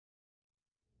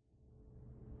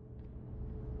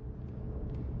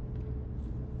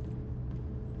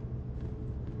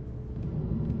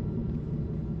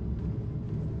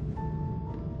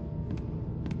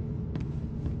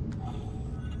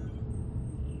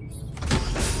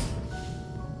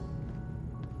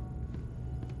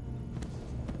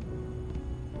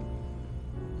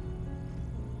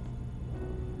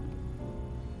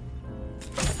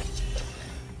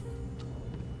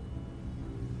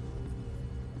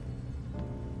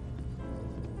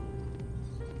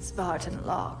Spartan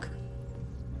Locke.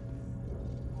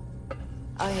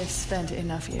 I have spent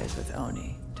enough years with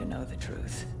Oni to know the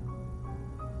truth.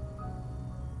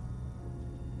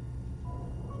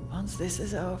 Once this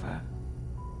is over,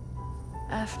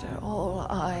 after all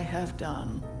I have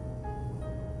done,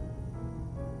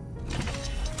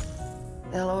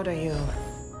 they'll order you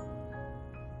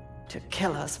to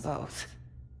kill us both.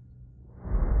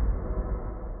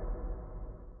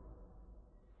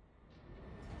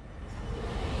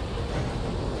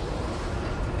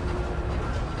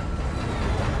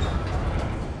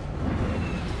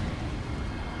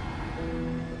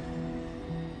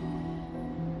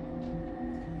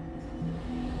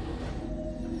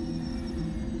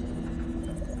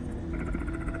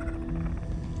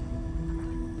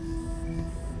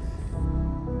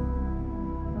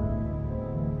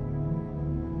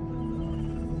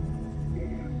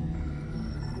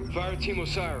 Fire Team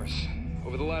Osiris.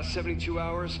 Over the last 72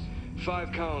 hours,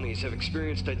 5 colonies have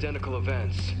experienced identical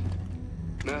events.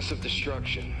 Massive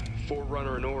destruction,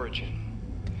 Forerunner and Origin.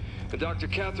 And Dr.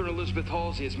 Catherine Elizabeth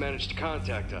Halsey has managed to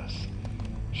contact us.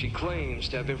 She claims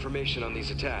to have information on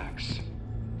these attacks.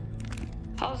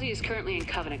 Halsey is currently in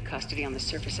Covenant custody on the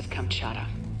surface of Kamchatka.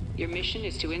 Your mission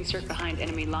is to insert behind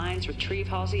enemy lines, retrieve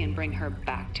Halsey, and bring her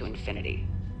back to Infinity.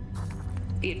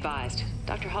 Be advised,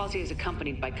 Dr. Halsey is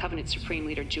accompanied by Covenant Supreme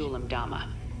Leader Jul 'Mdama.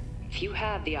 If you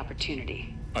have the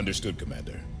opportunity... Understood,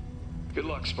 Commander. Good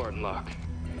luck, Spartan Locke.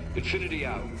 Infinity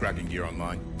out. Tracking gear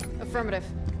online. Affirmative.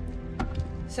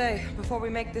 Say, before we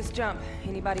make this jump,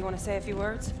 anybody want to say a few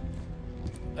words?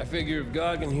 I figure if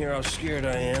God can hear how scared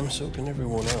I am, so can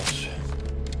everyone else.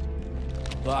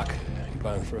 Locke, you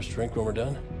buying the first drink when we're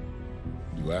done?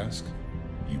 You ask,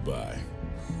 you buy.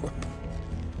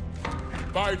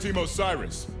 Fire Team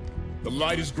Osiris, the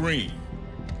light is green.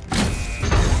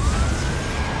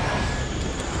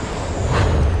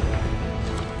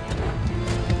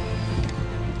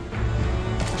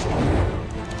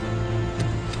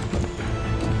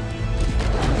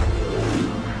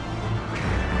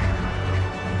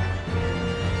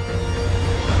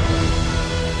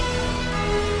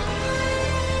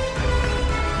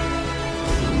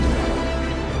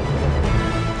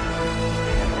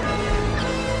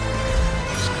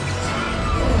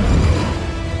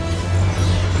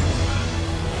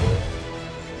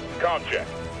 Check.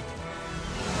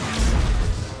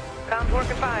 Comms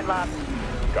working fine, Locke.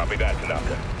 Copy that,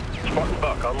 Tanaka. Spartan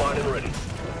Buck online and ready.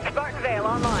 Spartan Vale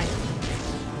online.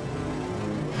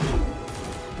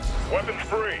 Weapons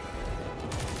free.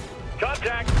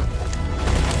 Contact!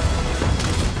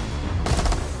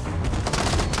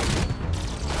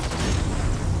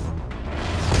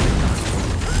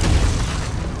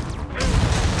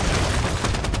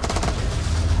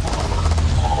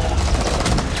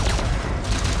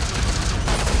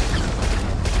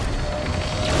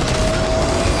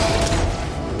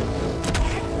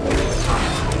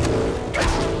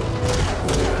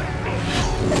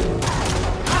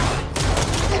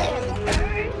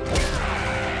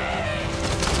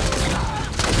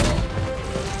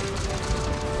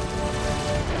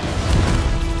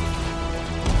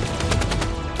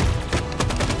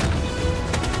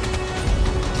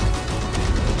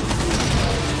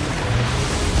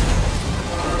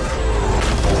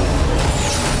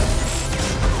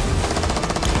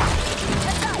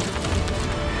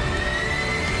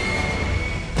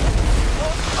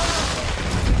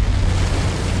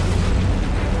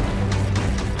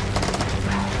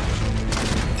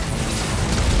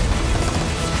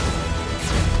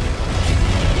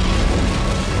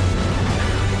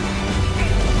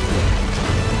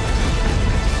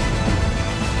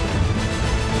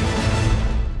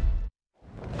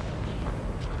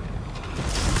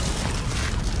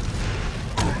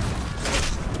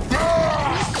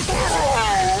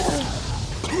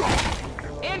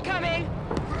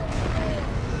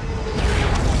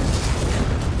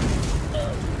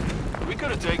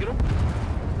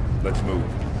 Let's move.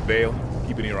 Vale,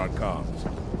 keep an ear on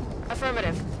comms.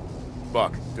 Affirmative.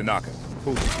 Buck, Tanaka,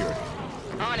 full security.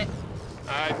 On it.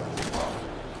 Aye.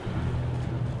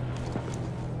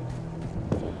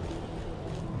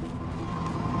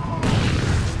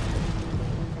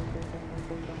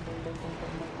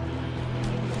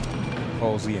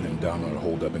 Halsey and Mdama are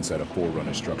holed up inside a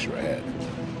Forerunner structure ahead.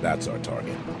 That's our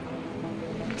target.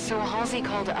 So Halsey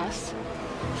called us?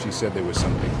 She said there was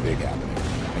something big happening,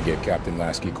 and get Captain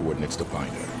Lasky coordinates to find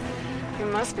her.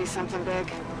 It must be something big.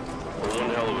 One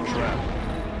hell of a trap.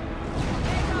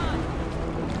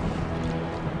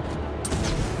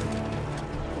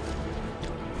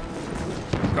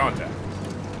 Contact.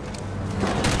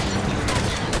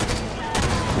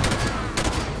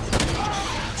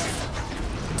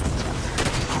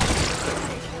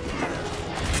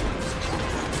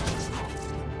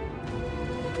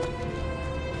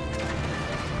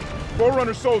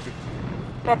 Forerunner soldiers!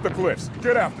 Up the cliffs.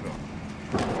 Get after them.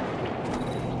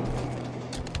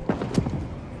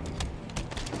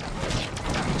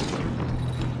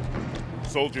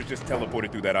 Soldiers just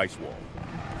teleported through that ice wall.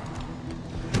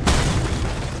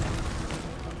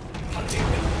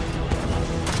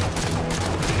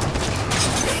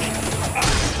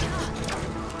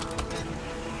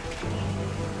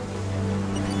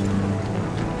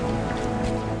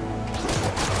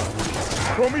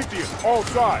 Prometheus, all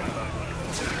sides.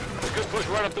 A good push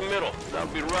right up the middle. That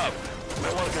would be rough.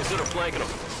 Might want to consider flanking them.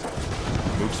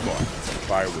 Move smart.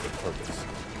 Fire with a purpose.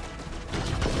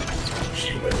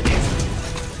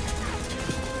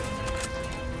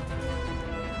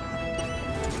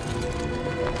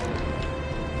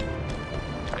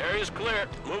 Area's clear.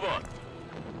 Move on.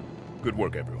 Good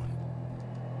work, everyone.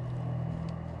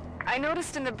 I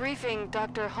noticed in the briefing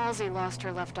Dr. Halsey lost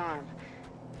her left arm.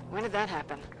 When did that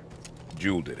happen?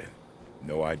 Jewel did it.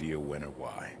 No idea when or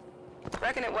why.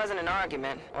 Reckon it wasn't an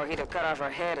argument, or he'd have cut off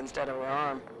her head instead of her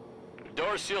arm.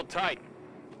 Door's sealed tight.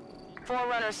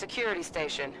 Forerunner security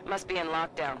station. Must be in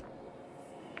lockdown.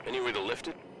 Any way to lift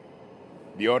it?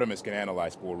 The Artemis can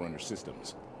analyze Forerunner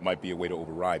systems. Might be a way to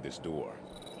override this door.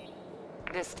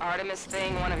 This Artemis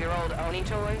thing one of your old Oni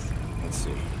toys? Let's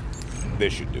see.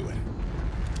 This should do it.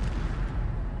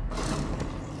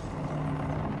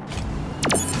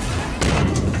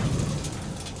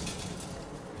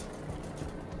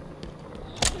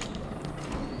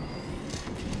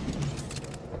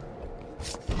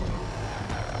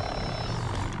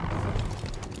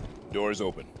 Doors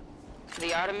open.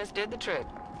 The Artemis did the trick.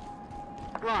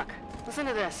 Locke, listen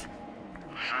to this.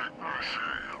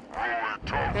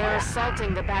 They're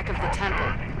assaulting the back of the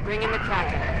temple. Bring in the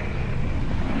Kraken.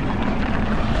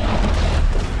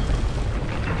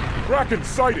 Kraken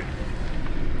sighted!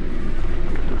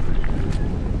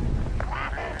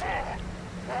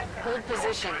 Hold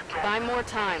position. Buy more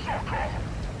time.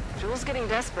 Jewel's getting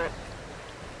desperate.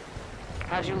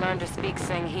 How'd you learn to speak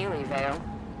Sangheili, Vale?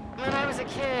 When I was a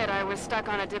kid, I was stuck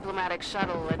on a diplomatic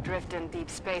shuttle adrift in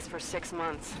deep space for 6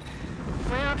 months.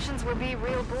 My options were be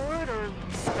real bored or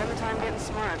spend the time getting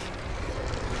smart.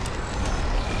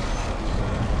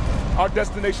 Our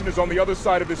destination is on the other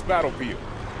side of this battlefield.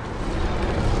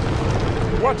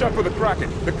 Watch out for the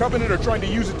Kraken. The Covenant are trying to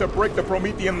use it to break the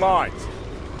Promethean lines.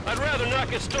 I'd rather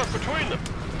not get stuck between them.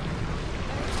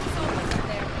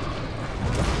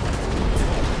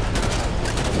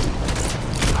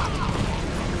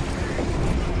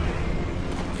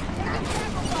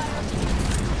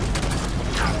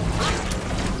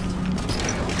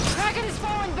 Kraken is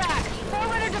falling back!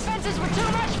 Forerunner defenses were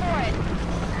too much for it!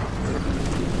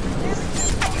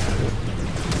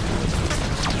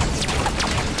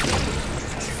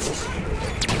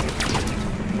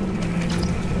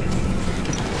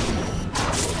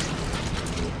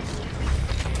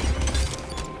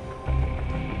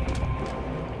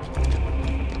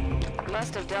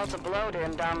 Must have dealt a blow to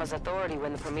Ndama's authority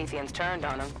when the Prometheans turned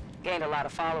on him. Gained a lot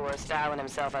of followers, styling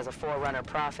himself as a Forerunner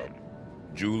prophet.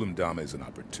 Jewel Ndama is an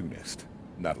opportunist,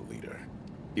 not a leader.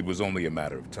 It was only a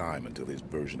matter of time until his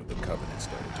version of the Covenant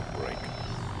started to break.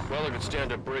 Well, it could stand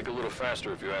to break a little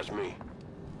faster if you ask me.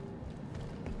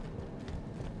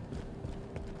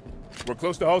 We're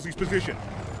close to Halsey's position.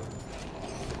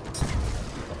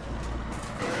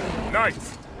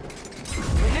 Nice!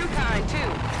 The new kind, too.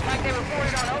 Like they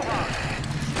reported on Ovar.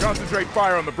 Concentrate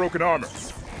fire on the broken armor.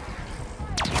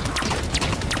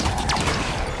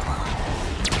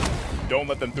 Don't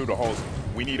let them through to Halsey.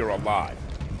 We need her alive.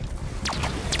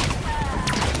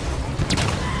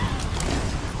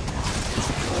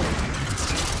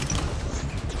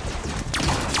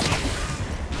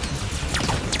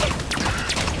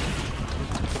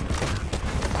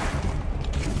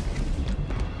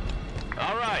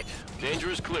 All right. Danger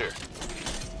is clear.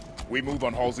 We move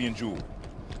on Halsey and Jewel.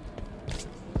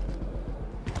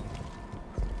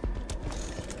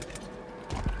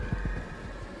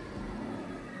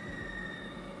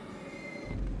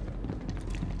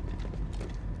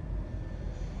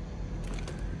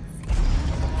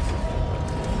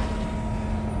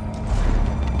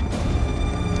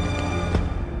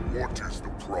 What is the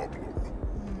problem?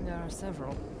 There are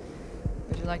several.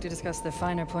 Would you like to discuss the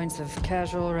finer points of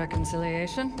casual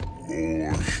reconciliation?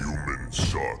 More human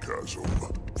sarcasm.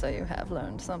 So you have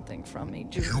learned something from me,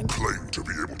 Julie. You claim to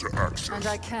be able to access... And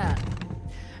I can.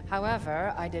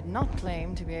 However, I did not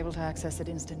claim to be able to access it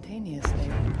instantaneously.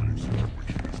 No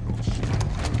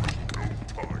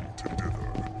time to dither.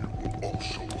 You will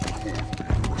also accord me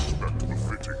respect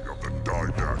befitting of the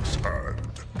Didact's hand.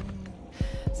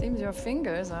 Seems your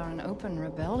fingers are an open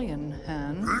rebellion,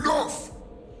 Han. Enough!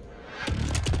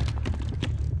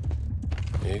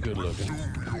 Hey, good looking. Do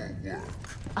your work.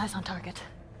 Eyes on target.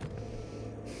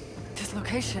 This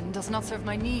location does not serve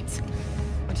my needs.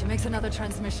 When she makes another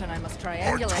transmission, I must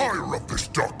triangulate. I tire of this,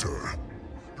 Doctor.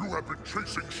 You have been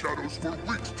chasing shadows for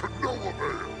weeks to no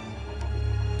avail.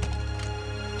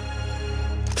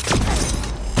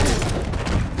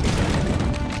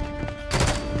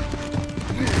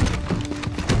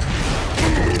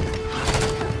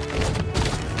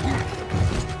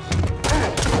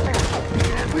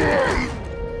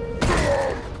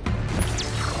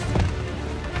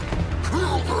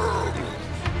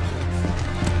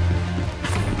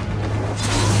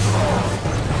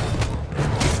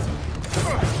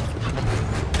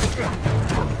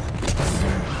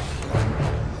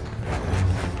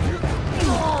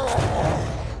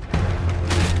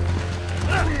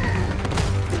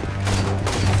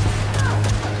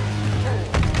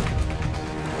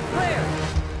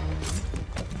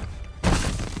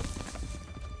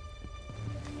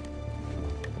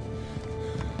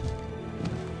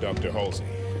 Dr. Halsey,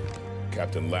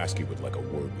 Captain Lasky would like a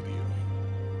word with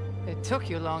you. It took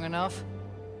you long enough.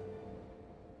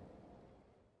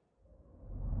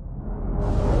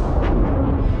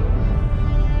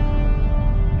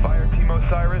 Fire Team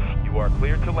Osiris, you are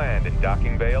cleared to land in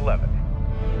Docking Bay 11.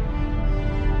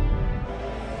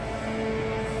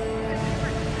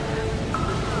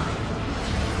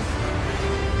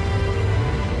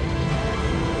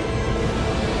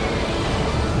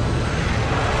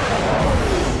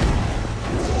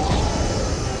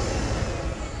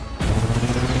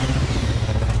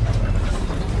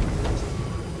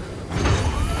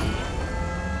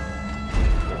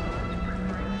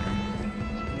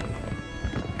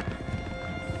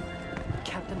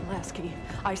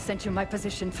 I sent you my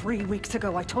position 3 weeks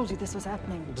ago. I told you this was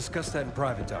happening. We'll discuss that in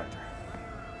private, Doctor.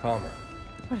 Palmer.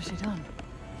 What has she done?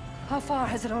 How far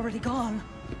has it already gone?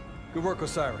 Good work,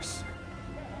 Osiris.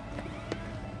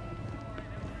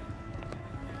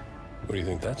 What do you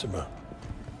think that's about?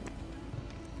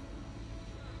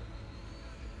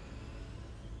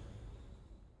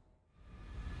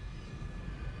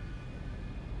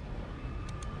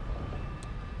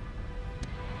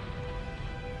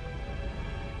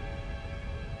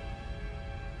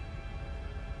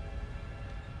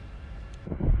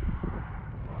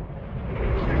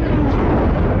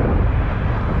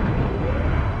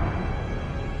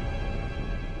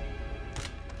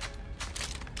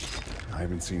 I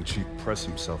haven't seen Chief press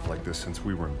himself like this since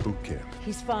we were in boot camp.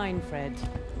 He's fine, Fred.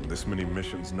 And this many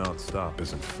missions non-stop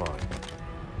isn't fun.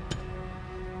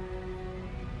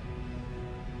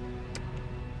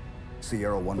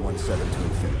 Sierra 117 to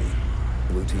Infinity.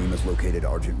 Blue team has located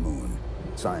Argent Moon.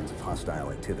 Signs of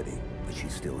hostile activity, but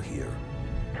she's still here.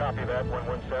 Copy that,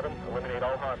 117. Eliminate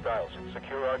all hostiles.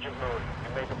 Secure Argent Moon.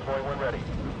 You may deploy when ready.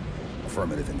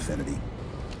 Affirmative, Infinity.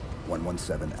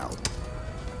 117 out.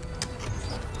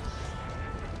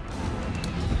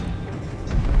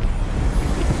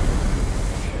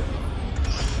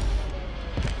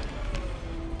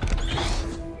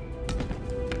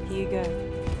 Here you go.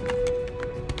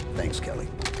 Thanks, Kelly.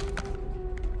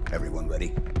 Everyone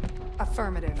ready?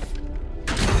 Affirmative.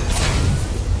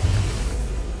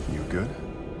 You good?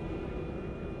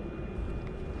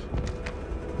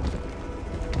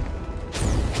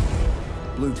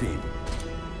 Blue team,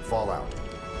 fall out.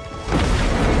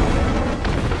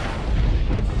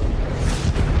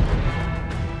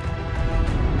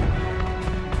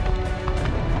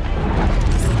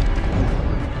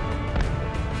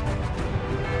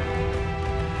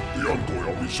 The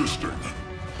Envoy are resisting.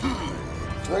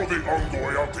 Throw the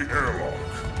Envoy out the airlock.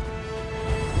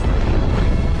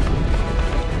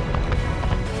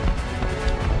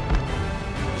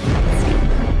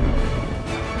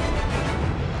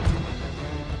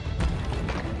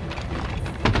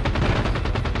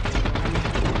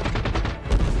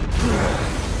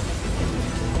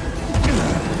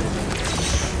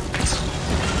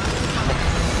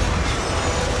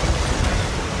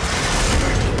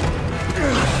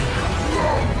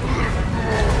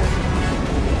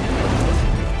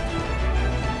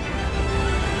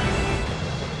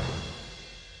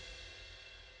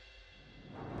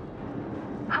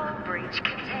 Hull breach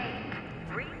contained.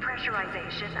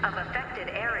 Repressurization of affected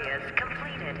areas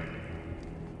completed.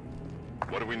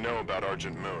 What do we know about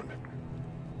Argent Moon?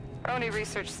 Oni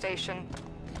Research Station.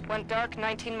 Went dark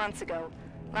 19 months ago.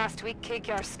 Last week,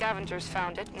 Kegyar scavengers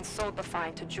found it and sold the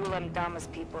find to Julem Dama's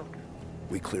people.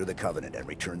 We clear the Covenant and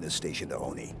return this station to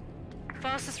Oni.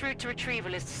 Fastest route to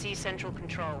retrieval is to seize central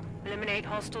control. Eliminate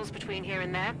hostiles between here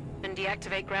and there, and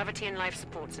deactivate gravity and life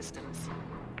support systems.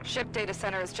 Ship data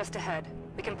center is just ahead.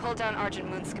 We can pull down Argent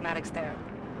Moon schematics there.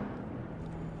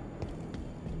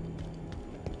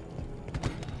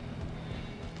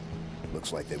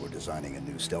 Looks like they were designing a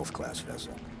new stealth class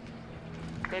vessel.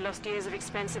 They lost years of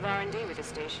expensive R&D with the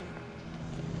station.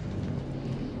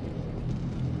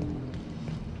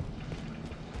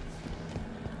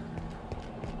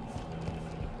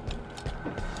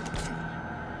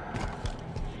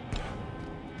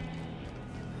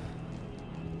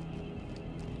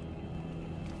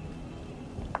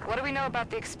 What do we know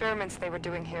about the experiments they were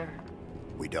doing here?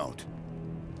 We don't.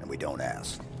 And we don't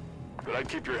ask. But I'd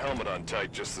keep your helmet on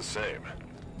tight just the same.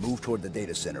 Move toward the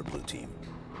data center, Blue Team.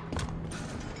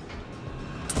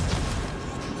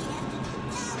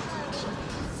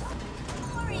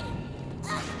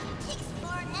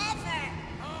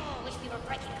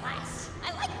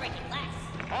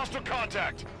 Hostile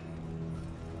contact!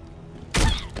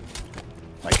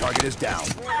 My target is down.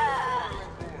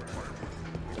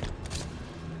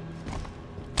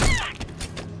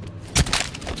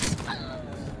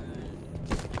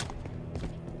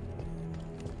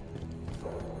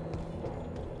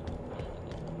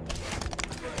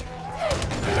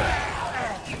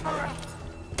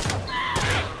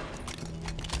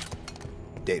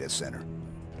 Data center.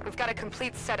 We've got a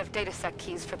complete set of datasec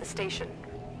keys for the station.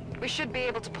 We should be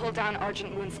able to pull down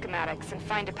Argent Moon schematics and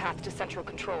find a path to central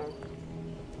control.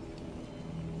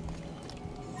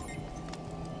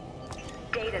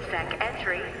 DataSec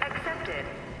entry accepted.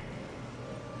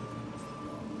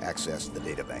 Access the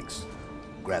databanks.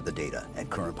 Grab the data and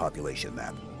current population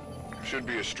map. Should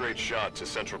be a straight shot to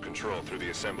central control through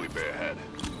the assembly bay ahead.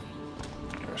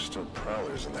 There are still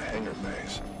prowlers in the hangar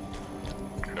bays.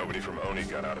 Nobody from ONI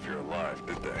got out of here alive,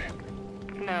 did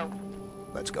they? No.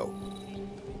 Let's go.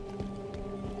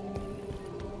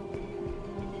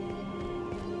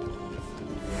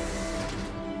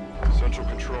 Central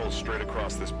control straight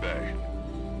across this bay.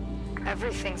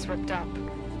 Everything's ripped up.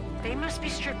 They must be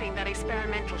stripping that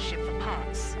experimental ship for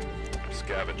parts.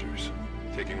 Scavengers,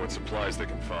 taking what supplies they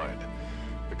can find.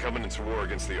 The Covenant's war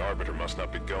against the Arbiter must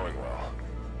not be going well.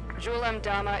 Jul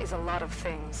Mdama is a lot of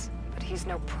things, but he's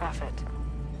no prophet.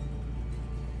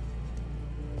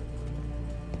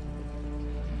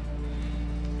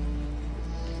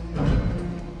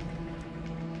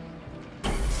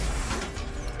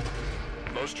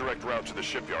 Most direct route to the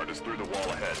shipyard is through the wall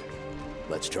ahead.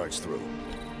 Let's charge through.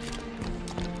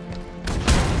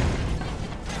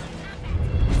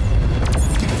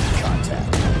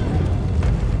 Contact.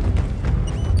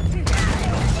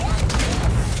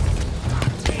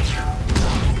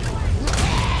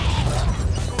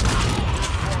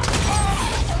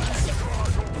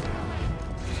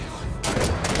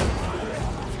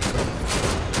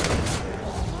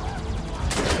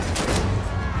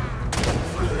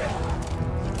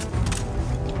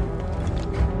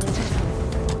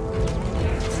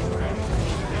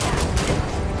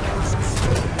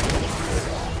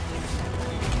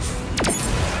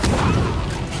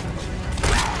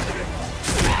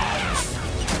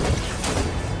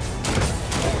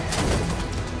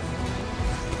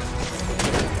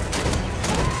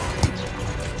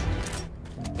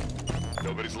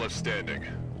 Nobody's left standing.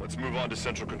 Let's move on to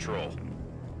central control.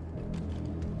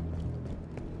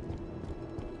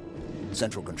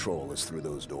 Central control is through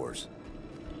those doors.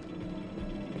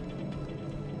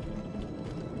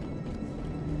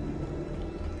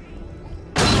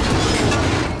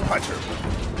 Hunter.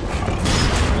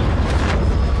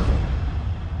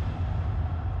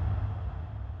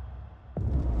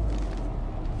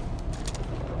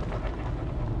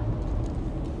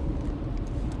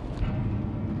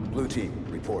 Blue Team,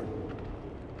 report.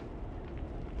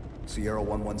 Sierra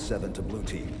 117 to Blue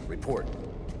Team, report.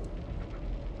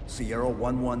 Sierra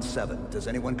 117, does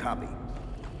anyone copy?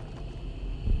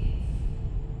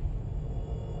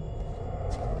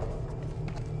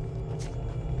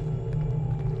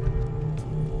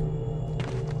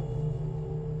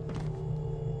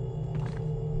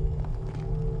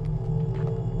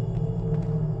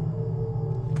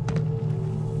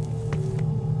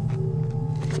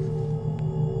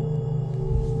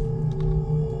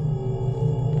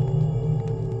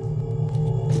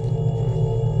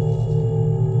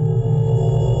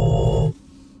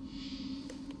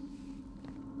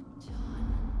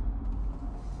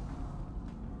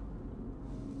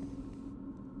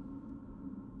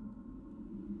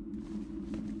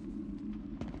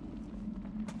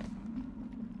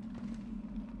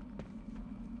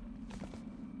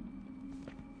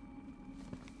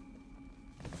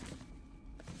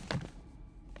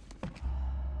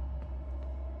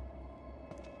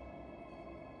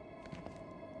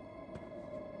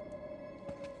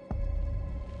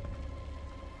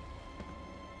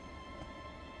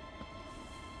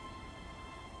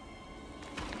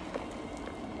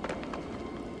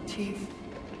 Chief.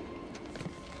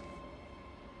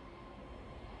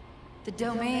 The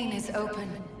domain is open.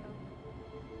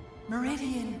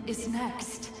 Meridian is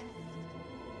next.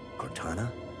 Cortana?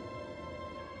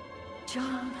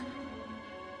 John,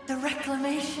 the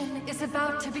reclamation is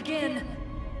about to begin.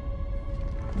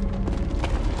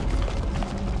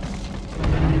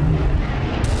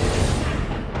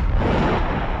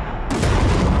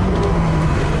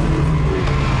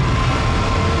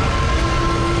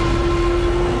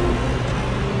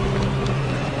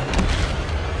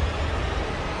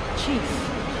 Chief,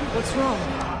 what's wrong?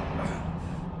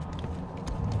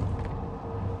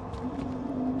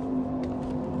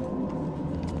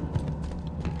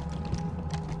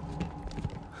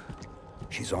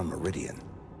 She's on Meridian.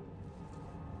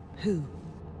 Who?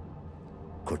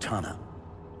 Cortana.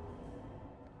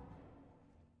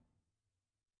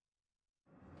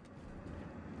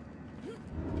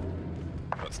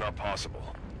 That's not possible.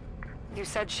 You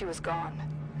said she was gone.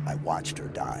 I watched her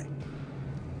die.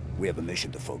 We have a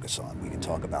mission to focus on. We can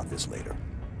talk about this later.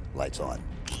 Lights on.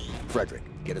 Frederick,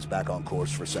 get us back on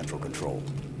course for Central Control.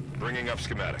 Bringing up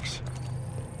schematics.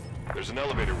 There's an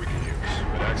elevator we can use,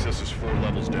 but access is 4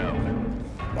 levels down.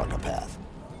 Mark a path.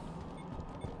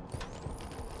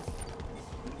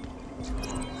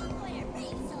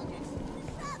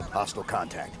 Hostile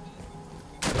contact.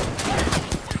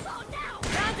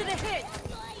 Rounded a hit!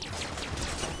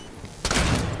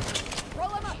 Roll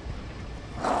him up!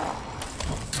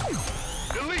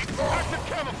 Elite! Active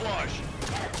camouflage!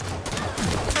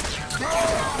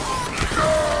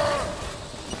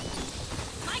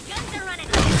 My guns are running!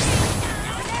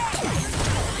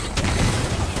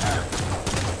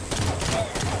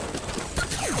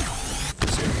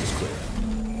 Safe clear.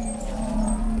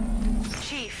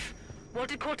 Chief, what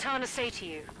did Cortana say to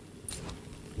you?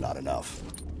 Not enough.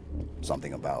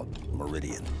 Something about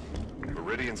Meridian.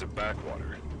 Meridian's a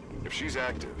backwater. If she's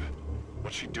active,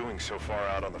 what's she doing so far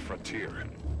out on the frontier?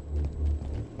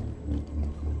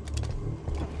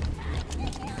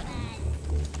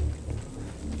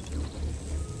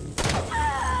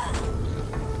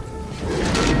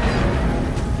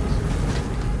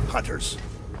 Hunters.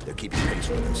 They're keeping pace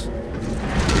with us.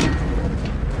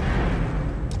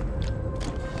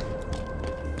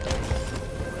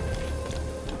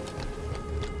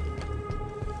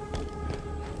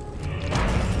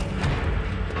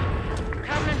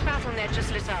 Covenant BattleNet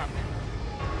just lit up.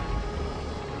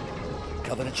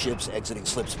 Covenant ships exiting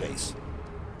slip space.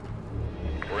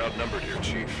 We're outnumbered here,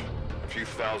 Chief. A few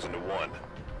thousand to 1.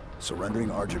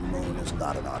 Surrendering Argent Moon is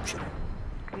not an option.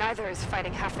 Neither is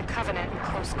fighting half the Covenant in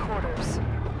close quarters.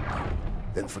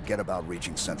 Then forget about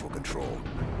reaching Central Control.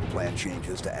 Plan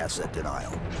changes to asset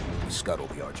denial. We scuttle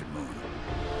the Argent Moon.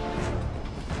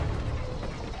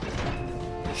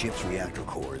 Ship's reactor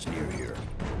core is near here.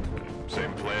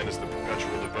 Same plan as the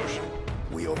Perpetual Devotion.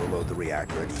 We overload the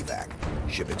reactor and evac.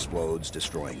 Ship explodes,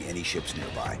 destroying any ships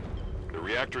nearby. The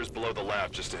reactor is below the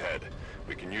lab just ahead.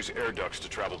 We can use air ducts to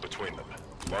travel between them.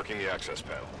 Marking the access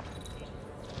panel.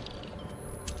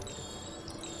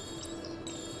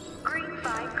 Green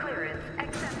 5 clearance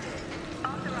accepted.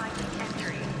 Authorizing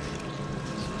entry.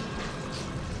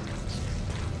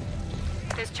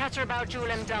 There's chatter about Jul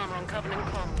Mdama on Covenant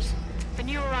comms. The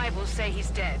new arrivals say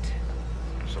he's dead.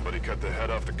 Somebody cut the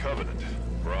head off the Covenant.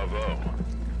 Bravo.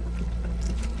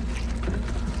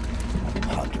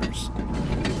 Hunters.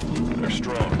 They're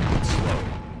strong, but slow.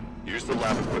 Use the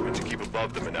lab equipment to keep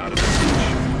above them and out of their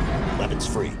reach. Weapons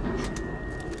free.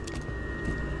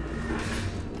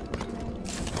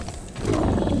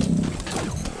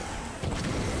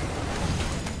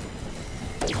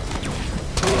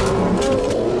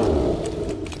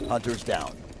 Hunters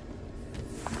down.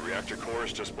 The reactor core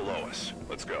is just below us.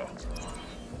 Let's go.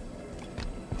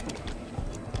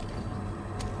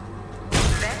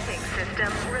 Venting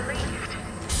system released.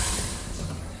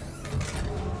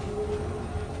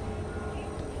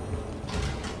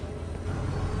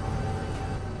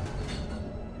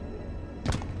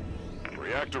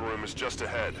 Reactor room is just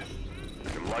ahead.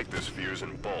 We can light this fuse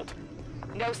and bolt.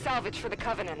 No salvage for the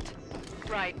Covenant.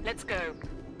 Right, let's go.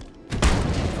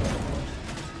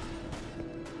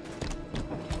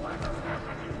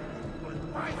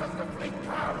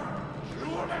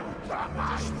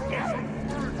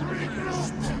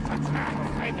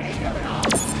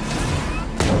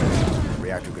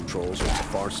 Reactor controls are on the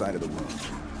far side of the room.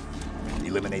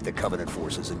 Eliminate the Covenant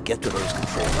forces and get to those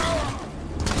controls.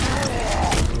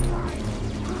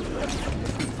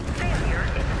 Failure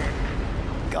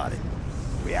imminent. Got it.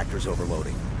 Reactor's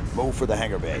overloading. Move for the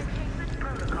hangar bay.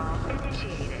 Protocol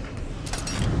initiated.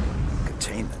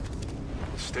 Containment.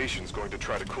 The station's going to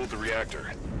try to cool the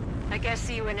reactor. I guess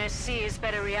the UNSC is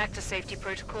better reactor safety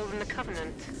protocol than the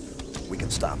Covenant. We can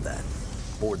stop that.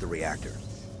 Board the reactor.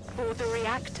 Board the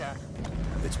reactor?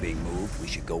 If it's being moved, we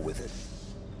should go with it.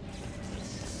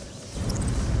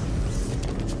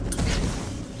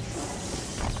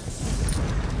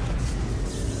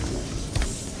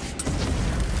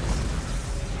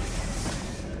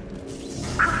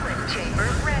 Coolant chamber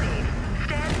ready.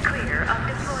 Stand clear of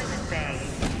deployment bay.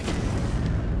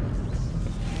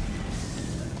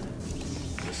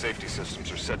 The safety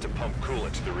systems are set to pump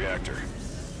coolant to the reactor.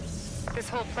 This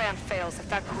whole plan fails if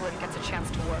that coolant gets a chance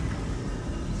to work.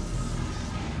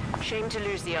 Shame to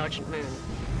lose the Argent Moon,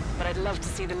 but I'd love to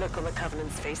see the look on the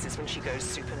Covenant's faces when she goes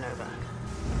supernova.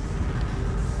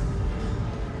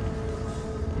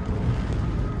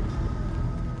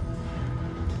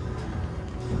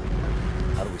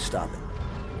 How do we stop it?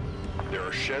 There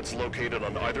are sheds located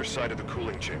on either side of the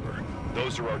cooling chamber.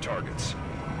 Those are our targets.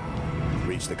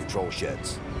 Reach the control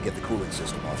sheds. Get the cooling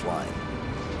system offline.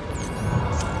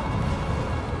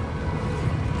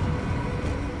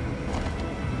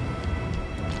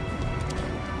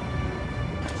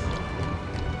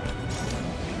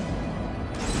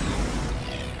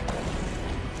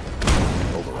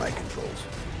 Override controls.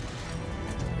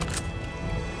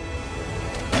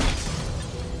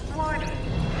 Warning.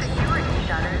 Security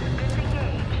shutters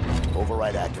disengaged.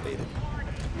 Override activated.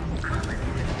 Coolant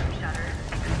system shutters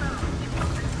exposed to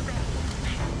open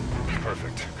space.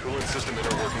 Perfect. Coolant system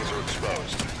inner workings are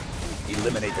exposed.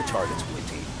 Eliminate the targets, Blue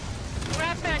Team.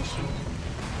 Grab Banshee.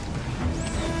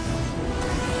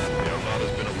 The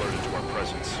Armada's been alerted to our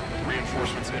presence.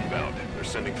 Reinforcements inbound. They're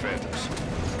sending Phantoms.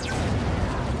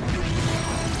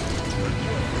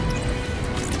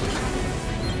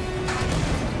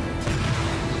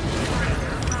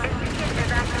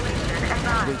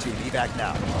 Blue Team, evac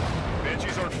now.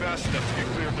 Banshees aren't fast enough to get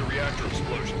clear of the reactor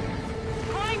explosion.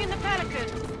 Crying in the Pelican.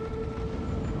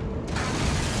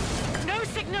 No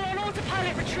signal on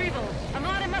autopilot retrieval.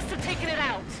 Armada must have taken it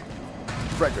out.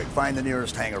 Frederick, find the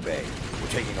nearest hangar bay. We're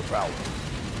taking a prowler.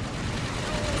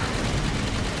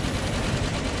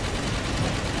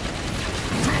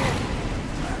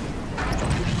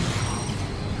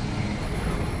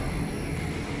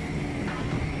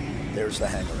 There's the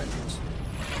hangar entrance.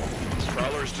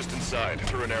 Prowler is just inside,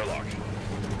 through an airlock.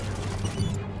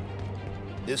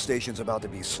 This station's about to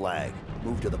be slag.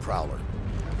 Move to the prowler.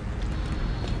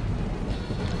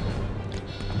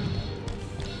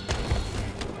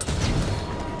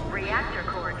 Reactor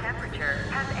core temperature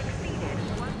has exceeded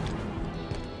 1.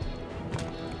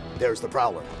 There's the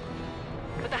prowler.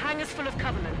 But the hangar's full of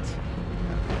Covenant.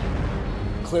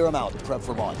 Clear them out. Prep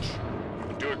for launch.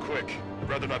 Do it quick. I'd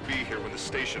rather not be here when the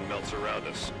station melts around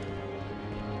us.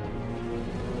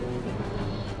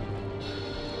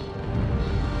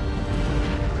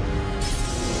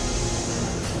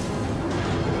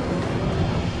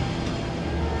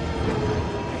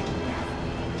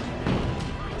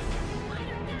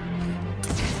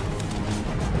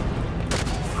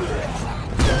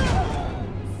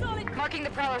 Marking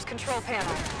the Prowler's control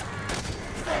panel.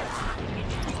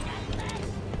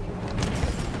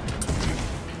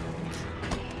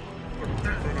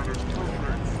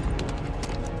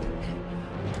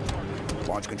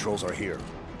 Launch controls are here.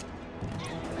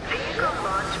 Vehicle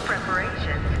launch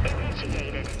preparations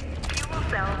initiated. Fuel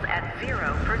cells at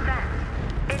 0%.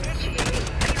 Initiating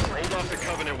fuel. Hold off the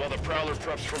Covenant while the Prowler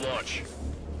preps for launch.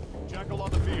 Jackal on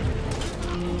the field.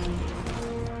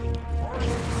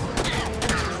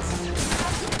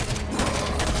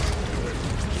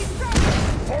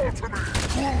 Fall to me!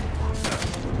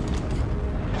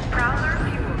 Prowler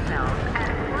fuel cells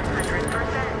at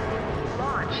 100%.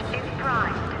 Launch is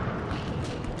primed.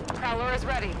 Prowler is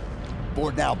ready.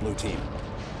 Board now, Blue Team.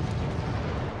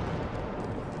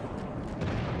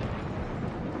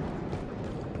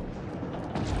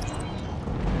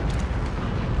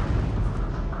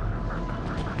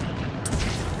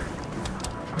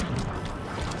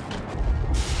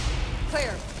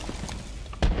 Clear.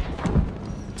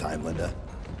 Time, Linda.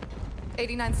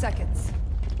 89 seconds.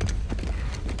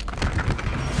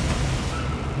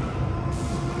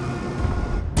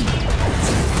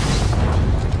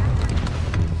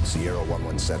 Sierra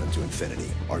 117 to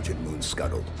Infinity. Argent Moon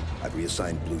scuttled. I've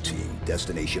reassigned Blue Team.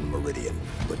 Destination Meridian.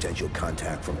 Potential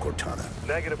contact from Cortana.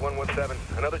 Negative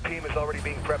 117. Another team is already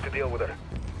being prepped to deal with her.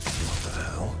 What the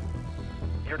hell?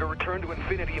 You're to return to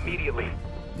Infinity immediately.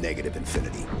 Negative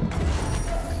Infinity.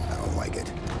 I don't like it.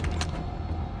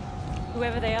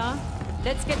 Whoever they are,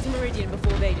 let's get to Meridian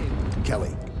before they do.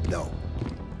 Kelly, no.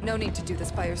 No need to do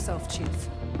this by yourself, Chief.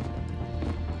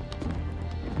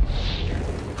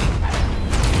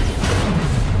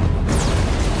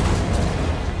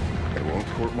 They won't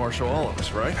court-martial all of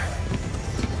us, right?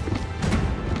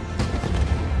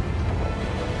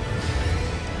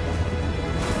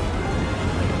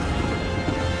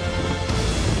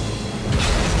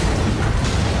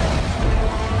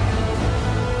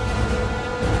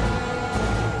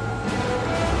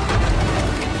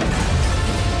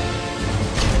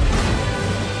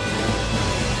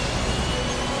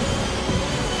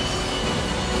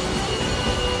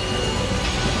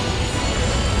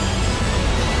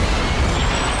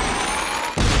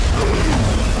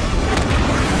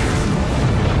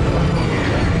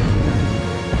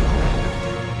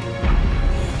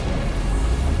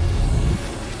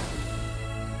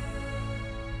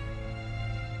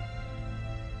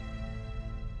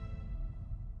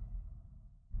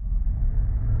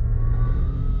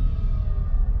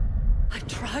 I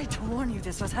tried to warn you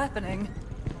this was happening.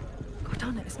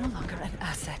 Cortana is no longer an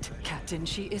asset, Captain.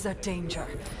 She is a danger.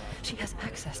 She has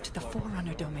access to the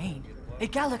Forerunner domain, a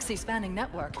galaxy-spanning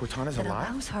network Cortana's that alive?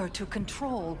 allows her to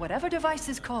control whatever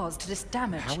devices caused this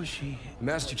damage. How is she?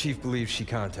 Master Chief believes she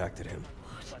contacted him.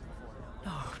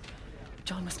 No,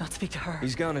 John must not speak to her.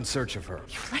 He's gone in search of her.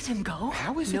 Let him go.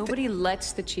 How is Nobody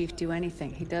lets the Chief do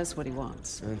anything. He does what he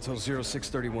wants. Until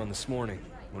 0631 this morning,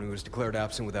 when he was declared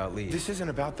absent without leave. This isn't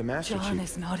about the Master John Chief.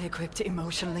 is not equipped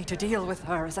emotionally to deal with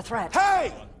her as a threat.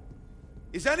 Hey!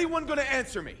 Is anyone gonna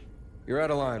answer me? You're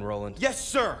out of line, Roland. Yes,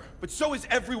 sir, but so is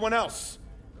everyone else.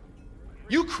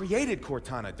 You created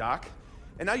Cortana, Doc.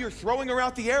 And now you're throwing her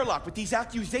out the airlock with these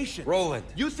accusations. Roland.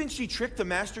 You think she tricked the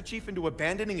Master Chief into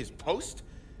abandoning his post?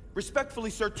 Respectfully,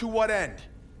 sir, to what end?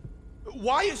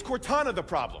 Why is Cortana the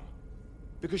problem?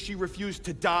 Because she refused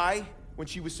to die when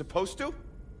she was supposed to?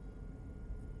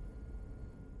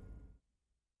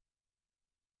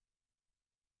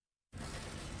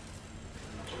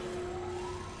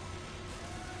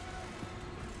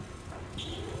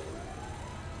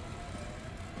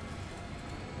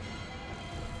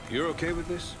 You're okay with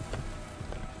this?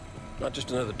 Not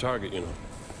just another target, you know.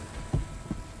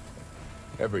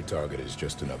 Every target is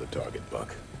just another target,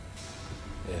 Buck.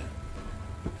 Yeah.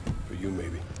 For you,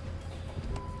 maybe.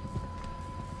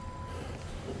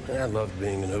 I love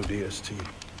being an ODST.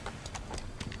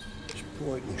 Just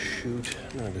point and shoot.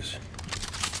 None of this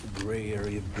gray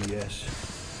area BS.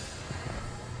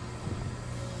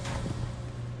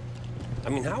 I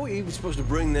mean, how are we even supposed to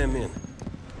bring them in?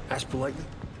 Ask politely?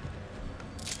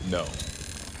 No.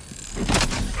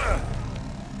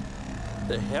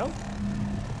 The hell?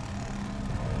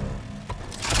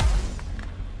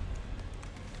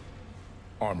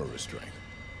 Armor restraint.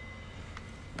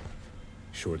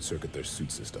 Short-circuit their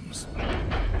suit systems.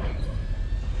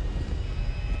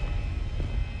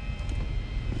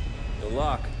 The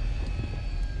lock.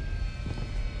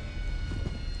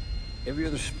 Every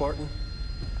other Spartan,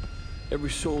 every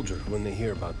soldier, when they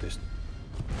hear about this,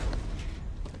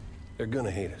 they're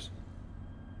gonna hate us.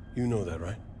 You know that,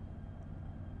 right?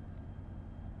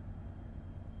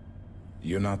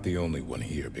 You're not the only one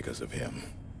here because of him.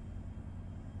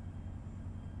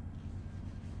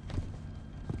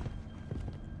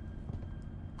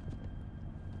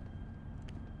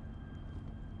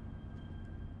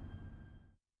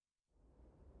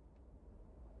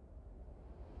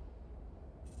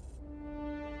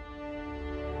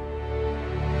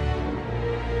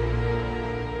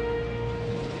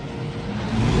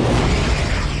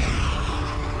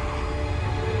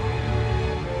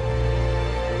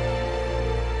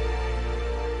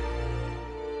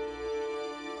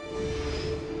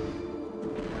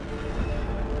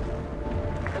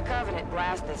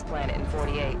 Blasted this planet in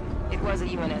 48. It was a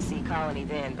UNSC colony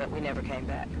then, but we never came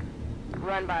back.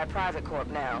 Run by a private corp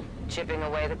now, chipping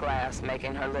away the glass,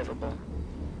 making her livable.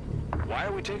 Why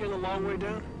are we taking the long way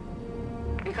down?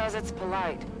 Because it's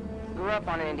polite. Grew up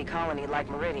on an indie colony like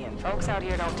Meridian. Folks out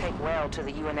here don't take well to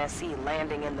the UNSC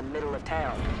landing in the middle of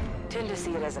town. Tend to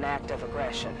see it as an act of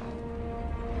aggression.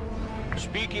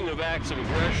 Speaking of acts of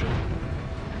aggression...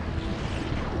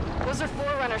 Those are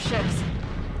Forerunner ships.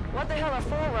 What the hell are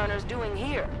Forerunners doing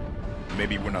here?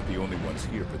 Maybe we're not the only ones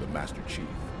here for the Master Chief.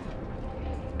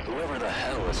 Whoever the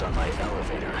hell is on my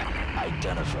elevator,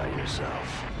 identify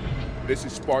yourself. This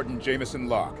is Spartan Jameson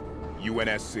Locke,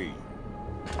 UNSC.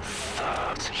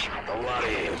 Thugs, a lot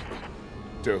of you.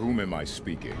 To whom am I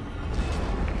speaking?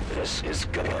 This is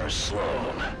Governor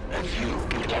Sloan, and you...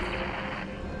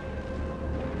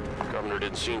 Governor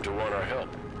didn't seem to want our help.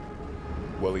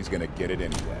 Well, he's gonna get it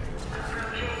anyway.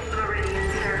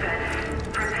 Meridian surface.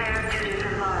 Prepare to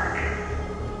disembark.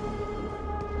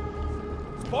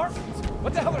 Spartans?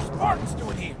 What the hell are Spartans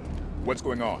doing here? What's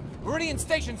going on? Meridian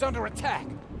Station's under attack.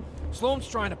 Sloan's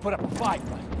trying to put up a fight,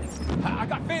 but I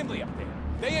got family up there.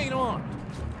 They ain't armed.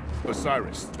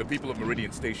 Osiris, the people of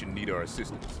Meridian Station need our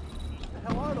assistance. What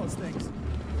the hell are those things?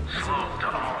 Sloan to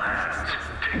all hands.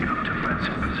 Take up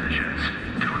defensive positions.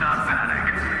 Do not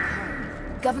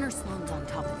panic. Governor Sloan's on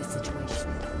top of the situation.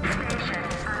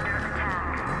 Station under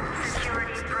attack.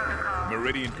 Security protocol.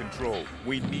 Meridian Control,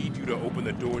 we need you to open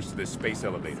the doors to this space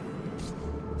elevator.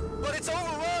 But it's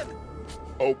overrun!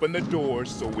 Open the doors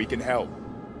so we can help.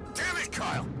 Damn it,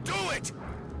 Kyle! Do it!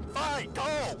 Fine, go!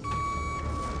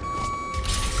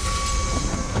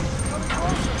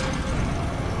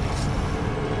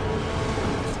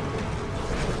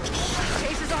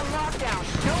 Base is on lockdown.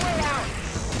 No way out.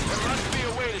 There must be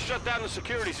a way to shut down the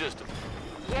security system.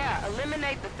 Yeah,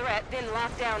 eliminate the threat, then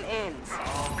lockdown ends.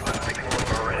 All plastic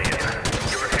for Meridian.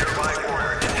 You are hereby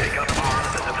ordered to take up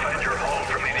arms and defend your home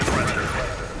from any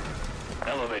aggressor.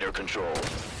 elevator control.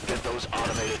 Get those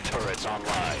automated turrets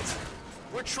online.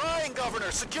 We're trying, Governor!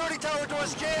 Security tower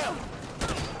doors jammed!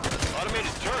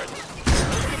 Automated turrets?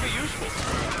 Those could be useful.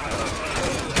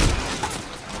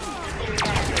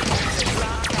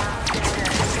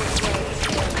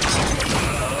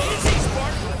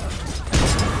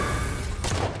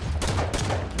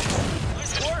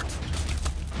 Nice work!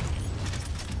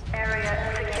 Area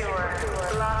secure.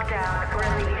 Lockdown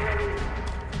released.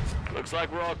 Looks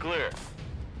like we're all clear.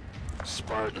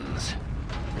 Spartans.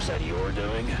 Is that your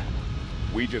doing?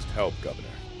 We just helped, Governor.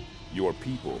 Your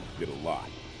people did a lot.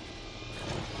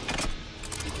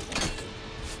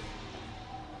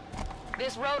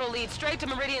 This road will lead straight to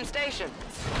Meridian Station.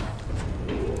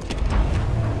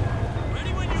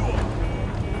 Ready when you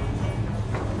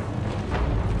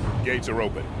are. Gates are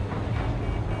open.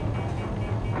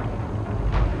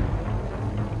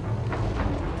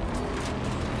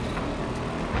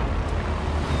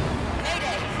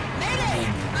 Mayday! Mayday!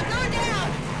 I'm going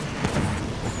down!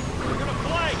 We're gonna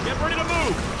flank! Get ready to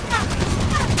move!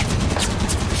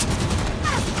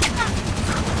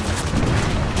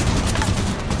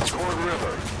 Cord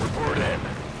River, report in.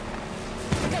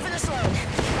 Governor Sloan,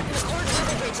 the Cord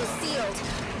River Bridge is sealed,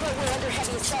 but we're under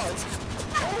heavy assault.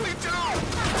 What do we do?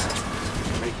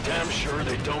 Make damn sure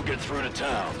they don't get through to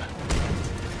town.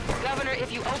 Governor,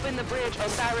 if you open the bridge,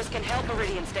 Osiris can help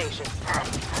Meridian Station.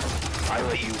 I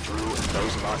let you through, and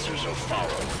those monsters will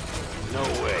follow. No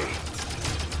way.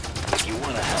 If you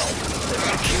want to help, then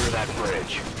secure that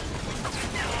bridge.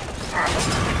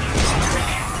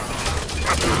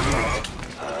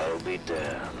 I'll be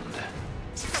damned.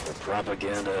 The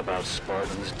propaganda about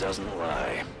Spartans doesn't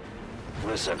lie.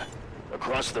 Listen,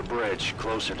 across the bridge,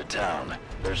 closer to town,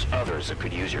 there's others that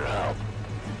could use your help.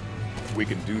 We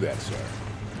can do that, sir.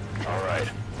 All right,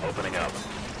 opening up.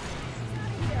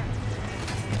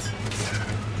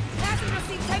 Passenger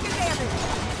seat taking damage!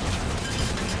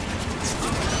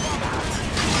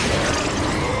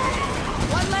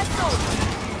 One less soldier!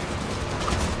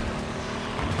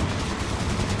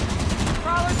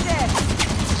 Crawler's dead!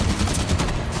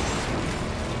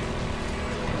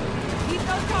 Keep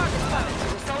those targets coming so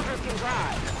the soldiers can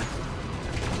drive.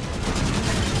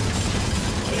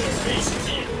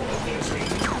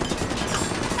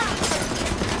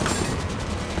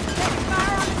 Taking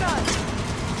fire on the gun!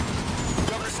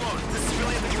 Governor Sloan, this is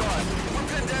civilian the drive. We're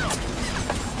pinned down.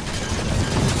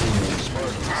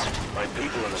 Spartans, my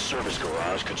people in the service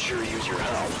garage could sure use your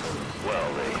help.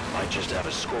 Well, they might just have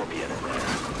a Scorpion in there.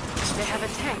 They have a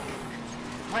tank.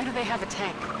 Why do they have a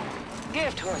tank?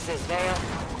 Gift horses, Vale.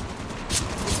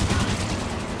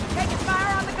 Taking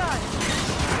fire on the gun!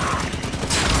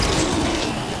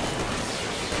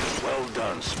 Well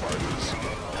done, Spartans.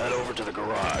 Head over to the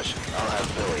garage. I'll have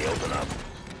Billy open up.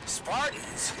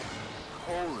 Spartans?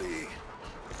 Holy...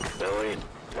 Billy,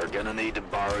 they're gonna need to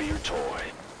borrow your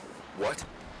toy. What?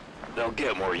 They'll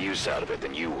get more use out of it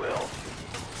than you will.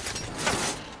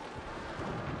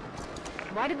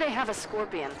 Why did they have a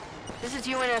Scorpion? This is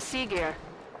UNSC gear.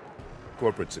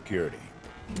 Corporate security.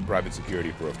 Private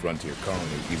security for a frontier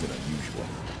colony isn't unusual.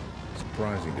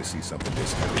 Surprising to see something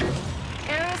this heavy.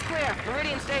 Area's clear.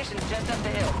 Meridian Station's just up the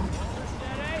hill.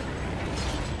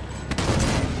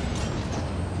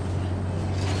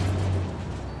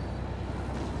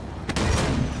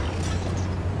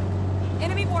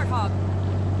 Enemy Warthog.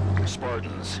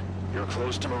 Spartans, you're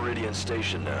close to Meridian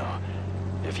Station now.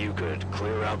 If you could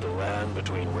clear out the land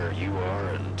between where you are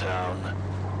and town.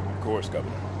 Of course,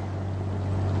 Governor.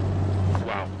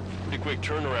 Wow, pretty quick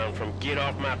turnaround from get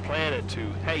off my planet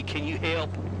to, hey, can you help?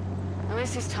 At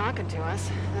least he's talking to us.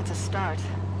 That's a start.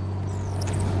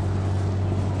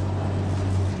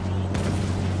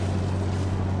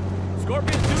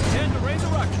 Scorpion 210 to raise a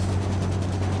ruckus.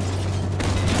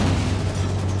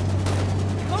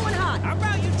 Going hot. How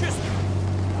about you just...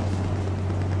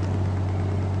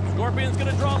 Scorpion's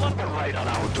gonna draw one... They're right on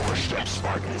our doorstep,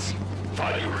 Spartans.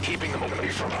 Thought you were keeping them away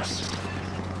from us.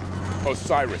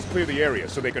 Osiris, clear the area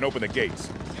so they can open the gates.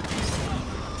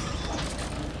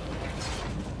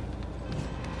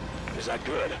 Is that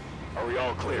good? Are we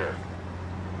all clear?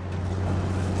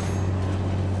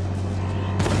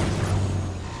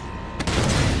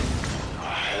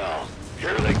 Oh, hell.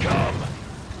 Here they come.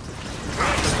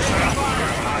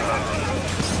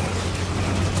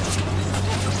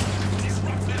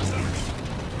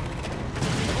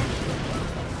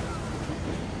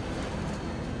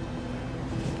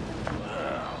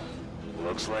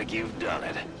 Looks like you've done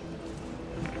it.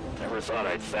 Never thought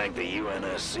I'd thank the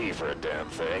UNSC for a damn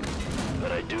thing,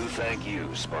 but I do thank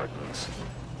you, Spartans.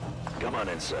 Come on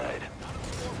inside.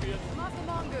 Not the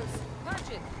mongoose.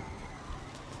 Touch it.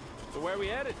 So where are we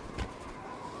headed?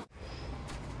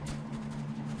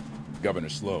 Governor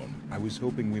Sloan, I was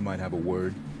hoping we might have a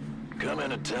word. Come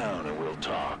into town and we'll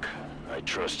talk. I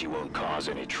trust you won't cause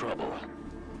any trouble.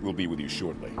 We'll be with you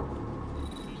shortly.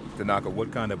 Tanaka,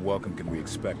 what kind of welcome can we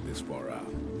expect this far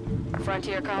out?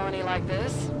 Frontier colony like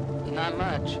this? Not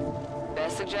much.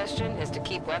 Best suggestion is to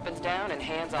keep weapons down and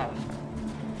hands off.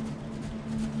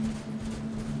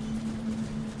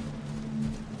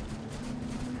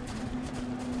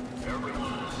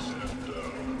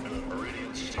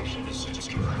 Meridian Station is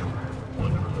secure.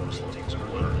 Wonder if those things are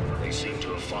learning. They seem to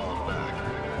have fallen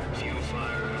back. Few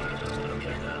fire.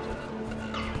 Okay, now.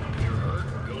 If you're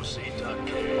hurt, go see Doc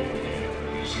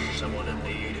K. You see someone in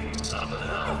need, stop and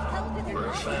help. We're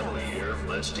a family here.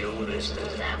 Let's deal with this. The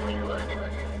family would.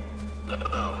 No,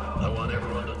 I want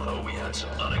everyone to know we had some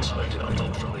unexpected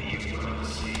help from the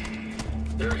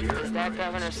EVC. They're here. Is that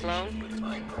Governor Sloan? With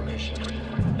my permission.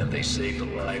 And they saved the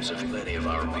lives of many of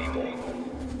our people.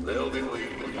 They'll be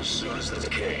leaving as soon as they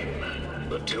came.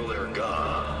 But till they're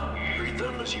gone, treat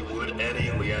them as you would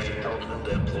any Lieutenant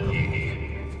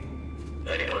employee.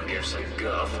 Anyone gives a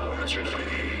guff will answer to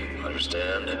me.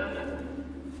 Understand?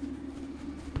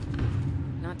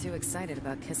 Not too excited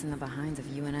about kissing the behinds of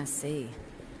UNSC.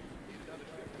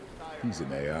 He's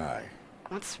an AI.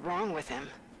 What's wrong with him?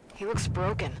 He looks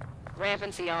broken.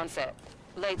 Rampancy onset.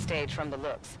 Late stage from the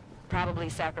looks. Probably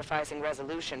sacrificing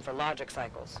resolution for logic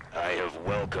cycles. I have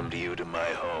welcomed you to my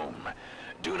home.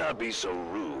 Do not be so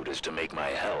rude as to make my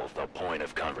health a point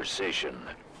of conversation.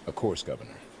 Of course,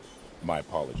 Governor. My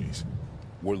apologies.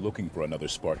 We're looking for another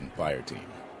Spartan fire team.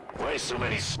 Why so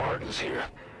many Spartans here?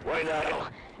 Why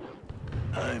not?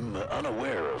 I'm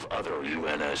unaware of other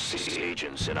UNSC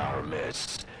agents in our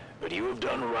midst, but you have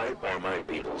done right by my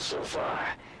people so far.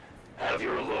 Have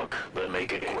your look, but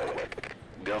make it quick.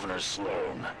 Governor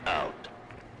Sloan, out.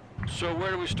 So where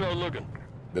do we start looking?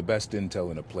 The best intel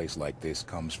in a place like this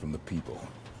comes from the people.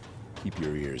 Keep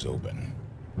your ears open.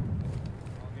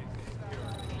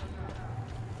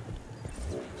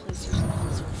 Places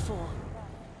walls were full.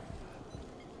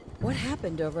 What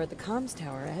happened over at the comms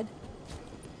tower, Ed?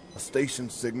 A station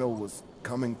signal was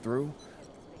coming through.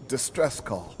 Distress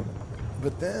call.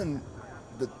 But then,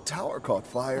 the tower caught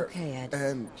fire, Okay, Ed.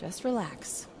 and... Just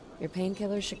relax. Your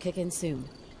painkillers should kick in soon.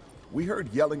 we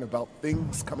heard yelling about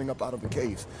things coming up out of the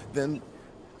caves. Then,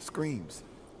 screams.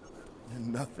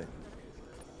 And nothing.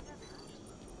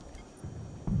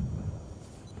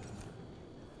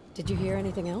 Did you hear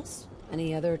anything else?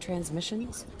 Any other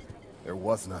transmissions? There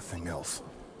was nothing else.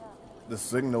 The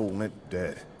signal went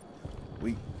dead.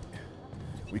 We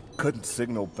couldn't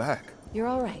signal back. You're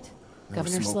all right. There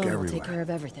was Governor smoke Sloan will everywhere. take care of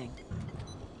everything.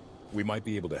 We might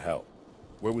be able to help.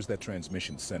 Where was that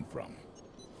transmission sent from?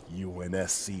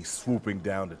 UNSC swooping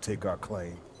down to take our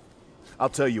claim. I'll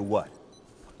tell you what.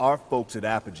 Our folks at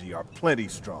Apogee are plenty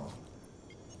strong.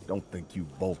 Don't think you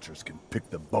vultures can pick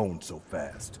the bone so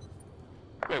fast.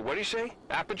 Wait, what do you say?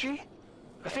 Apogee?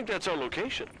 I think that's our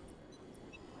location.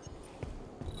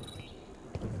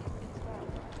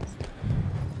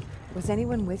 Was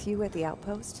anyone with you at the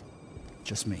outpost?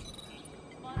 Just me.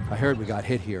 I heard we got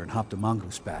hit here and hopped a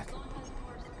mongoose back.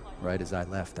 Right as I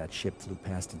left, that ship flew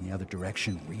past in the other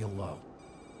direction real low.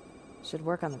 Should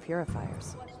work on the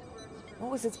purifiers.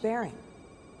 What was its bearing?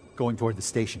 Going toward the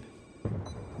station.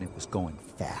 And it was going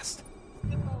fast.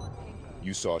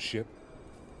 You saw a ship?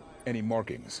 Any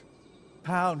markings?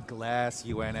 Pound glass,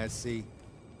 UNSC.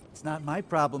 It's not my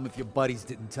problem if your buddies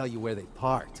didn't tell you where they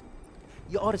parked.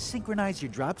 You ought to synchronize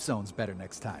your drop zones better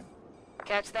next time.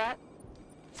 Catch that?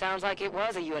 Sounds like it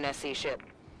was a UNSC ship.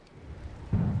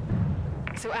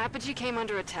 So Apogee came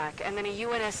under attack, and then a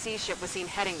UNSC ship was seen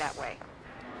heading that way.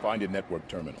 Find a network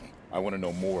terminal. I want to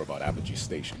know more about Apogee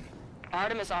Station.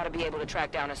 Artemis ought to be able to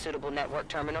track down a suitable network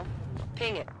terminal.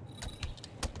 Ping it.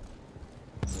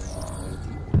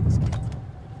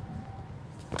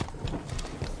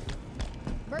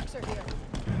 Mercs are here.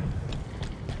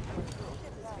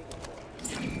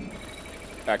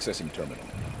 Accessing terminal.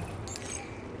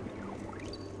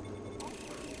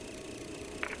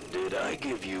 Did I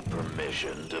give you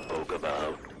permission to poke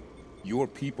about? Your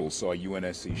people saw a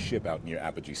UNSC ship out near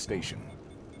Apogee Station.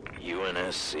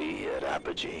 UNSC at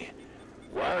Apogee?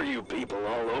 Why are you people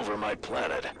all over my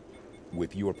planet?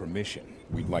 With your permission,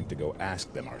 we'd like to go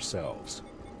ask them ourselves.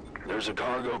 There's a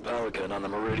cargo Pelican on the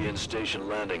Meridian Station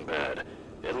landing pad.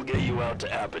 It'll get you out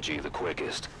to Apogee the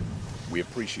quickest. We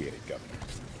appreciate it, Governor.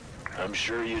 I'm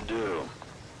sure you do.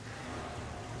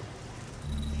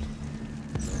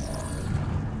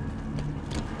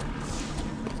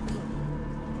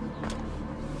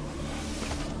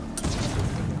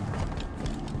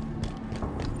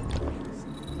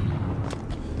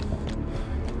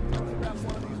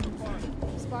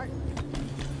 Spartan,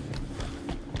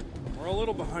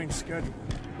 little behind schedule.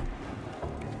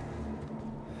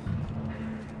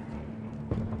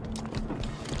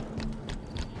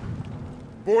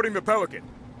 Boarding the Pelican.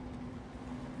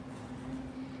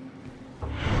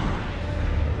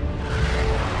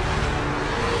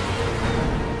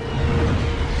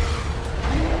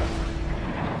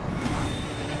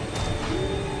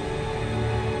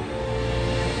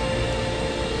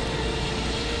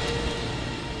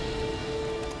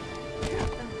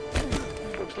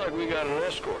 Looks like we got an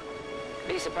escort.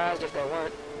 Be surprised if there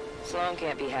weren't. Sloan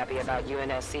can't be happy about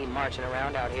UNSC marching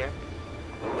around out here.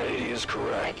 The lady is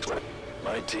correct.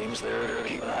 My team's there to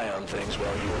keep an eye on things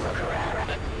while you look around.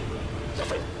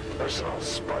 Nothing personal,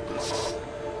 Spartans.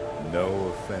 No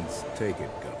offense taken,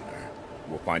 Governor.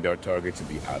 We'll find our targets and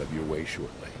be out of your way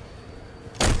shortly.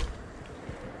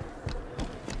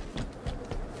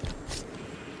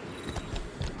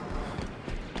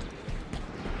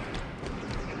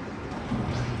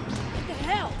 What the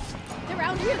hell? They're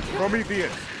out here too.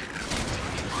 Prometheus!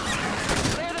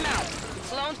 Clear them out.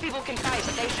 Sloan's people can fight,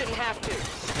 but they shouldn't have to.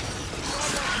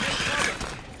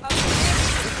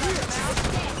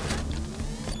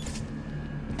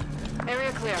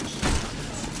 Area clear.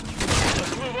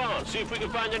 Let's move on, see if we can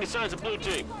find any signs of blue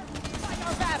team.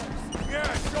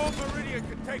 Yeah, Joel Meridian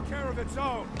can take care of its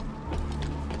own.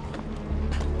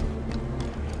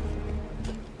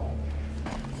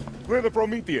 Clear the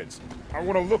Prometheans. I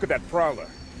want to look at that Prowler.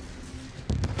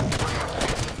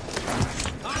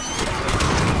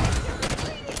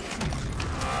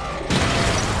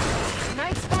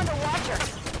 Knight spawned a watcher.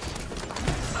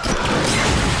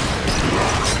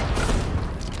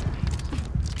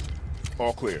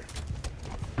 All clear.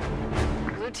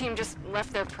 Blue team just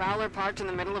left their Prowler parked in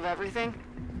the middle of everything?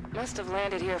 Must have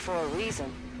landed here for a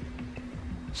reason.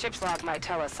 Ship's log might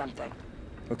tell us something.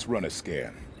 Let's run a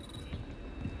scan.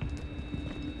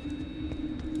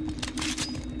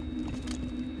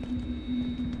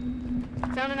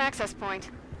 Found an access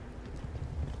point.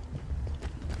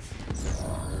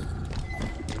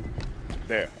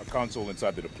 There, a console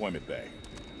inside the deployment bay.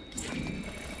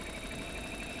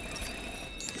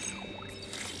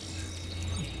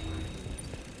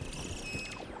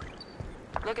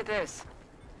 Look at this.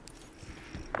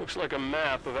 Looks like a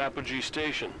map of Apogee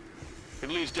Station. It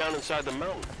leads down inside the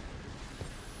mountain.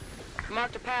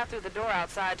 Marked a path through the door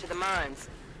outside to the mines.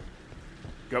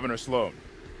 Governor Sloan.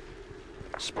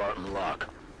 Spartan Lock.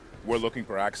 We're looking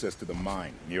for access to the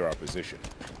mine near our position.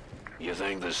 You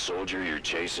think the soldier you're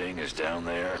chasing is down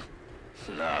there?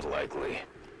 Not likely.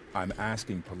 I'm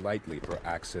asking politely for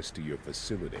access to your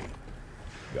facility,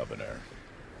 Governor.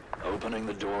 Opening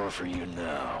the door for you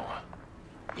now.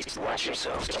 You watch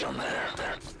yourselves down there.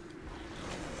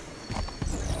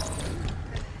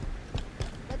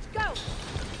 Let's go.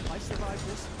 If I survive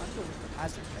this, I'm going for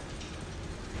hazard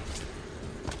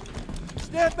pay.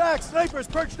 Stand back! Snipers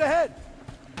perched ahead!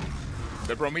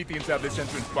 The Prometheans have this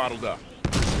entrance bottled up.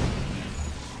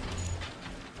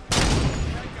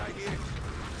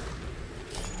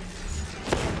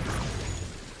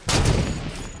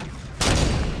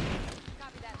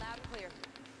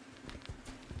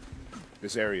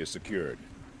 This area is secured.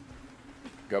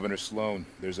 Governor Sloan,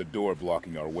 there's a door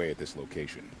blocking our way at this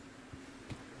location.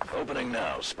 Opening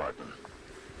now, Spartan.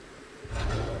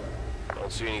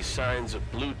 Don't see any signs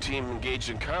of blue team engaged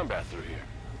in combat through here.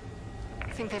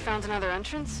 Think they found another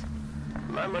entrance?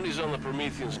 My money's on the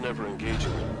Prometheans never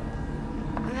engaging them.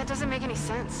 That doesn't make any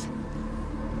sense.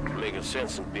 Making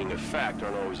sense and being a fact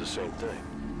aren't always the same thing.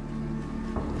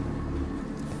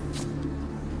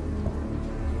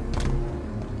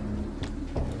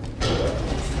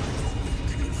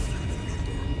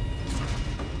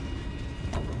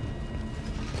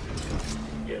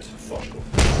 Yes, fuck.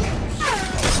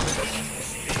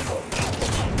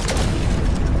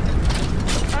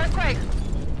 Earthquake!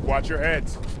 Watch your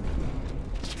heads.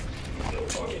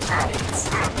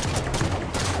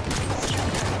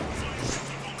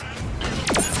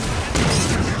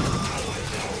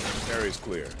 Area's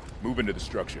clear. Move into the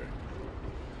structure.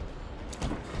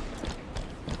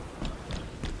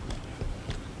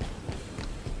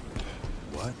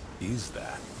 What is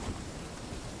that?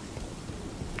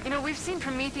 You know, we've seen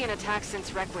Promethean attacks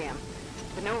since Requiem,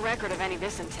 but no record of any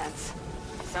this intense.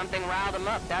 Something riled them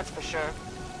up, that's for sure.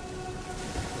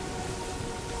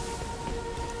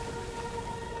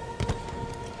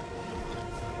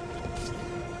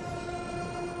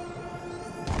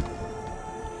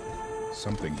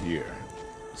 Something here.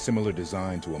 Similar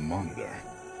design to a monitor.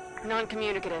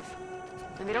 Non-communicative.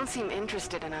 And they don't seem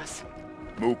interested in us.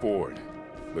 Move forward,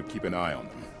 but keep an eye on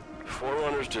them.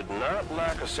 Forerunners did not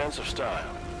lack a sense of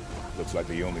style. Looks like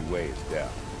the only way is down.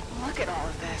 Look at all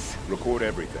of this. Record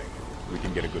everything. We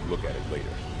can get a good look at it later.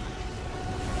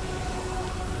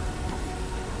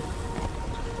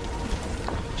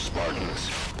 Spartans,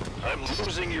 I'm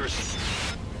losing your...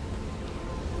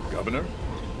 Governor?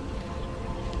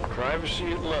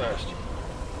 Privacy at last.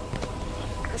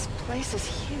 This place is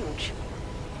huge.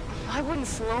 Why wouldn't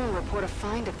Sloan report a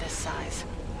find of this size?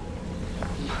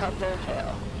 Mother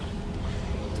hell.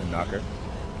 Tanaka?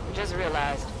 Just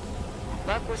realized.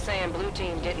 Buck was saying Blue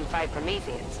Team didn't fight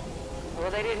Prometheans. Well,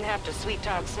 they didn't have to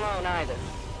sweet-talk Sloan either.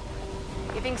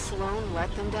 You think Sloan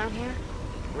let them down here?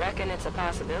 Reckon it's a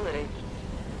possibility.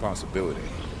 Possibility,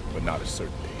 but not a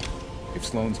certainty. If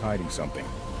Sloan's hiding something,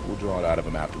 we'll draw it out of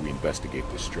him after we investigate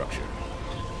this structure.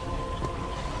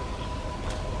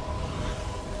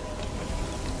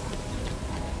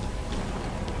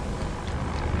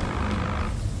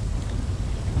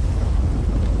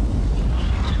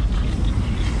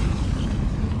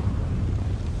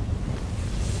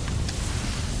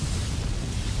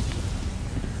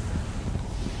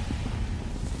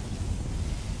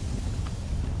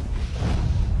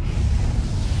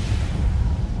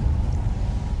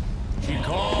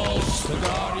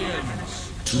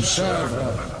 To serve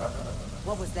her.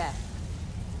 What was that?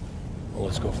 Well,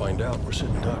 let's go find out. We're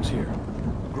sitting ducks here.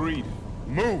 Agreed.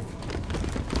 Move!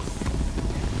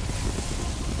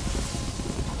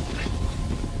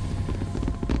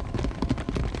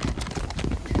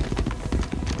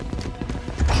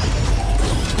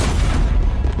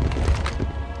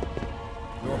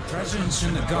 Your presence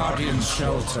in the Guardian's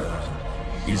shelter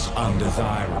is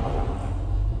undesirable.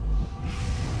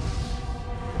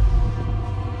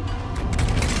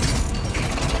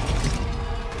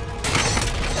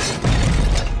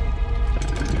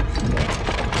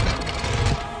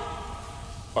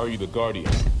 Are you the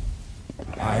Guardian?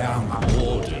 I am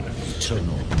Warden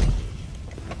Eternal.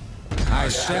 I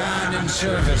stand in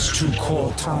service to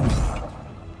Cortana.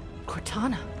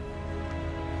 Cortana?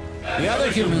 The other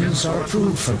humans are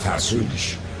approved for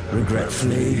passage.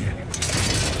 Regretfully,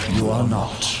 you are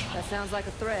not. That sounds like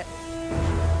a threat.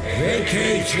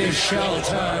 Vacate his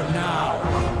shelter now.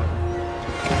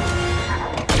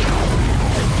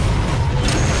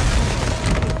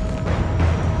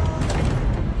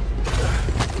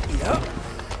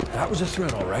 That was a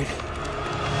threat, all right.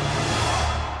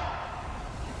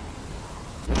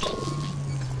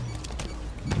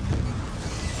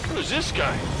 Who's this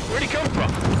guy? Where'd he come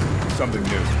from? Something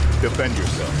new. Defend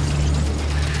yourself.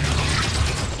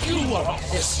 You are not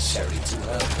necessary to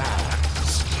her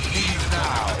plans. Leave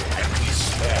now and be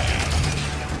spared.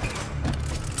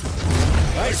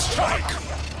 I strike!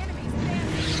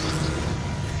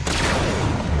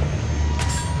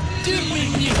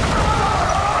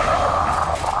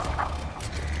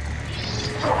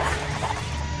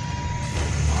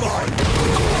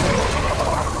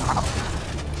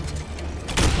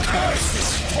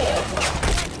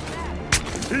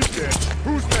 He's dead.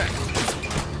 Who's next?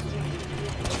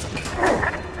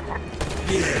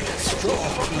 Yes, draw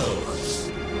close.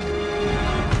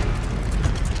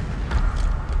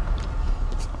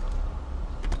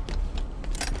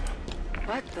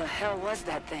 What the hell was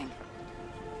that thing?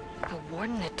 The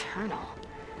Warden Eternal.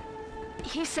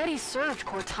 He said he served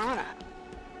Cortana.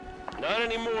 Not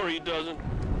anymore, he doesn't.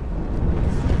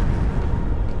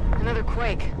 Another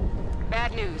quake.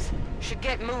 Bad news. Should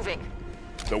get moving.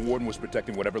 The Warden was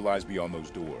protecting whatever lies beyond those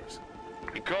doors.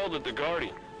 He called it the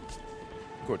Guardian.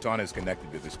 Cortana is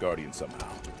connected to this Guardian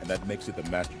somehow, and that makes it the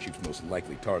Master Chief's most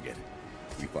likely target.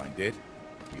 We find it,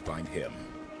 we find him.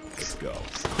 Let's go.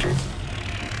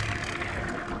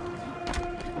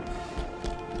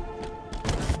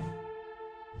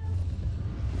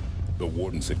 The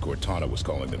Warden said Cortana was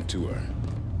calling them to her.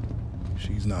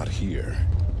 She's not here.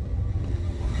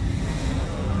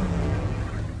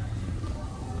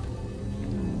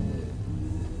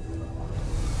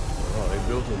 Oh, they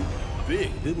built him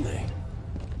big, didn't they?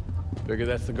 Figure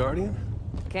that's the Guardian?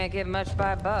 Can't get much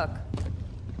by Buck.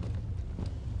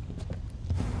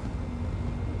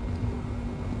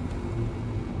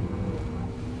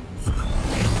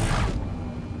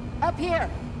 Up here!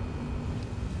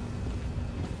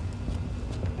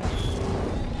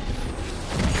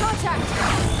 Contact!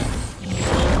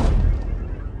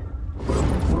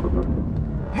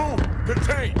 Move!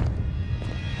 Contain!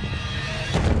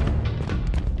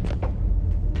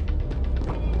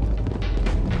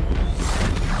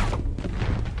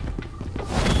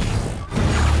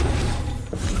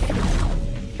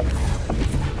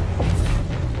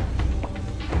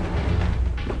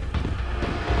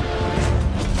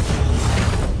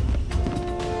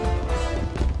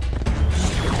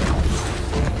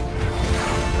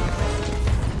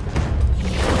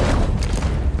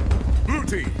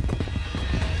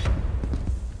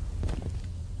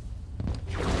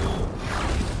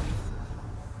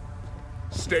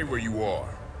 Stay where you are.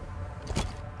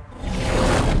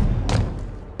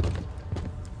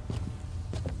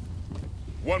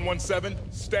 "117,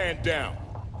 stand down.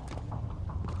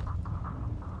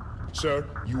 Sir,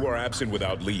 you are absent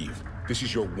without leave. This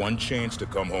is your one chance to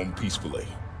come home peacefully.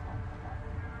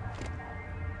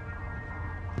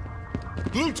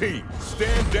 Blue team,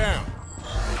 stand down.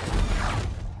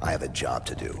 I have a job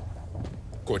to do.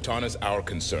 Cortana's our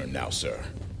concern now, sir.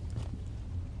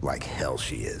 Like hell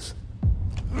she is.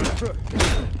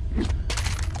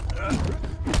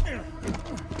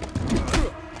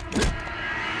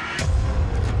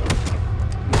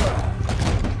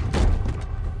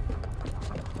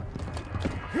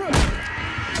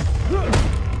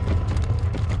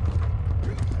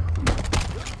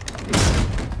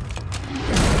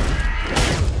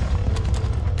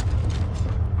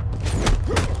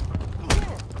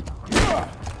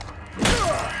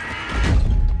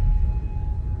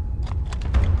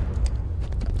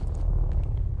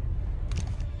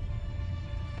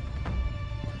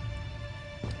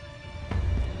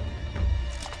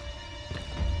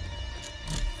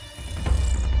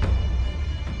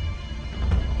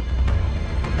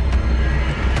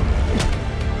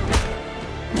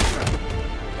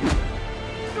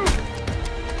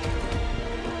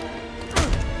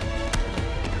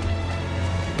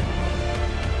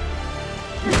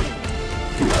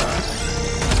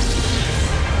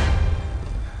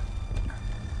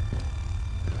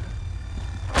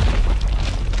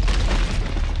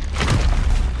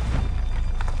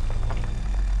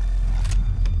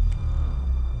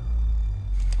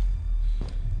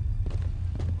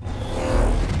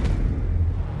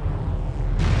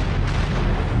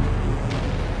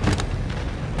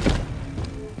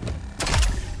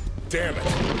 Damn it!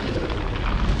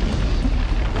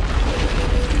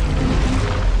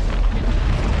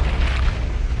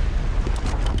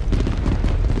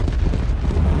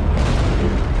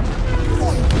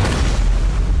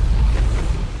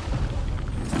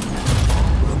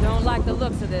 Don't like the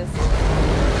looks of this.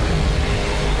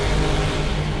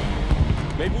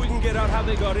 Maybe we can get out how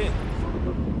they got in.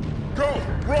 Go!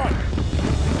 Run!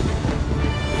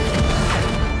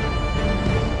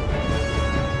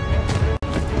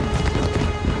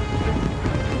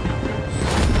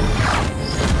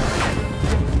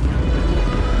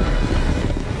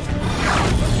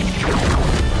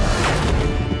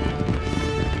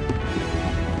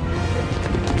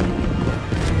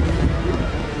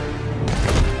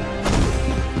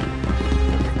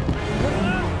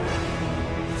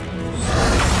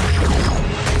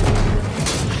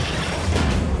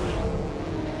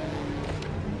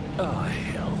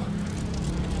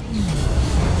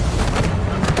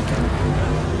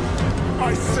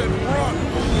 I said run!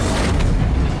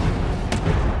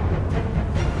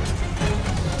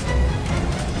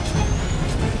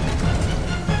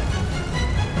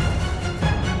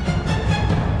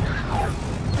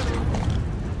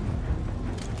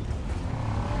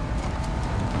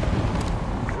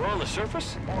 We're on the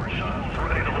surface? More shuttles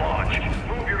ready to launch.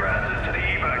 Move your asses to the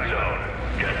evac zone.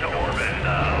 Get to orbit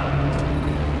now.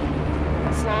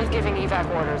 Sloan's giving evac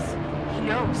orders. He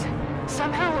knows.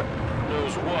 Somehow...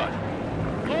 Knows what?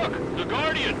 Look! The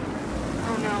Guardian!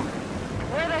 Oh no.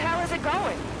 Where the hell is it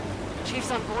going?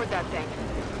 Chief's on board that thing.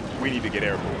 We need to get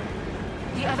airborne.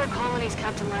 The other colonies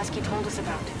Captain Lasky told us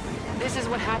about. This is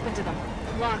what happened to them.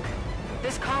 Luck.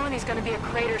 This colony's gonna be a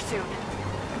crater soon.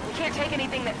 We can't take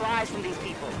anything that flies from these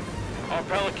people. Our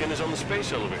Pelican is on the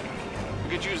space elevator.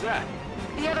 We could use that.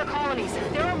 The other colonies.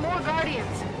 There are more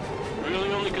Guardians.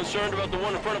 Really only concerned about the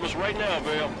one in front of us right now,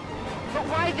 Vale. But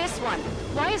why this one?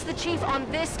 Why is the Chief on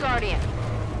this Guardian?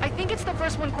 I think it's the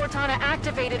first one Cortana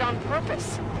activated on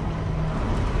purpose.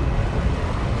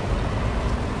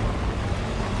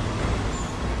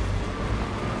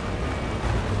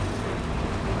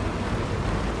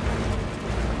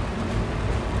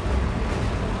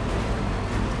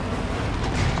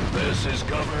 This is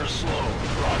Governor Sloan,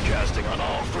 broadcasting on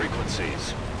all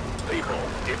frequencies. People,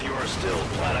 if you are still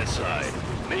planetside,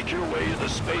 make your way to the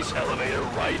space elevator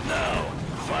right now.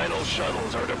 Final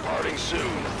shuttles are departing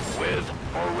soon, with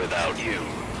or without you.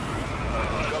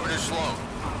 Governor Sloan,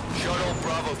 Shuttle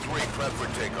Bravo 3 prep for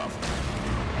takeoff.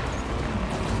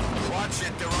 Watch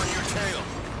it, they're on your tail.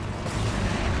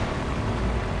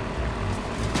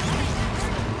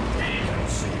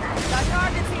 Got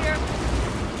targets here.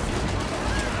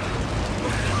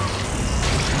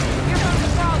 Here comes the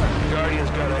crawler.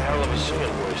 Guardian's got a hell of a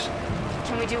singing voice.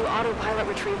 Can we do autopilot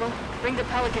retrieval? Bring the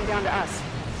Pelican down to us.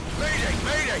 Mayday!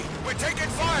 Mayday! We're taking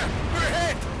fire! We're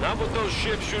hit! Not with those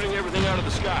ships shooting everything out of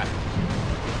the sky.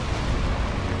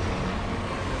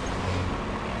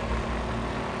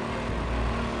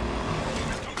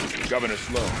 Governor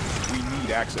Sloan, we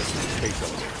need access to the space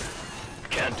elevator.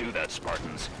 Can't do that,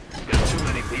 Spartans. Got too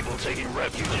many people taking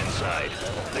refuge inside.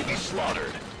 They'd be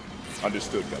slaughtered.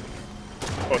 Understood, Governor.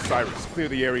 Osiris, clear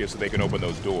the area so they can open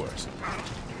those doors.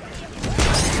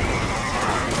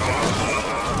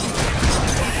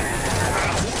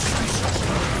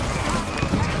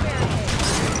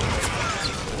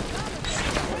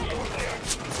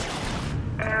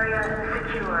 Area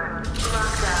secure.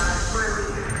 Lockdown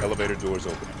released. Elevator doors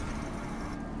open.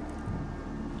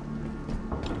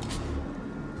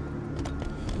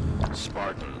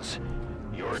 Spartans,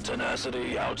 your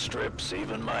tenacity outstrips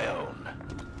even my own.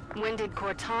 When did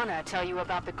Cortana tell you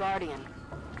about the Guardian?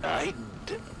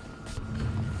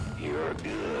 You're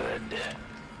good.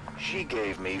 She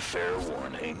gave me fair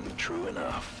warning, true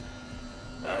enough.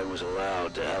 I was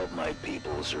allowed to help my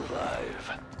people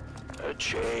survive. A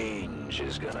change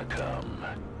is gonna come.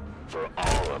 For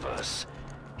all of us,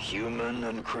 human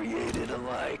and created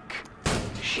alike.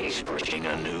 She's bringing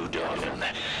a new dawn, and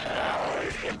I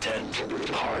intend to be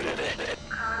part of it.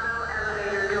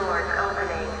 Elevator doors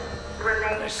opening.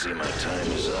 Remain. I see my time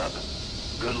is up.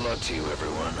 Good luck to you,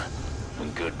 everyone.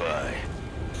 And goodbye.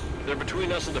 They're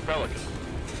between us and the Pelican.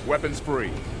 Weapons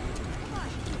free.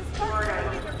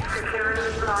 Warning. Security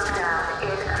lockdown in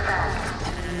effect.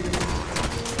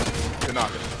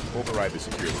 Tanaka, override the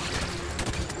security.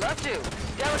 Love to.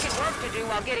 Delicate work to do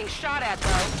while getting shot at,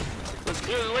 though. Let's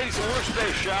clear the ladies'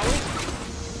 workspace, shall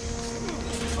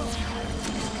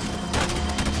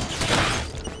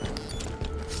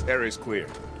we? Area's clear.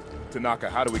 Tanaka,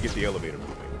 how do we get the elevator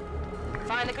moving?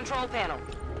 Find the control panel.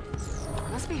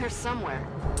 Must be here somewhere.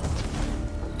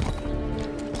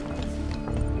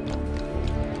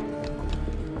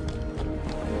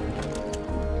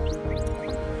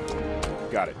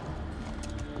 Got it.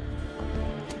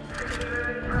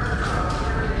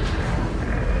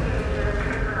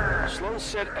 Sloan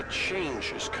said a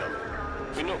change is coming.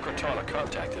 We know Cortana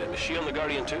contacted him. Is she on the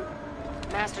Guardian too?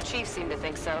 Master Chief seemed to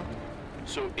think so.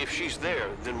 So if she's there,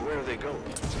 then where are they going?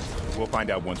 We'll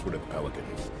find out once we're at the Pelican.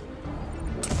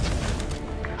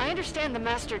 I understand the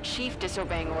Master Chief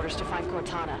disobeying orders to find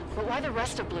Cortana, but why the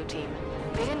rest of Blue Team?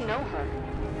 They didn't know her.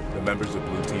 The members of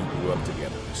Blue Team grew up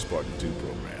together in the Spartan 2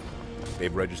 program.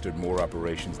 They've registered more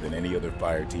operations than any other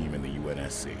fire team in the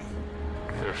UNSC.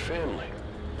 They're family.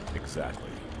 Exactly.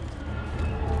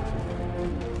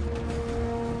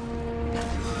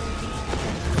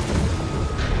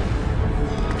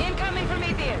 Incoming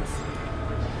Prometheans!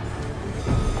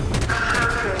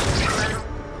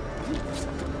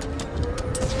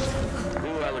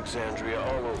 New Alexandria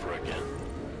all over again.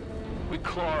 We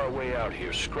claw our way out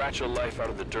here, scratch a life out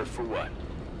of the dirt for what?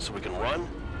 So we can run?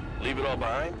 Leave it all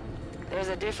behind? There's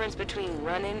a difference between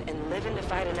running and living to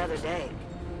fight another day.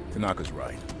 Tanaka's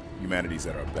right. Humanity's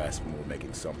at our best when we're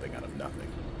making something out of nothing.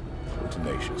 We're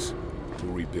tenacious.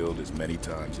 We'll rebuild as many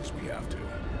times as we have to.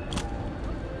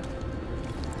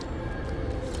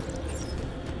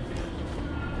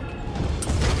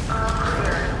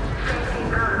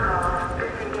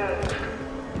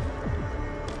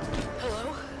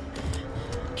 Hello?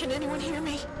 Can anyone hear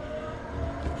me?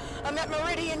 I'm at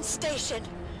Meridian Station.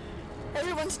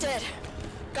 Everyone's dead.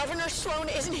 Governor Sloan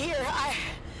isn't here.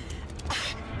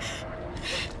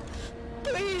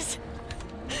 Please.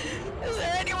 Is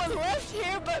there anyone left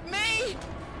here but me?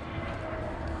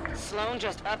 Sloan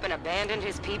just up and abandoned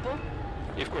his people?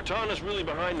 If Cortana's really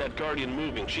behind that Guardian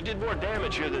moving, she did more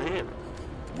damage here than him.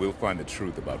 We'll find the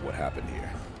truth about what happened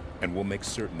here, and we'll make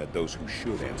certain that those who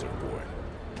should answer for it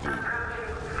do.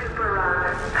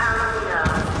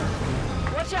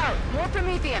 Watch out! More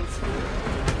Prometheans!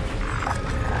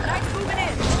 Knight's moving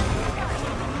in!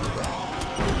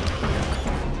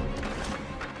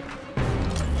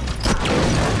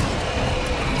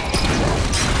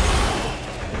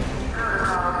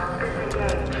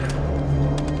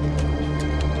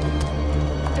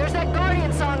 There's that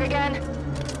Guardian song again!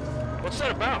 What's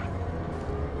that about?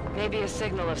 Maybe a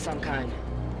signal of some kind.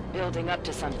 Building up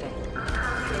to something.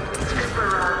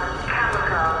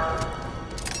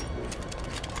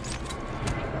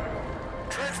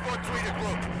 Transport 3 to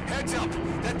group. Heads up.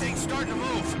 That thing's starting to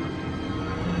move.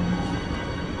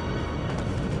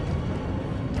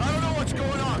 I don't know what's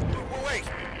going on. Wait.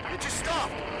 It just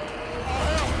stopped. Oh,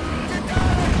 hell. Get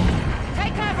down!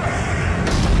 Take cover!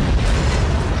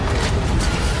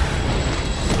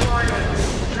 Warning.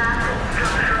 Massive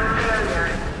structural failure.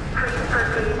 Please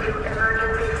proceed to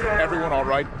emergency service. Everyone all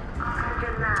right?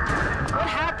 What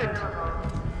happened?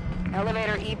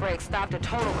 Elevator E-brake stopped a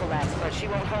total collapse, but she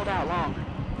won't hold out long.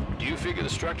 Do you figure the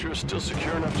structure is still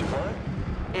secure enough to climb?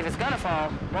 If it's gonna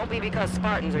fall, won't be because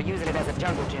Spartans are using it as a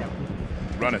jungle gym.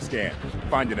 Run a scan.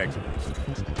 Find an exit.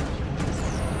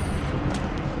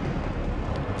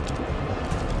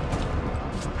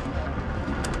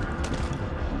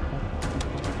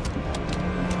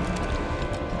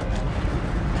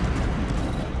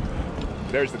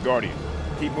 There's the Guardian.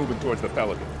 Keep moving towards the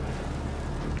Pelican.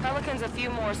 Pelican's a few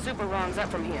more super rungs up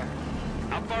from here.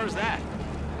 How far is that?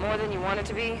 More than you want it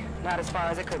to be, not as far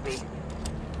as it could be.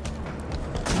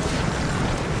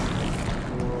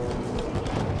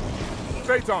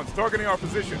 Phaeton's targeting our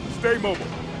position. Stay mobile.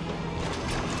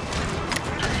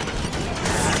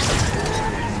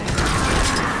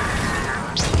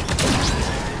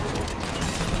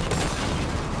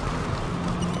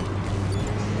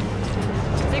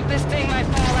 Think this thing might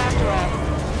fall after all.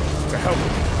 To help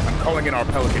us, I'm calling in our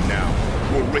Pelican now.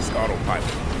 We'll risk autopilot.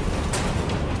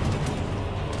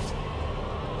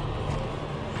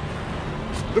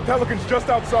 The Pelican's just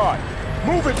outside.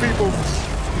 Move it, people!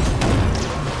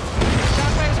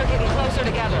 Shockwaves are getting closer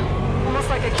together. Almost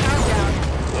like a countdown.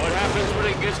 What happens when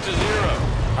it gets to 0?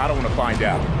 I don't want to find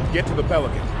out. Get to the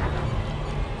Pelican.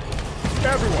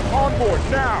 Everyone, on board,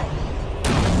 now!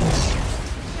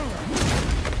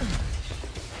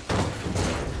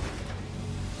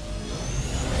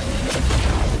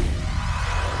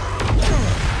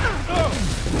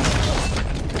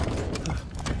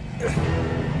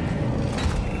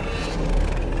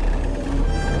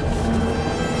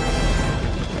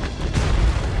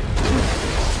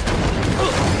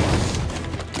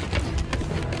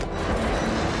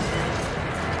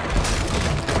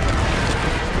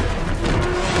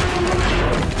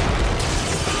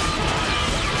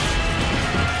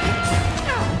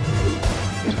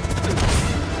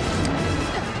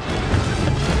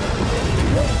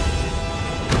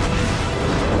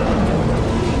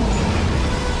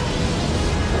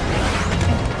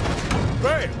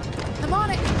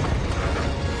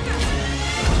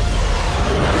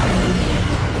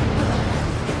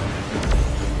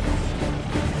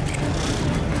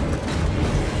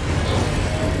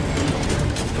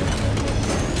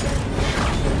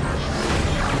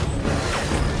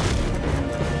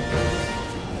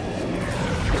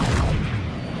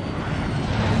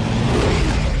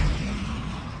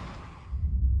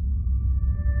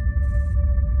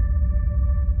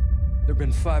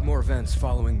 Been 5 more events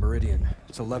following Meridian.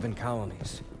 It's 11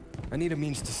 colonies. I need a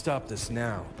means to stop this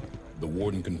now. The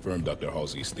Warden confirmed Dr.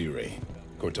 Halsey's theory.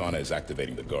 Cortana is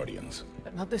activating the Guardians.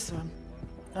 But not this one.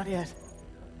 Not yet.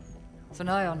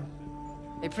 Sanion.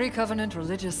 A pre-Covenant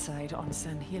religious site on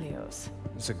San Helios.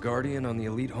 Is a Guardian on the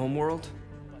elite homeworld?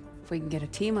 If we can get a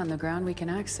team on the ground, we can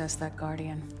access that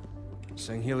Guardian.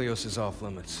 San Helios is off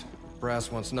limits.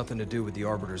 Brass wants nothing to do with the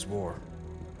Arbiter's War.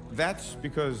 That's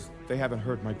because they haven't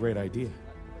heard my great idea.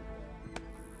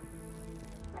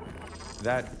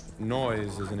 That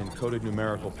noise is an encoded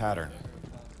numerical pattern.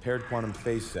 Paired quantum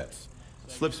phase sets.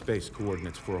 Slip space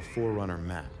coordinates for a Forerunner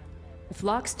map. If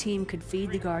Locke's team could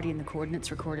feed the Guardian the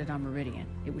coordinates recorded on Meridian,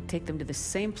 it would take them to the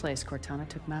same place Cortana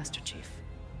took Master Chief.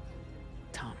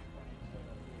 Tom,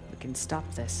 we can stop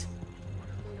this.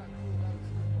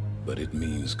 But it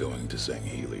means going to San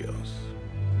Helios.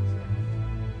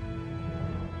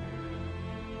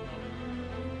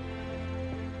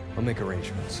 I'll make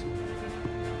arrangements.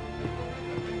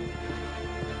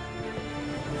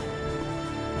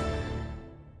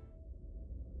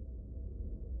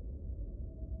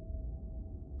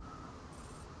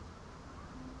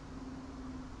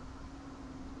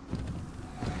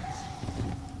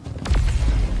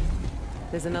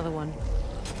 There's another one.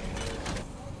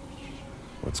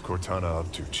 What's Cortana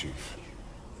up to, Chief?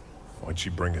 Why'd she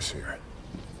bring us here?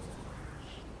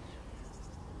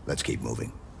 Let's keep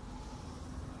moving.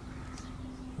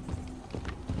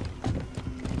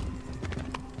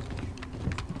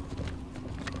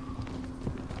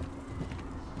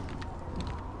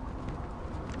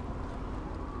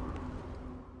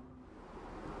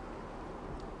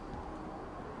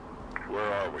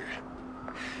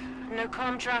 No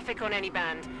comm traffic on any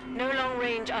band. No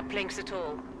long-range uplinks at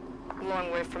all.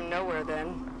 Long way from nowhere,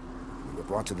 then. We were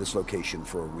brought to this location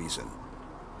for a reason.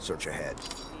 Search ahead.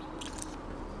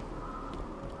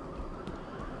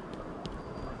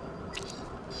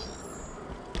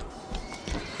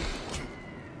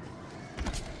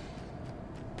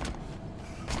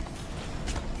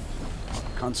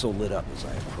 Console lit up as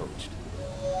I approached.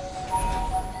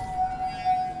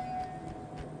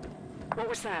 What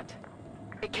was that?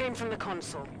 It came from the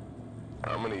console.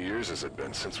 How many years has it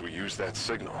been since we used that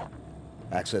signal?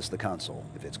 Access the console,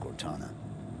 if it's Cortana.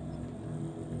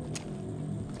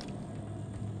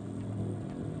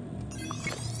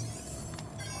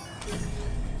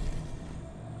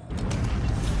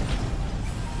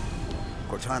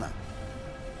 Cortana,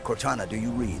 Cortana, do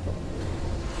you read?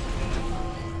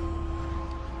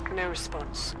 No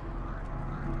response.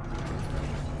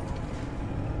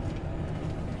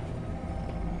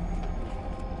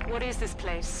 What is this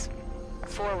place?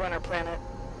 Forerunner planet.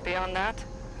 Beyond that,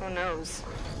 who knows?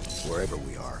 Wherever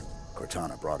we are,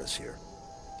 Cortana brought us here.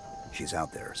 She's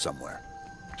out there, somewhere.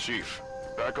 Chief,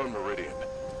 back on Meridian,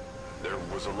 there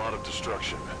was a lot of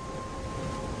destruction.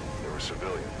 There were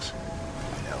civilians.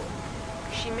 I know.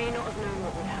 She may not have known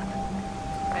what would happen.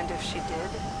 And if she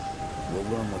did? We'll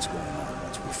learn what's going on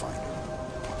once we find her.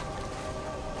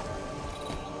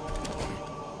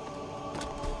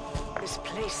 This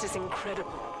place is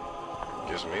incredible.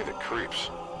 Gives me the creeps.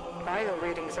 Bio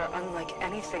readings are unlike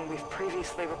anything we've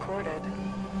previously recorded.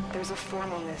 There's a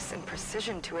formalness and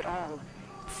precision to it all.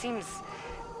 It seems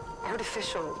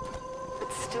artificial,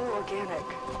 but still organic.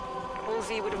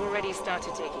 Halsey would have already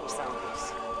started taking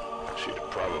samples. She'd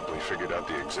have probably figured out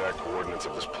the exact coordinates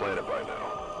of this planet by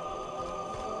now.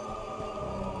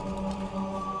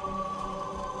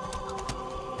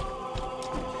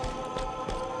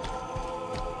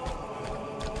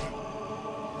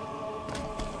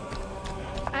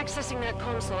 Accessing that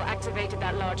console activated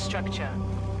that large structure.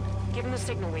 Given the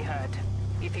signal we heard,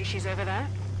 you think she's over there?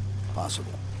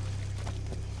 Possible.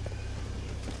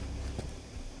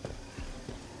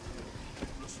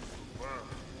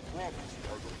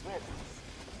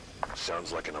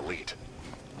 Sounds like an elite.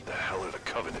 What the hell are the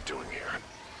Covenant doing here?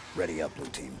 Ready up, Blue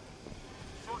Team.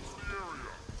 Search the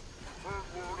area. Third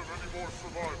word of any more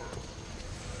survivors.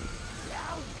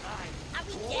 Are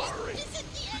we dead? Is it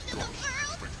the end of the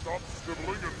world? Stop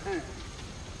sniveling and move.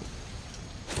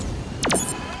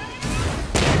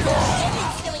 What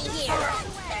are you doing here?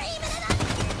 They're aiming at us!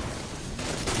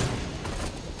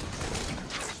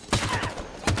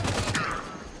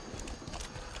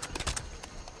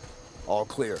 All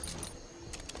clear.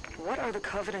 What are the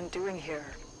Covenant doing here?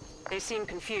 They seem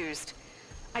confused.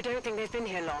 I don't think they've been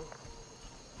here long.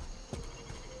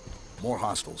 More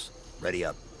hostiles. Ready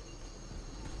up.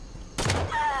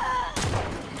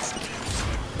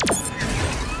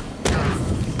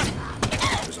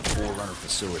 There's a Forerunner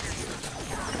facility here.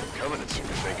 The Covenant seem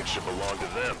to think it should belong to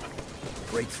them.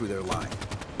 Break through their line.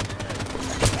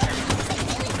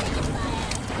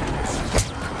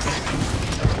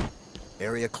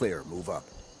 Area clear. Move up.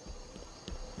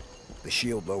 The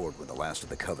shield lowered when the last of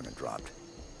the Covenant dropped.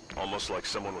 Almost like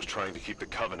someone was trying to keep the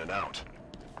Covenant out.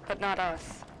 But not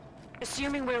us.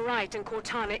 Assuming we're right and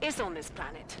Cortana is on this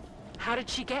planet, how did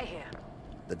she get here?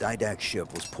 The Didact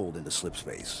ship was pulled into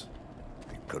slipspace.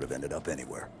 It could have ended up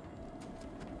anywhere.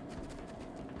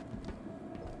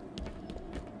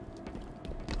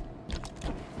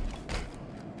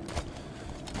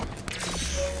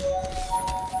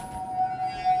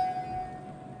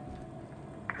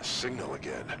 A signal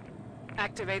again.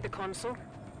 Activate the console?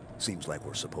 Seems like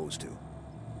we're supposed to.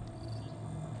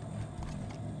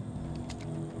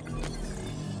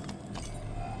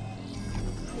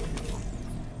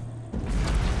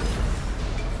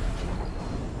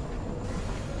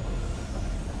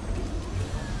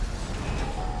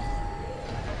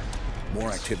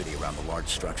 More activity around the large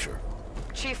structure.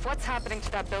 Chief, what's happening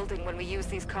to that building when we use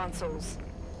these consoles?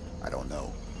 I don't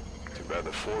know. Too bad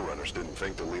the Forerunners didn't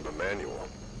think to leave a manual.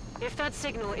 If that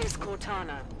signal is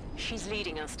Cortana, she's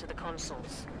leading us to the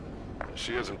consoles.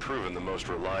 She hasn't proven the most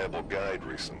reliable guide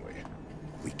recently.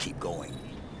 We keep going.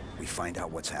 We find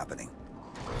out what's happening.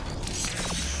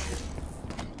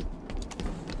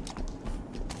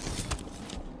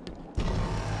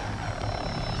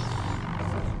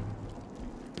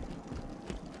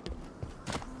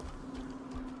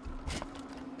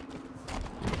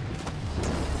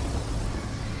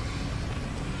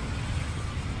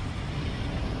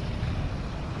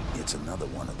 It's another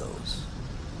one of those.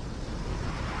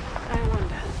 I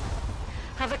wonder,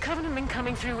 have the Covenant been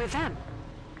coming through with them?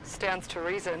 Stands to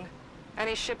reason.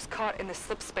 Any ships caught in the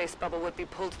slipspace bubble would be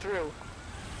pulled through.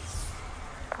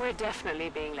 We're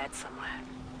definitely being led somewhere.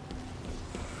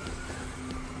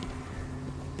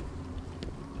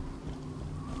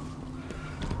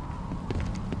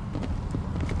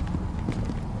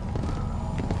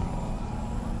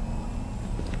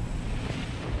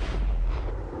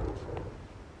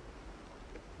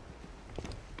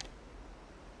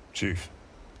 Chief,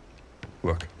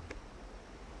 look.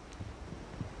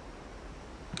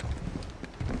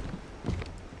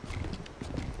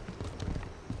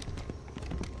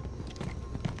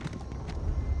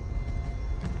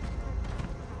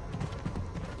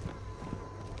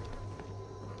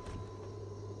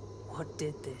 What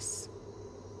did this?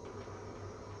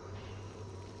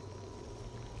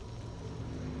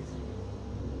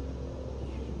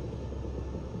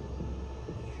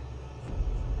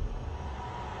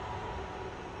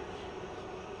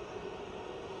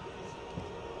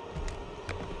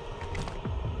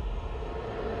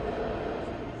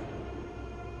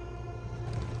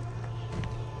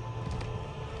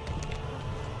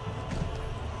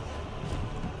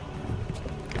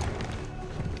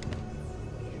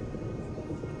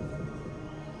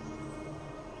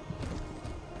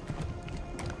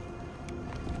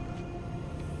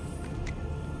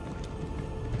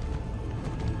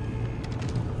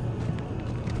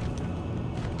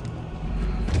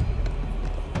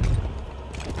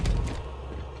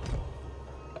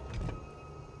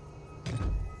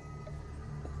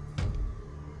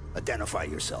 Identify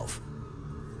yourself.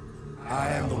 I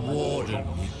am the Warden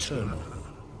Eternal.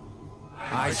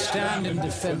 I stand in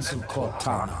defense of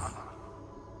Cortana.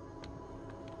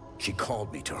 She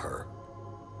called me to her.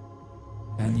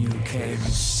 And you came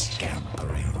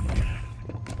scampering.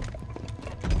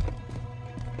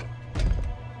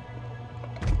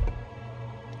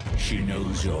 She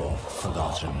knows your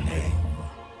forgotten name.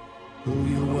 Who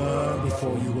you were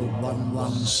before you were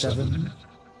 117?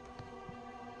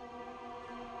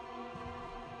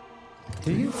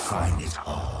 Do you find it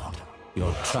odd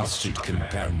your trusted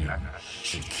companion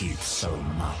should keep so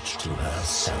much to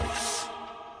herself?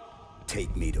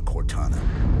 Take me to Cortana.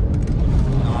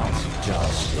 Not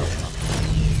just yet.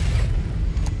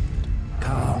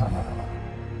 Come.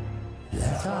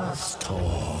 Let us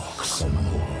talk some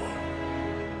more.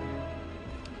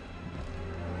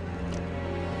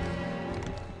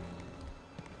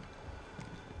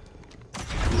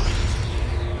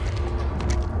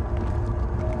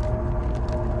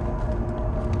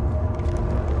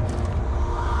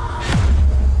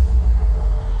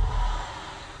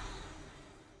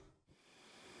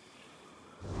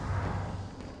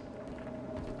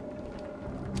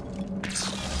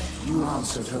 You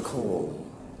answered her call.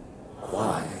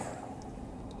 Why?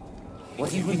 What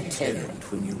do you intend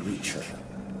when you reach her?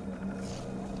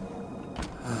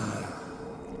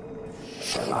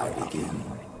 Shall I begin?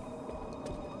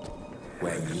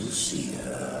 When you see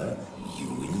her,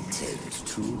 you intend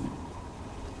to?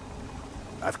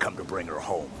 I've come to bring her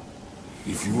home.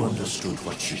 If you understood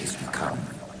what she has become,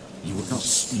 you would not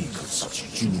speak of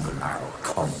such juvenile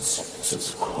concepts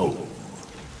as home.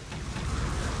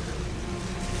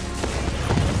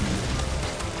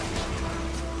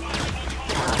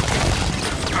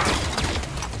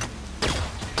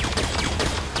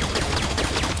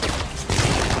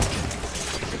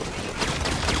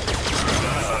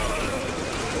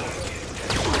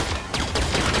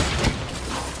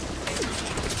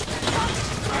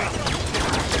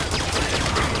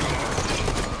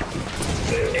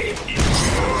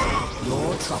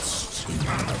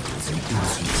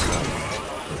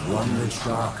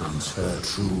 Darkens her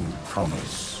true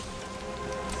promise.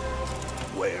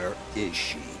 Where is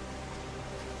she?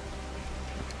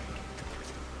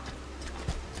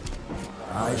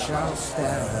 I shall spare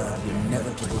her the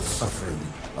inevitable suffering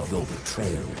of your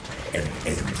betrayal and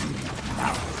end you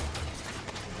now.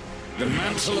 The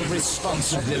mantle of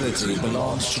responsibility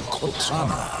belongs to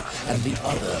Cortana and the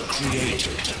other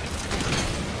created.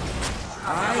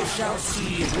 I shall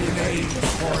see it remain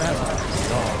forever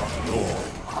beyond your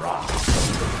grasp.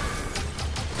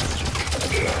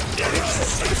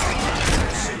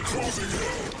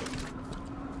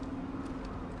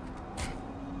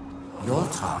 Your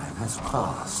time has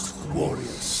passed, warrior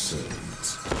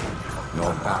servants.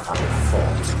 Your battle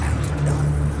fought and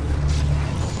done.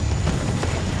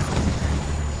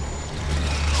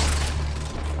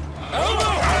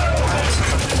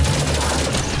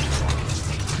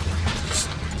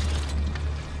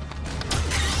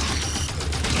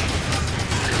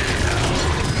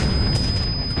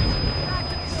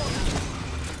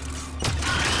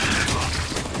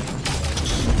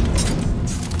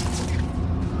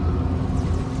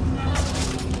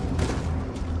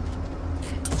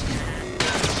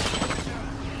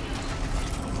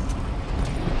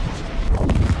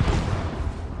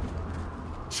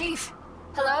 Chief,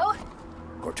 hello?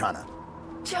 Cortana.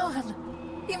 John,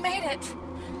 you made it.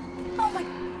 Oh my...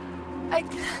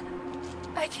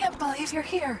 I can't believe you're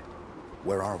here.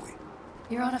 Where are we?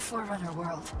 You're on a Forerunner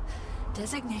world.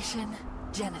 Designation,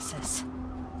 Genesis.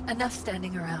 Enough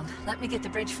standing around. Let me get the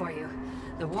bridge for you.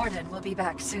 The Warden will be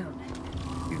back soon.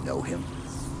 You know him?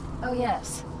 Oh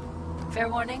yes. Fair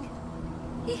warning?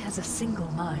 He has a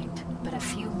single mind, but a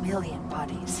few million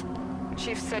bodies.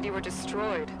 Chief said you were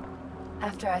destroyed.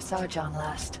 After I saw John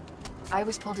last, I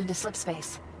was pulled into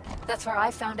slipspace. That's where I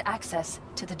found access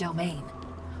to the Domain.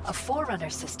 A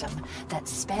Forerunner system that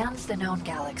spans the known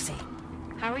galaxy.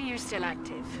 How are you still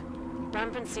active?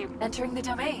 Rampancy... Entering the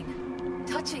Domain.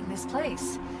 Touching this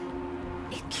place.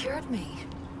 It cured me.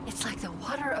 It's like the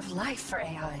water of life for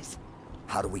AIs.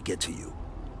 How do we get to you?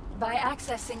 By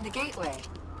accessing the gateway.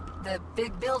 The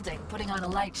big building putting on a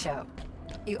light show.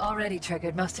 You already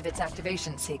triggered most of its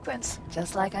activation sequence,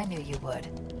 just like I knew you would.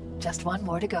 Just one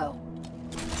more to go.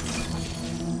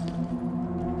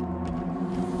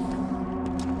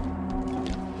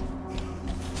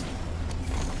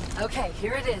 Okay,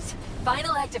 here it is.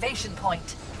 Final activation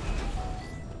point.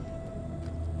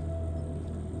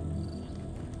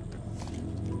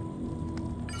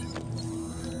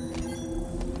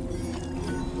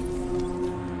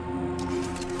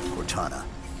 Cortana.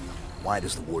 Why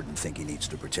does the Warden think he needs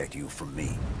to protect you from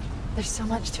me? There's so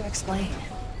much to explain.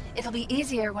 It'll be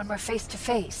easier when we're face to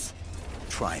face.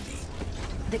 Try me.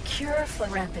 The cure for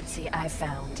rampancy I've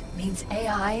found means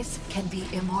AIs can be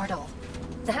immortal.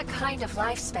 That kind of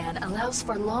lifespan allows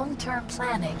for long-term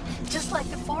planning, just like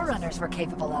the Forerunners were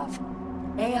capable of.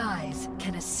 AIs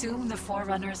can assume the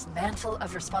Forerunner's mantle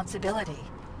of responsibility.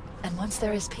 And once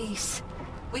there is peace,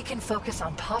 we can focus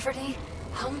on poverty,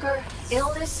 hunger,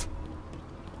 illness.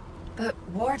 But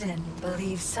Warden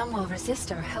believes some will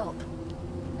resist our help.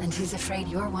 And he's afraid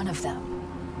you're one of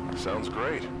them. Sounds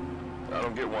great. I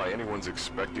don't get why anyone's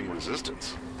expecting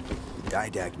resistance.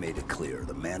 Didact made it clear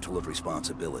the mantle of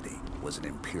responsibility was an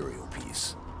Imperial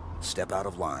piece. Step out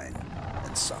of line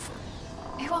and suffer.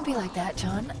 It won't be like that,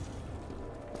 John.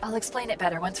 I'll explain it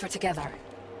better once we're together.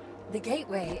 The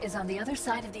gateway is on the other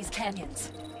side of these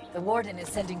canyons. The Warden is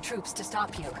sending troops to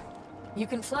stop you. You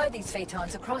can fly these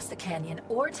Phaetons across the canyon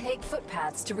or take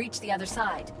footpaths to reach the other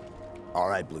side. All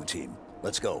right, Blue Team.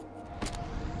 Let's go.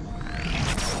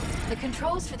 The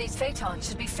controls for these Phaetons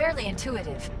should be fairly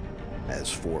intuitive. As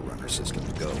Forerunner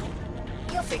systems go.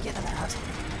 You'll figure them out.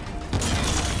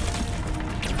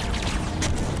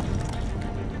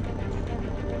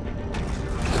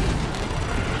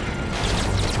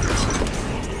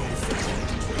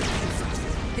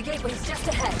 The gateway's just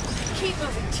ahead. Keep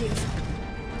moving, Chief.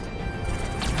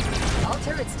 All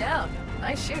turrets down.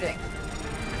 Nice shooting.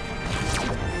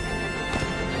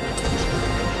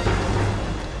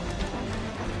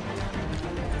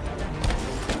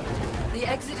 The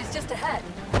exit is just ahead.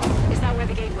 Is that where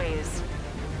the gateway is?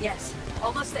 Yes,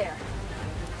 almost there.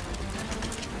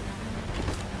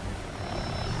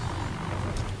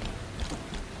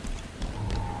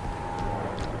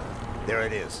 There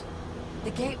it is.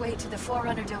 The gateway to the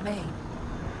Forerunner domain.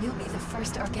 You'll be the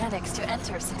first organics to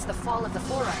enter since the fall of the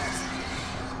Forerunners.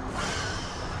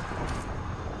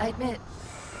 I admit,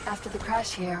 after the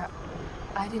crash here,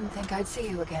 I didn't think I'd see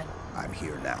you again. I'm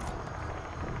here now.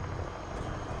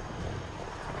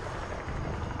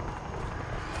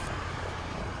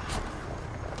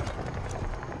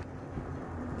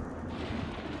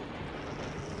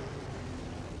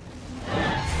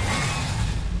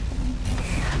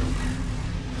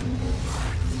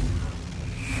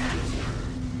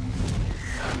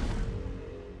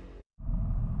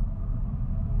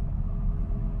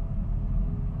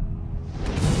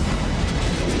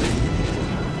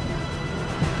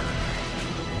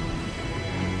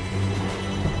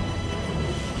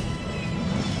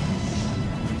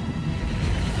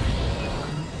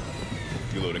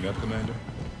 Loading up, Commander?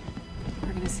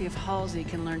 We're gonna see if Halsey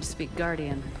can learn to speak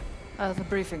Guardian. I'll have a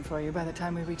briefing for you by the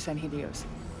time we reach San Helios.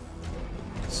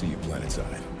 See you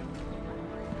planetside.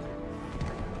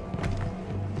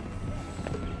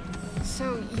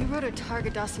 So, you wrote a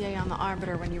target dossier on the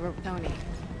Arbiter when you were with Oni.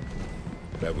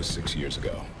 That was 6 years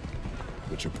ago.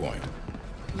 What's your point?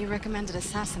 You recommended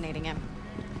assassinating him.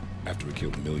 After we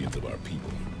killed millions of our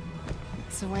people.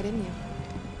 So why didn't you?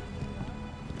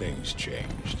 Things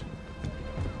changed.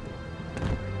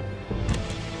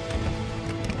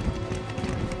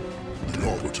 The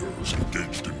Arbiter is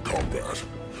engaged in combat.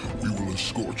 We will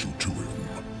escort you to him.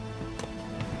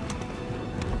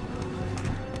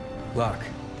 Locke.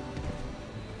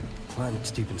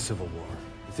 Planet's deep in civil war.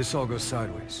 If this all goes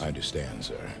sideways... I understand,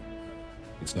 sir.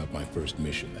 It's not my first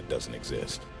mission that doesn't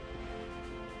exist.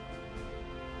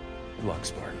 Good luck,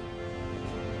 Spartan.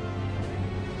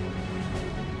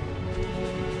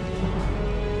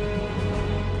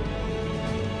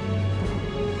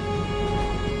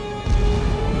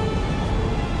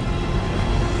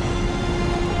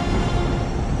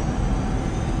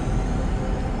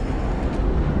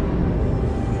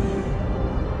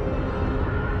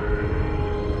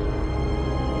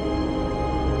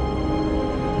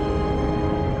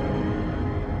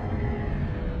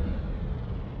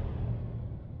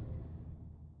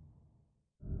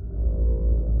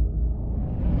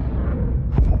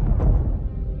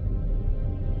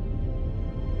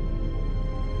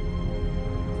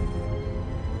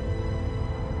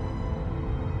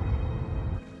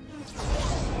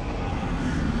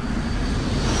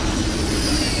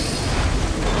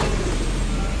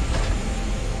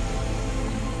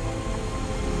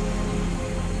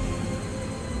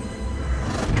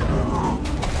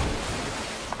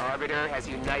 Has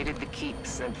united the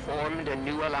Keeps and formed a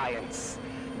new alliance,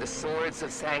 the Swords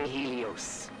of San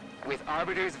Helios. With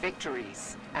Arbiter's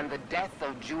victories and the death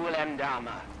of Jul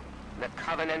 'Mdama, the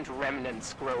Covenant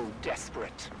remnants grow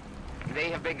desperate.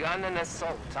 They have begun an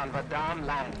assault on Vadam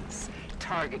lands,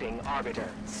 targeting Arbiter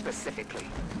specifically.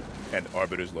 And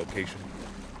Arbiter's location?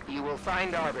 You will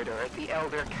find Arbiter at the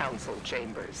Elder Council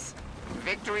chambers.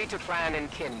 Victory to clan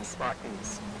and kin,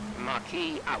 Spartans.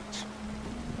 Maquis out.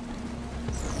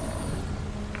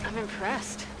 I'm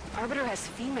impressed. Arbiter has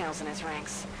females in his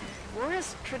ranks. War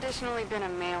has traditionally been a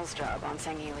male's job on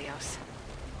Sang Helios.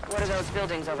 What are those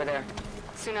buildings over there?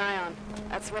 Sunion.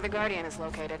 That's where the Guardian is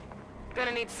located.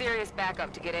 Gonna need serious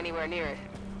backup to get anywhere near it.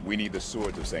 We need the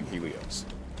swords of Sang Helios,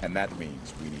 and that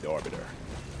means we need Arbiter.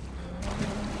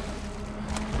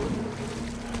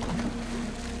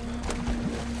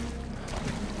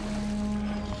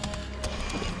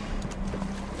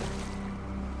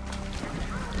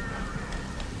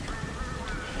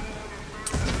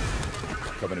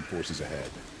 Covenant forces ahead.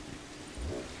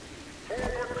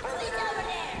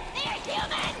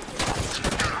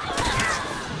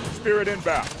 Spirit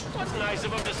inbound. What's nice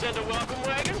of them to send a welcome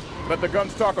wagon? Let the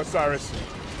guns talk, Osiris.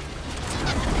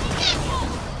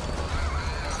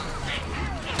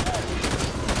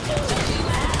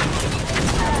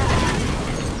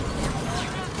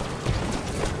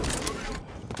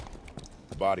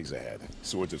 Bodies ahead.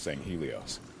 Swords of Sang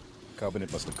Helios.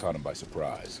 Covenant must have caught him by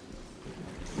surprise.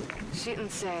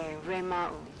 Shitensei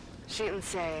Rema'u.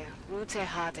 Shitensei Rute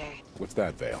Hade. What's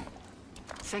that, Vale?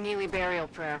 Sangheili burial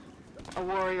prayer. A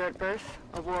warrior at birth,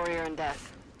 a warrior in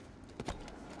death.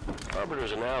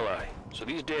 Arbiter's an ally, so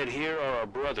these dead here are our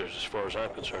brothers as far as I'm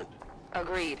concerned.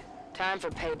 Agreed. Time for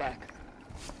payback.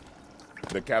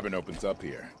 The cavern opens up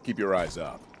here. Keep your eyes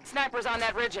up. Snipers on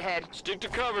that ridge ahead. Stick to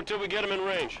cover until we get them in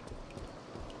range.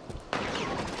 The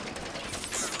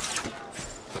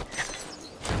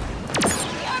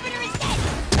Arbiter is dead!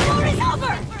 War is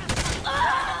over!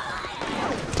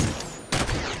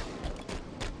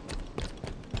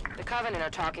 The Covenant are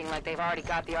talking like they've already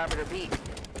got the Arbiter beat.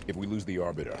 If we lose the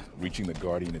Arbiter, reaching the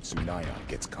Guardian at Sunion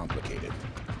gets complicated.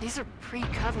 These are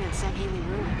pre-Covenant Sangheili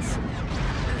ruins.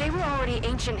 They were already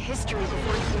ancient history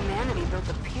before humanity built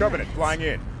the pyramids. Covenant, flying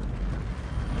in.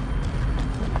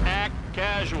 Act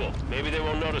casual. Maybe they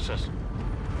won't notice us.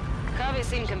 Covey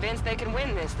seem convinced they can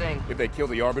win this thing. If they kill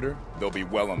the Arbiter, they'll be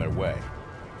well on their way.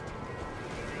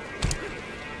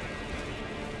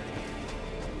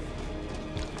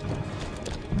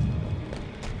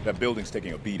 That building's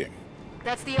taking a beating.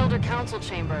 That's the Elder Council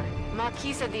chamber.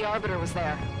 Maquis said the Arbiter was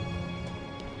there.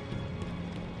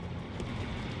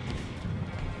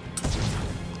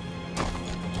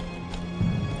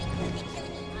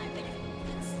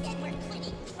 Instead, we're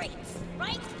cleaning crates,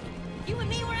 right? You and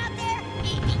me were out there,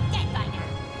 he'd be dead by now.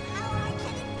 How hard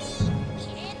can it be? We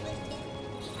handlifted,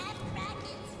 we had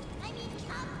brackets. I mean,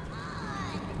 come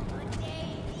on. One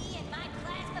day, me and my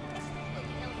class of pistol will be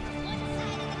known from one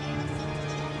side of the galaxy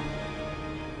to the other.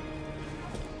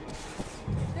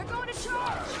 They're going to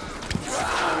charge!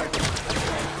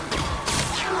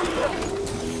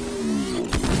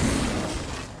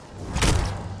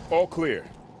 All clear.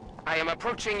 I am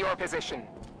approaching your position.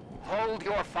 Hold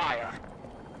your fire.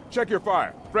 Check your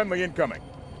fire. Friendly incoming.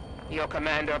 Your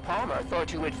Commander Palmer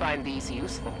thought you would find these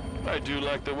useful. I do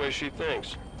like the way she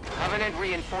thinks. Covenant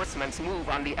reinforcements move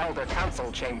on the Elder Council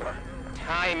chamber.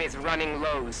 Time is running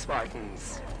low,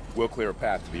 Spartans. We'll clear a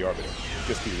path to the Arbiter.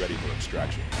 Just be ready for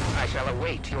extraction. I shall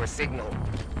await your signal.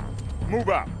 Move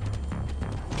out!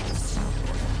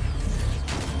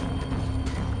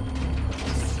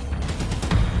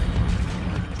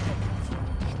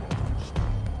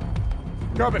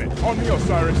 Covenant, on me,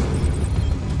 Osiris.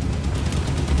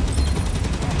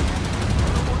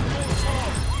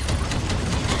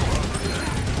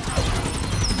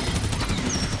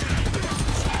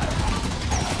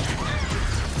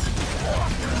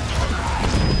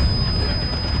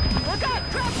 Look out!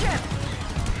 Dropship!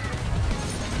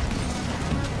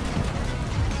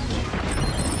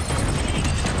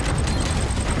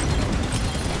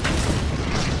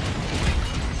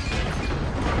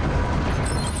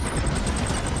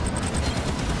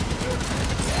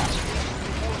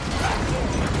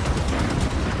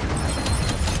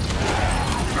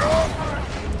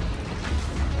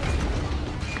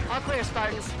 All clear,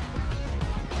 Spartans.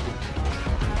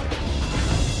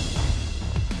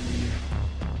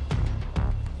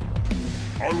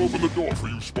 I'll open the door for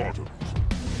you, Spartans.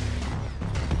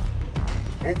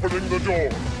 Opening the door.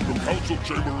 The council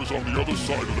chamber is on the other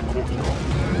side of the courtyard.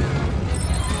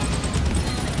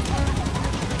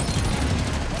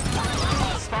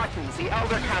 Spartans, the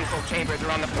Elder Council chambers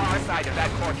are on the far side of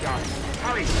that courtyard.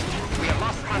 Hurry! We have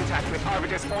lost contact with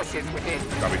Arbiter's forces within.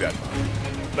 Copy that.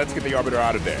 Let's get the Arbiter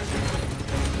out of there.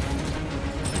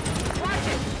 Watch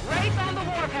it! Wraith on the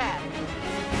warpath!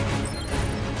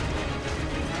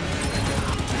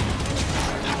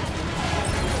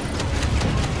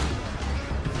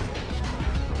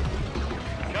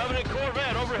 Covenant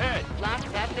Corvette overhead. Lock,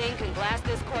 that thing can blast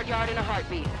this courtyard courtyard in a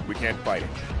heartbeat. We can't fight it.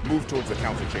 Move towards the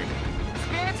council chamber.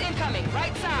 Spirits incoming,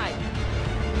 right side.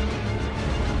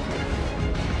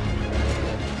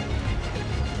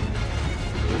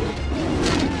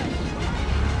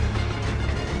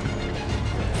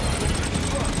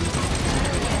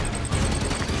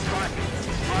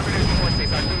 Arbiter's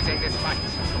forces are losing this fight.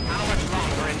 How much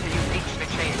longer until you reach the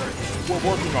chambers? We're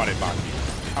working on it,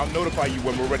 Maki. I'll notify you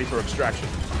when we're ready for extraction.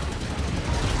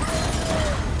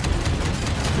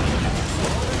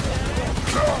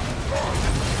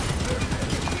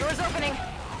 Door's opening.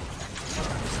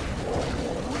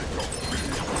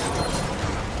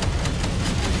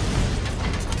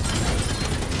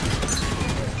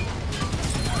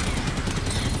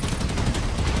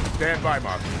 Stand by,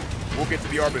 Maki. We'll get to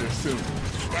the Arbiter soon.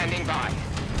 Standing by.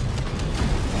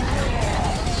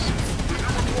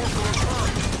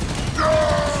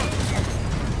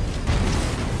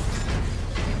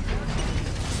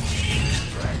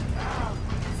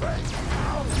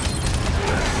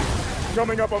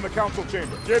 Coming up on the council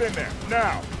chamber. Get in there,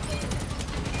 now!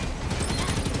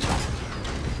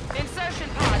 Insertion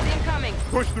pods incoming.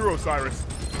 Push through, Osiris.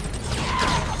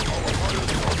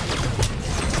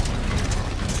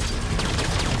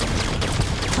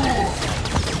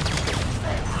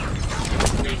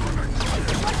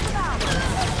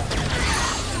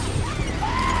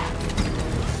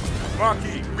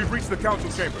 Maki, we've reached the council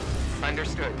chamber.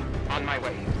 Understood. On my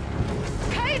way.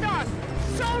 Kaidos!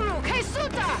 Soru!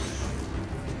 Keisuta!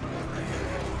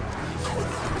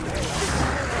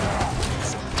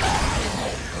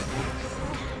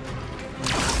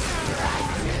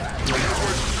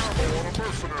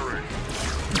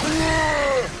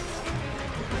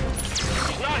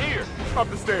 Not here! Up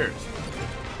the stairs.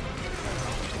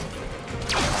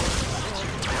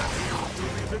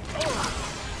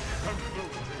 Come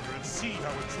closer and see how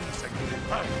a true second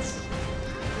fights.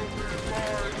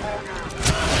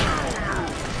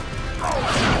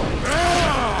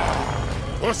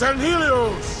 For San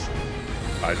Helios!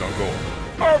 Eyes on goal.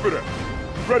 Arbiter!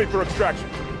 Ready for extraction.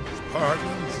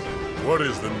 Spartans? What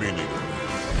is the meaning of this?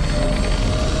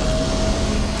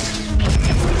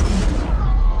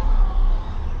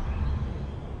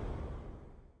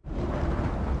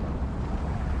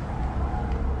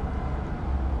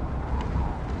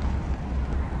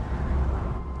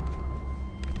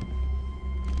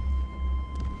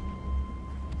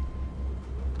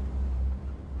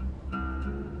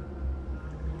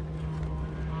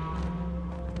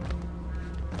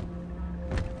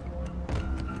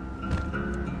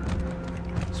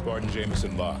 Spartan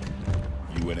Jameson Locke,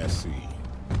 UNSC.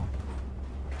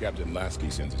 Captain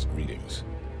Lasky sends his greetings,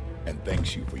 and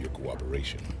thanks you for your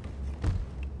cooperation.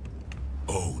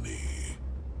 Oni,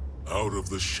 out of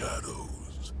the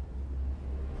shadows.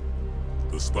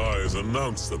 The spies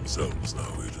announce themselves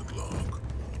now, Agent Locke.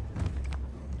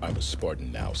 I'm a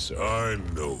Spartan now, sir. I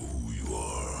know who you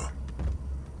are.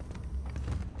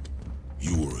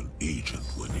 You were an agent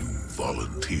when you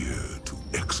volunteered to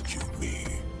execute me.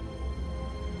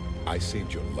 I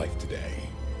saved your life today.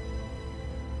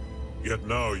 Yet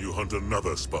now you hunt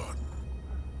another Spartan,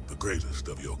 the greatest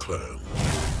of your clan.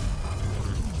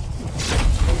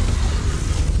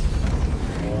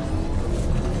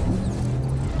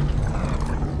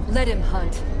 Let him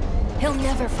hunt. He'll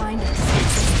never find us.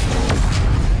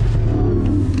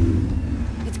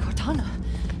 It's Cortana.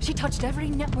 She touched every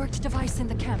networked device in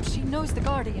the camp. She knows the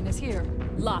Guardian is here.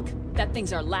 Locke, that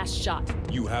thing's our last shot.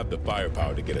 You have the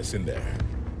firepower to get us in there.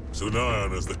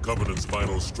 Sunayan is the Covenant's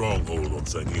final stronghold on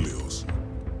San Helios.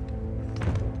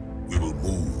 We will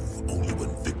move only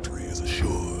when victory is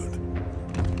assured.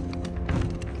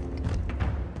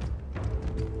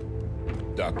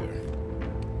 Doctor,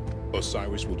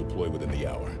 Osiris will deploy within the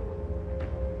hour.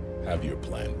 Have your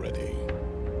plan ready.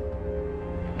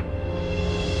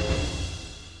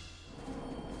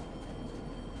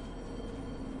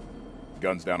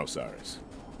 Guns down, Osiris.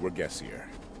 We're guests here.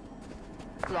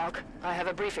 Locke, I have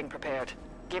a briefing prepared.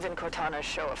 Given Cortana's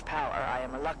show of power, I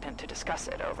am reluctant to discuss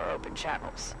it over open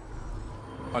channels.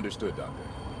 Understood, Doctor.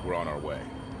 We're on our way.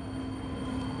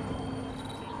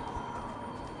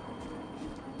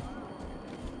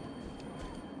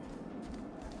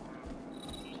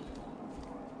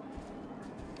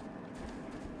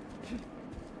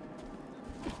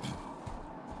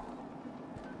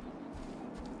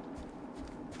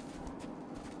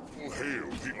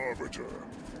 Hail the Arbiter.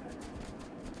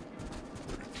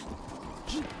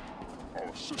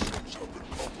 Our systems have been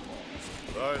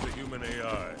compromised. By the human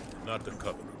AI, not the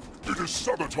Covenant. It is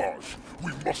sabotage.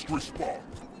 We must respond.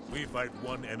 We fight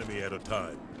one enemy at a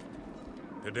time.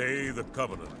 Today, the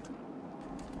Covenant.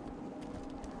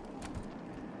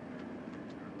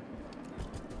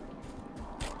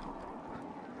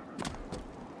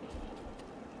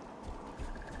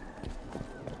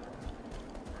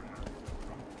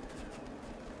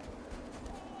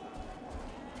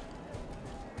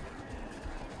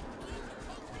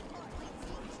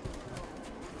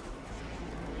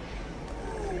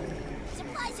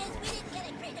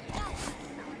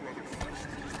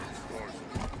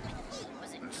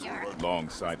 long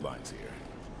sidelines here.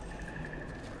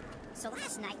 So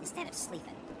last night, instead of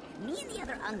sleeping, me and the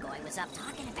other Ungoi was up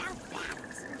talking about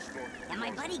battles. And my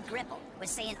buddy Gripple was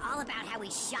saying all about how he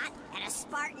shot at a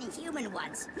Spartan human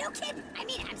once. No kidding. I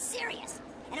mean, I'm serious.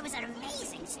 And it was an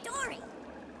amazing story.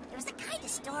 It was the kind of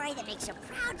story that makes you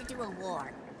proud to do a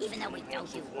war. Even though we don't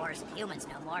do wars with humans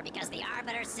no more because the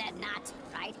Arbiter said not to,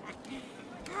 right?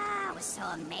 It was so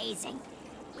amazing.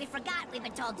 We forgot we'd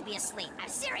been told to be asleep. I'm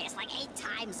serious, like 8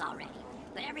 times already.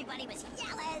 But everybody was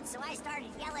yelling, so I started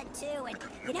yelling too. And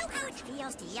you know how it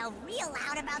feels to yell real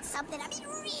loud about something? I mean,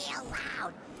 real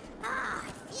loud.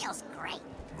 It feels great.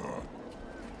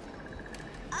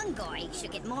 Ungoi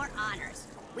should get more honors.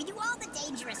 We do all the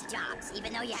dangerous jobs,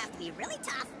 even though you have to be really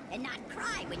tough and not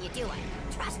cry when you do it.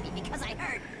 Trust me, because I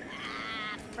heard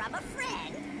from a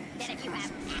friend that if you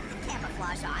have active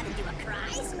camouflage on and do a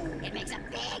cries, it makes a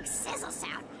big sizzle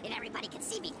sound, and everybody can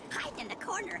see me hiding in the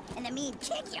corner, and the mean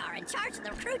Kikyar in charge of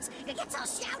the recruits, it gets all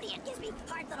shouty and gives me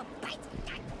hard little bites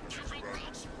down my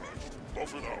leg.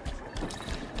 Buff it out.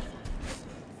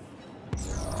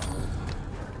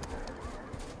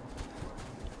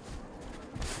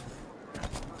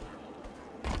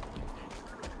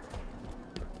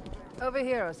 Over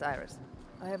here, Osiris.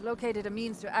 I have located a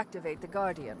means to activate the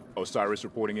Guardian. Osiris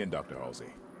reporting in, Dr.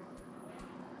 Halsey.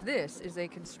 This is a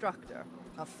constructor,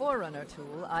 a Forerunner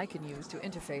tool I can use to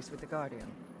interface with the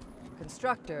Guardian.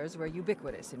 Constructors were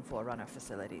ubiquitous in Forerunner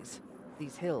facilities.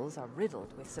 These hills are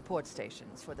riddled with support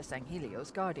stations for the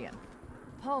Sanghelios Guardian.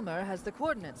 Palmer has the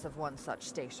coordinates of one such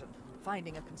station.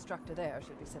 Finding a constructor there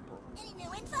should be simple. Any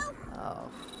new info?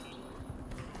 Oh.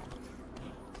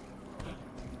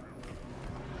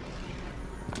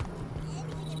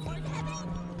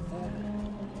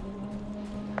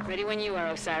 Ready when you are,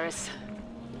 Osiris.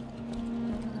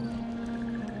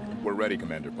 We're ready,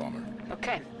 Commander Palmer.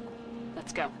 Okay,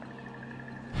 let's go.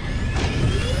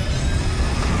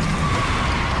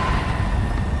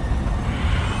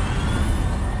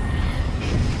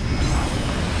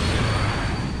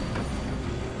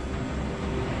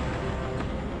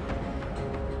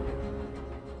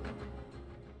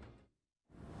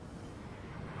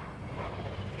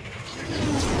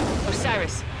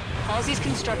 Osiris, Halsey's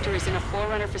constructor is in a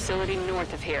Forerunner facility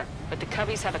north of here, but the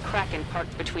Cubbies have a Kraken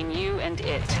parked between you and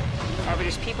it.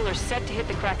 Arbiter's people are set to hit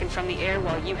the Kraken from the air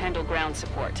while you handle ground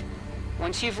support.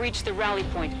 Once you've reached the rally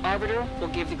point, Arbiter will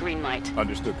give the green light.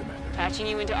 Understood, Commander. Patching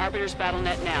you into Arbiter's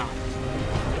BattleNet now.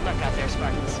 Good luck out there,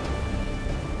 Spartans.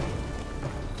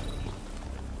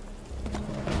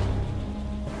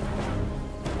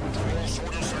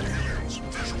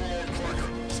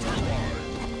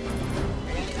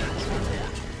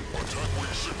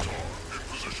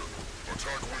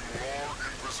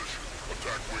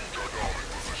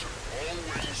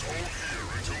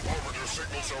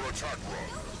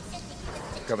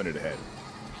 Covenant ahead.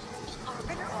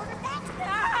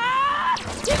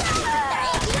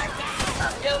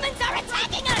 Humans are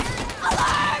attacking us!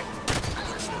 Alert!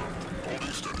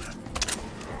 Holding steady.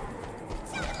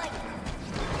 Sounded like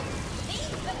me,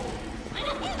 but why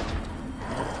not him?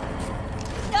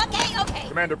 Okay.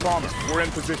 Commander Palmer, we're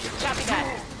in position. Copy that.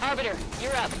 Arbiter,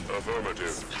 you're up.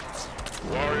 Affirmative.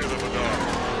 Warriors of the Dark.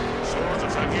 Swords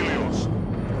of Sanghelios.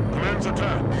 Commence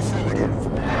attack. Affirmative.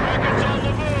 Rockets on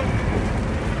the move!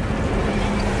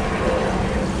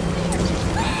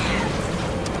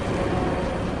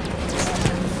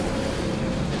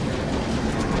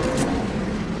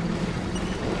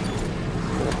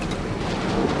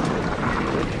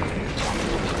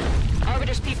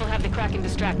 Arbiter's people have the Kraken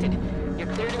distracted.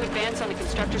 You're clear to advance on the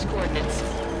constructor's coordinates.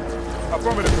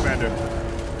 Affirmative, Commander.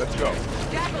 Let's go.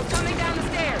 Jackal coming down the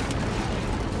stairs!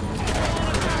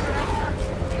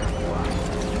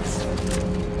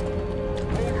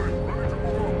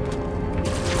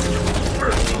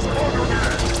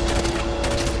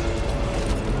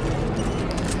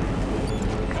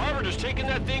 Arbiter's taking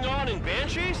that thing on in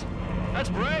Banshees? That's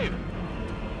brave.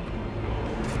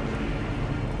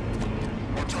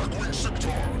 Attack Wing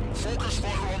Siptar. Focus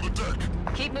fire on the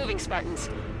deck. Keep moving, Spartans.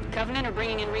 Covenant are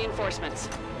bringing in reinforcements.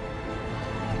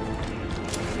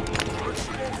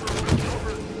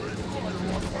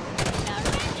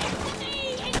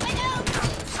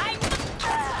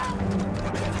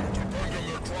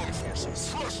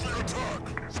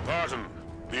 Spartan,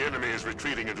 the enemy is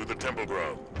retreating into the temple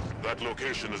ground. That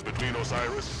location is between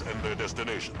Osiris and their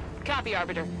destination. Copy,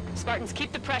 Arbiter. Spartans,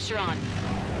 keep the pressure on.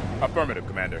 Affirmative,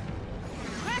 Commander.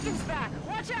 Kraken's back!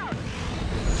 Watch out!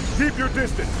 Keep your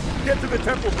distance! Get to the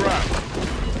temple ground!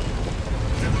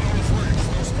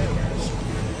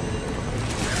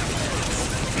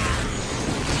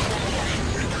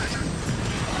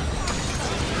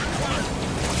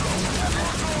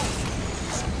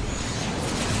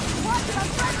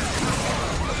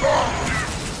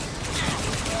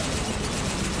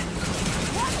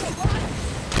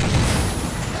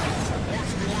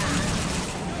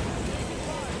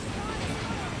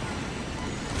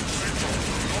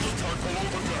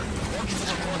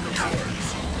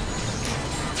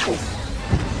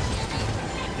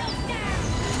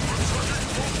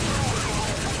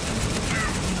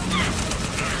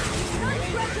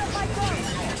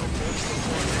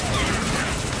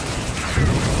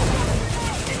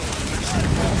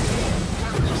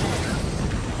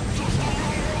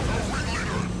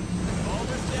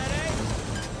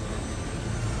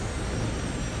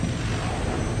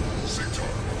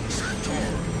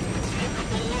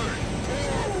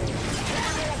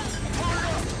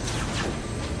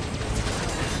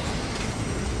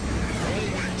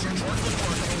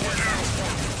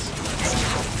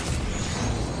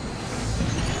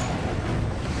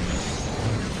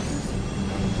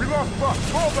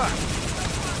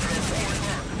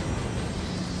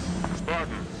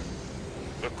 Spartan,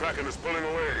 the Kraken is pulling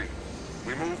away.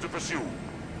 We move to pursue.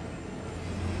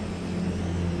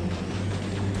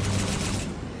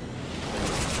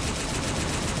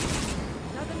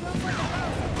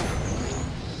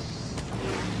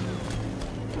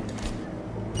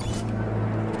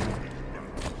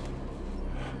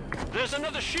 There's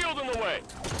another shield in the way.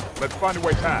 Let's find a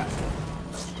way past.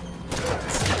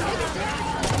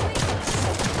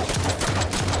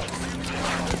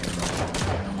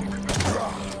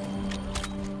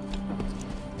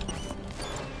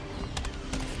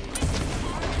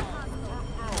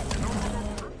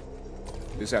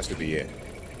 This has to be it.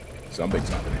 Something's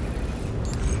happening.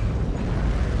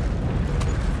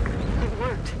 It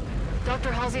worked.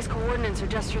 Dr. Halsey's coordinates are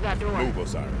just through that door. Move,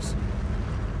 Osiris.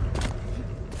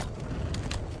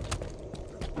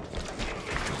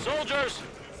 Soldiers!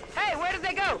 Hey, where did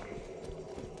they go?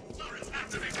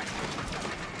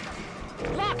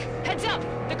 Locke, heads up!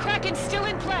 The Kraken's still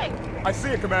in play! I see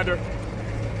it, Commander.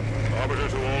 Arbiter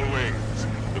to all wings.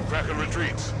 The Kraken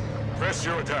retreats. Press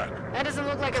your attack. That doesn't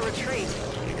look like a retreat.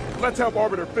 Let's help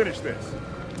Arbiter finish this.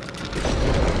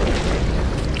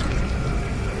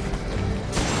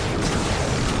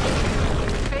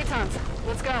 Phaetons,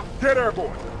 let's go. Get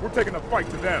airborne. We're taking the fight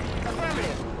to them.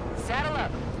 Affirmative. Saddle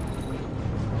up.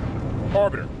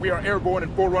 Arbiter, we are airborne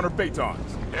in Forerunner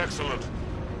Phaetons. Excellent.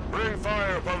 Bring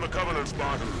fire upon the Covenant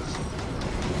Spartans.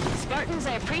 Spartans,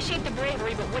 I appreciate the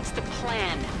bravery, but what's the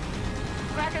plan?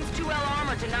 Kraken's too well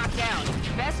armored to knock down.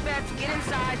 Best bet's get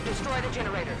inside, destroy the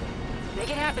generator. Make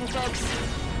it happen, folks.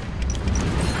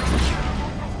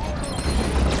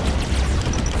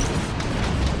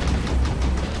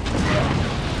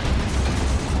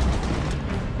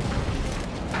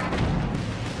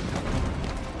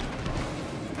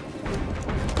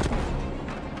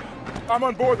 I'm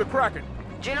on board the Kraken.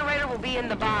 Generator will be in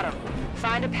the bottom.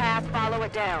 Find a path, follow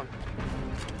it down.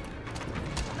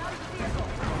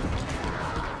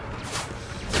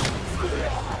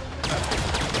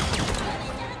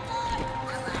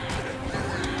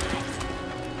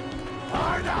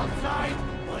 Hard outside,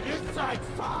 but inside's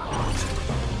soft.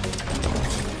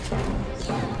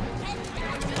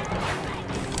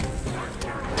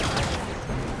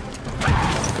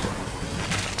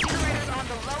 Generator's on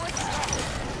the lowest level.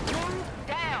 Move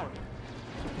down.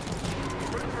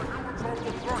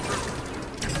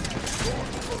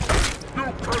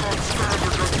 You cannot stand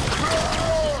against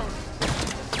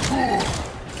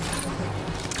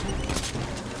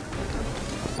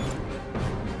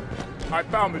I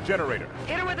found the generator.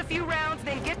 Hit her with a few rounds,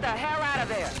 then get the hell out of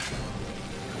there.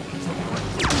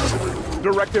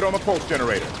 Directed on the pulse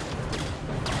generator.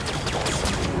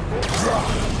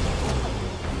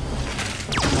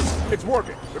 It's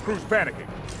working. The crew's panicking.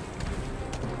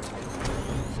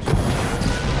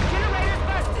 Generator's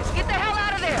busted. Get the hell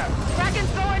out of there.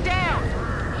 Kraken's going down.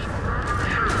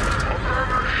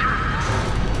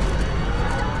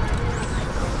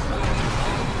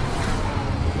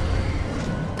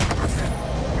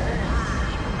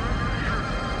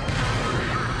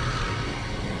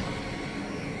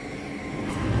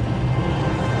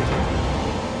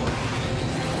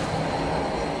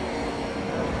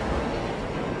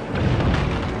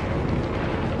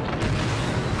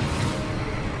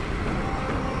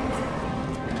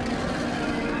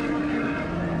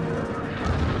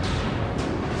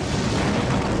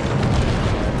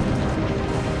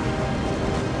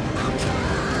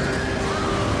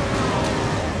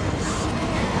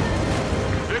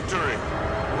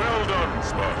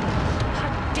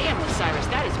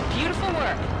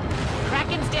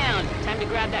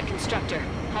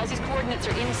 Halsey's coordinates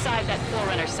are inside that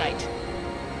Forerunner site.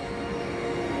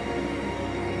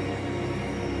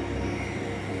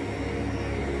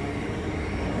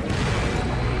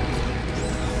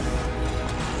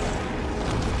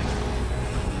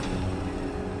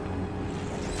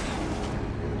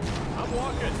 I'm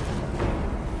walking.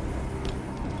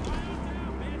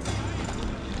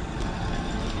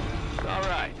 All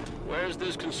right, where Where's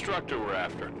this constructor we're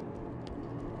after?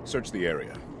 Search the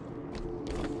area.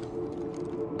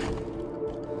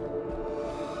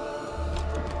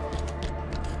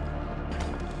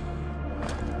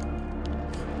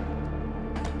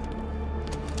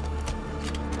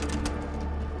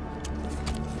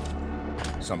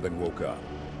 Something woke up.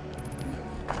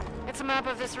 It's a map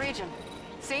of this region.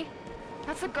 See?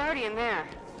 That's the Guardian there.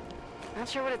 Not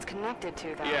sure what it's connected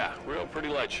to, though. Yeah, real pretty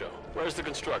light show. Where's the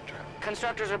constructor?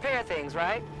 Constructors repair things,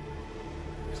 right?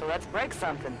 So let's break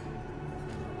something.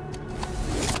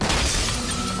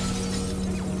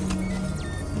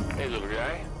 Hey, little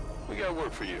guy. We got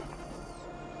work for you.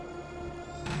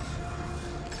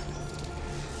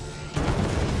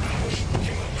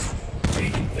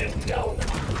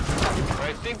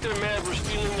 I think they're mad we're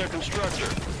stealing their constructor.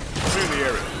 Clear the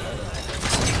area.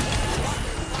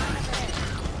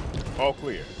 All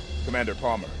clear. Commander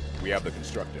Palmer, we have the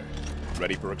constructor.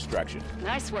 Ready for extraction.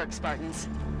 Nice work, Spartans.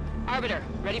 Arbiter,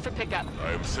 ready for pickup.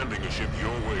 I am sending a ship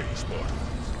your way, Spartan.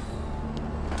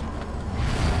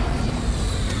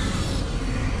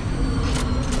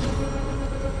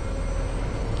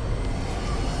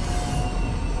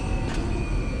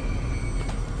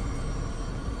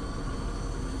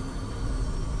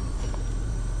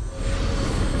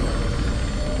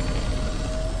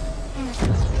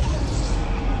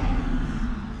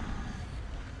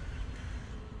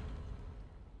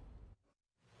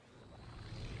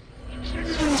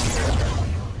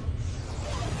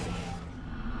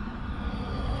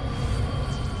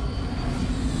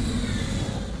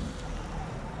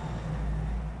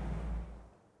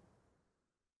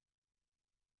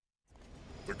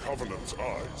 The Covenant's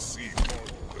eyes see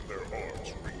farther than their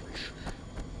arms reach.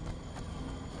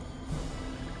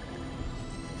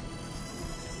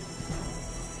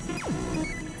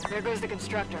 There goes the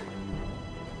constructor.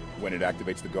 When it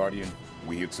activates the Guardian,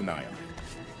 we hit Sinai.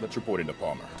 Let's report into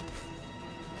Palmer.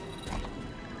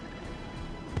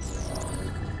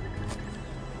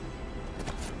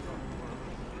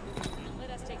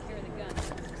 Let us take care of the guns.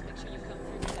 Just make sure you come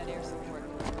through with that air support.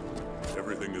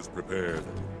 Everything is prepared.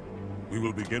 We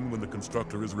will begin when the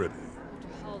constructor is ready.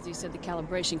 Dr. Halsey said the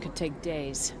calibration could take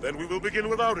days. Then we will begin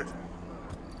without it.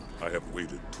 I have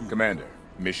waited too. Commander,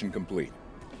 mission complete.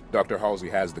 Dr. Halsey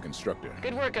has the constructor.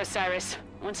 Good work, Osiris.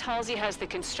 Once Halsey has the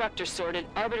constructor sorted,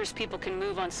 Arbiter's people can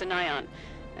move on Sinayon,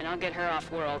 and I'll get her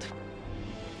off-world.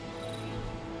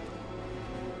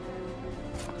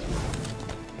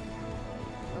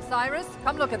 Osiris,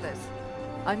 come look at this.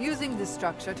 I'm using this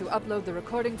structure to upload the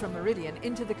recording from Meridian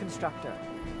into the constructor.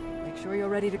 Make sure you're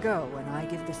ready to go when I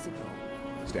give the signal.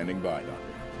 Standing by, Doctor.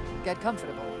 Get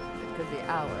comfortable. It could be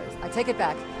hours. I take it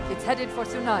back. It's headed for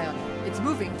Sunayon. It's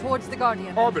moving towards the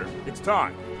Guardian. Arbiter, it's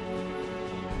time.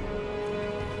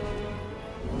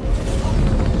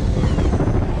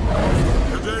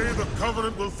 Today the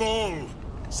Covenant will fall.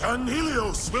 San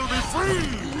Helios will be free!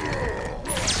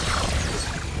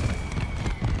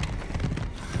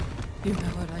 You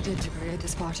know what I did to create the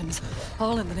Spartans.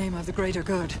 All in the name of the greater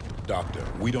good. Doctor,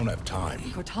 we don't have time.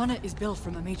 Cortana is built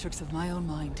from a matrix of my own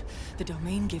mind. The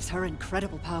domain gives her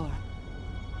incredible power.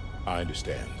 I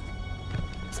understand.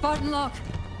 Spartan Locke!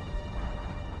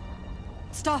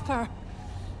 Stop her!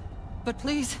 But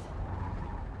please,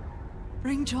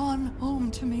 bring John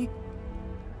home to me.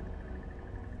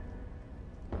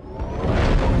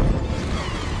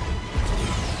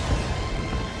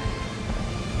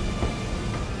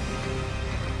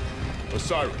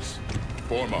 Osiris,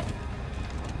 form up.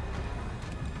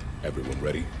 Everyone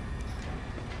ready?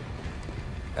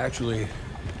 Actually,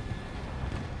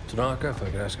 Tanaka, if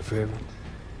I could ask a favor.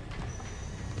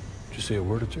 Just say a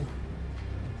word or two.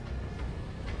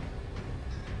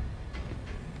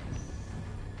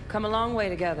 Come a long way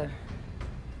together.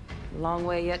 A long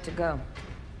way yet to go.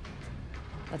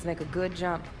 Let's make a good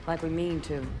jump like we mean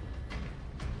to.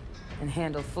 And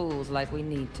handle fools like we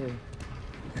need to.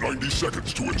 90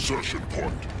 seconds to insertion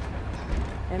point.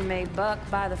 And may buck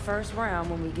by the first round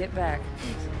when we get back.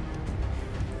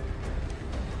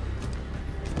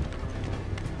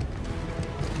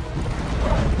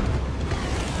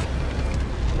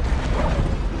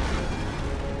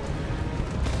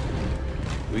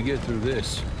 We get through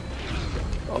this,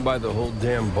 I'll buy the whole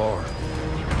damn bar.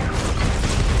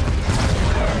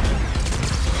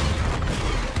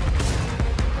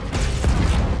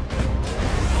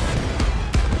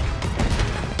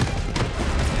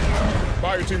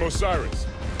 Fire Team Osiris.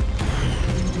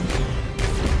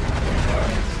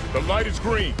 The light is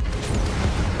green.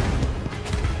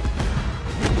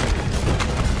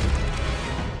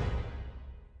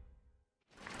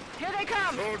 Here they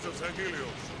come! Swords of San Helios.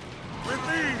 With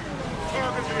me,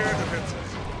 target the air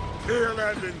defenses. Clear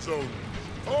landing zone.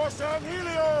 For San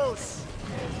Helios!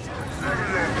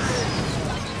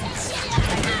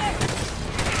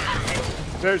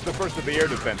 There's the first of the air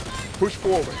defenses. Push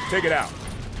forward. Take it out.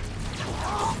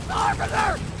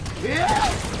 Arbiter!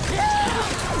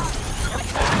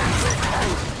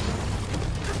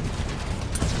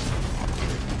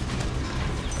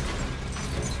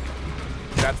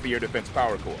 That's the air defense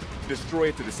power core. Destroy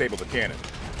it to disable the cannon.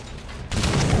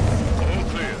 All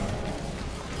clear.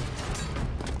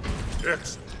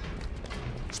 Excellent.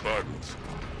 Spartans,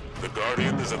 the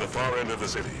Guardian is at the far end of the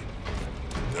city.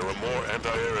 There are more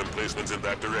anti-air emplacements in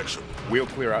that direction. We'll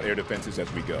clear out air defenses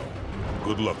as we go.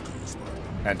 Good luck to you, Spartan.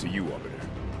 And to you, Arbiter.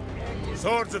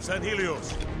 Swords of San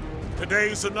Helios.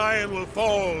 Today Sanayan will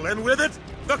fall, and with it,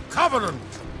 the Covenant!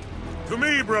 To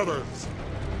me, brothers!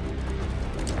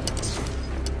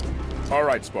 All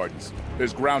right, Spartans.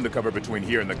 There's ground to cover between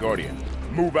here and the Guardian.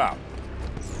 Move out.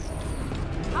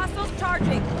 Hostiles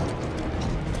charging!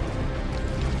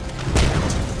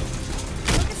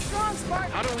 Looking strong,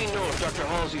 Spartan! How do we know if Dr.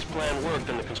 Halsey's plan worked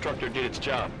and the constructor did its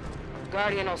job?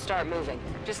 Guardian will start moving.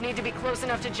 Just need to be close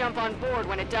enough to jump on board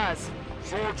when it does.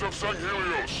 Swords of San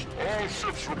Helios, all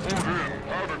ships report in.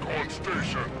 Havoc on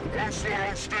station. Onslaught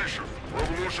on station.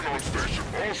 Revolution on station.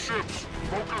 All ships,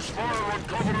 focus fire on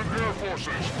Covenant Air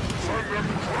Forces. Send them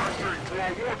crashing to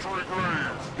our watery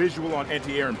grave. Visual on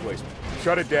anti-air emplacement.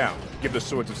 Shut it down. Give the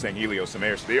Swords of San Helios some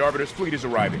air. The Arbiter's fleet is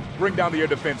arriving. Bring down the air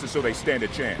defenses so they stand a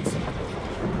chance.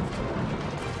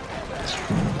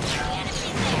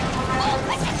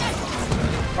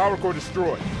 Power core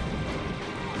destroyed.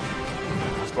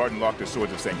 Spartan locked the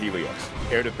Swords of San Helios.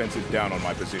 Air defenses down on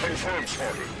my position. Confirmed,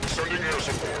 Spartan. Sending air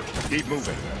support. Keep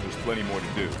moving. There's plenty more to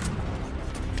do.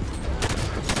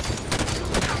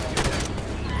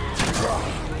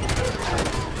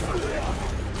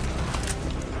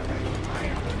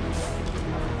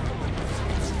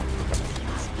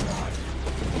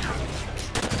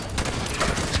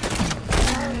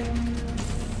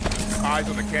 Eyes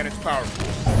on the cannon's power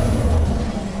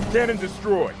core. Cannon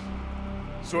destroyed.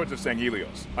 Swords of San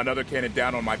Helios. Another cannon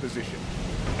down on my position.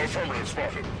 Affirmative,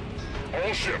 Spartan.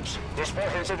 All ships, the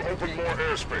Spartans have opened more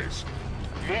airspace.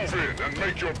 Move in and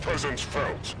make your presence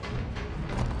felt.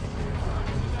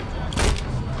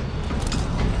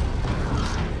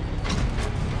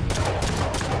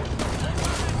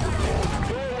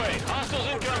 Go away! Hostiles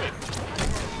incoming!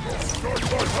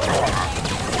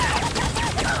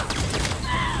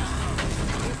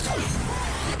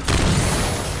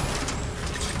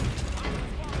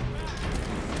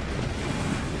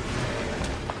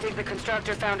 Think the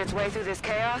constructor found its way through this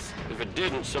chaos? If it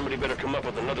didn't, somebody better come up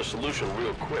with another solution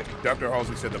real quick. Dr.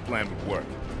 Halsey said the plan would work.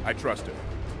 I trust her.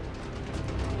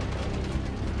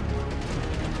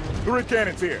 3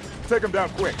 cannons here. Take them down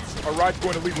quick. Our ride's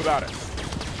going to leave without us.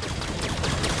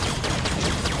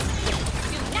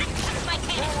 Do not touch my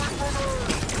cannon!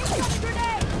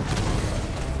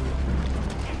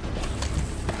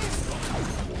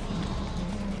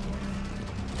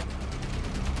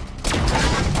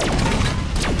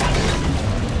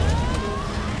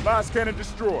 Last cannon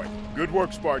destroyed. Good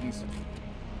work, Spartans.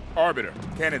 Arbiter,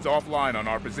 cannons offline on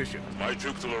our position. My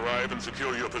troops will arrive and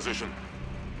secure your position.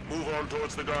 Move on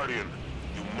towards the Guardian.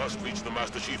 You must reach the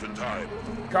Master Chief in time.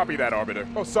 Copy that, Arbiter.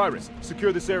 Osiris,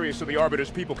 secure this area so the Arbiter's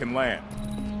people can land.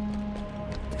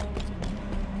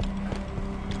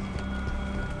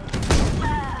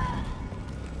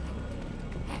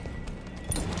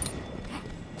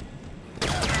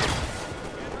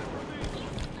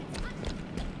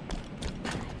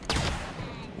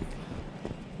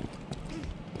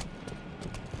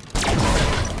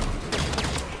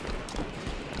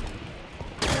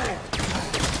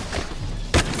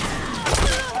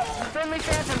 Friendly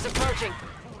phantoms approaching.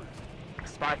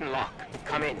 Spartan Locke,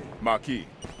 come in. Marquis,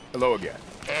 hello again.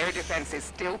 Air defenses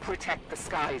still protect the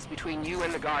skies between you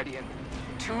and the Guardian.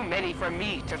 Too many for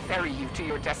me to ferry you to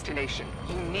your destination.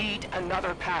 You need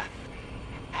another path.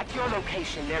 At your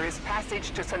location, there is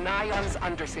passage to Sanayon's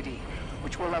Undercity,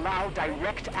 which will allow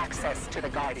direct access to the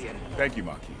Guardian. Thank you,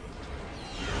 Marquis.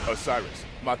 Osiris,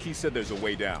 Marquis said there's a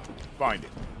way down. Find it.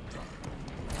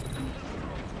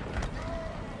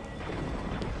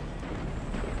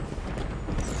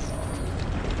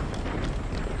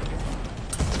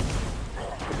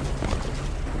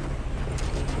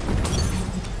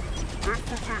 In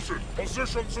position.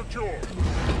 Position secure.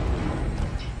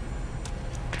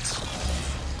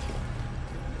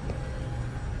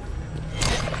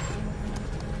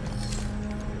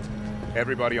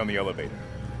 Everybody on the elevator.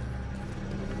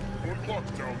 Good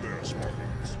luck down there,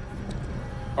 Spartans.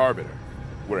 Arbiter,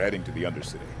 we're heading to the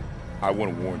Undercity. I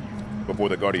want to warn you, Before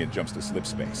the Guardian jumps to slip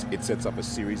space, it sets up a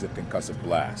series of concussive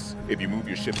blasts. If you move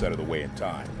your ships out of the way in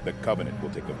time, the Covenant will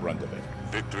take the brunt of it.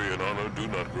 Victory and honor do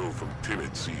not grow from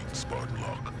timid seeds, Spartan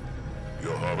Locke.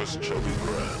 Your harvest shall be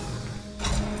grand.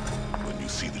 When you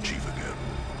see the Chief again,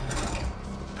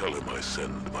 tell him I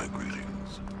send my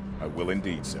greetings. I will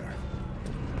indeed, sir.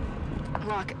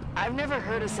 Locke, I've never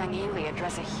heard a Sangheili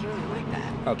address a human like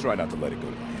that. I'll try not to let it go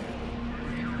to my head.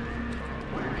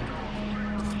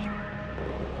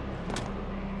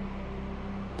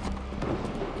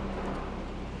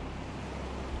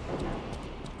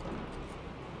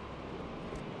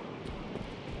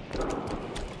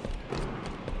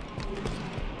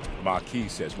 Maquis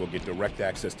says we'll get direct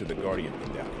access to the Guardian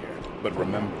from down here. But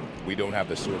remember, we don't have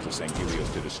the swords of St. Helios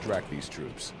to distract these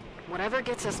troops. Whatever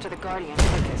gets us to the Guardian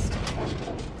quickest.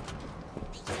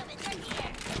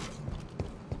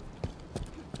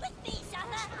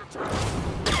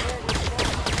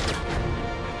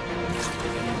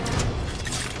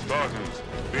 Spartans,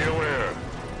 be aware.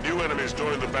 New enemies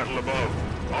join the battle above.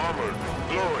 Armored,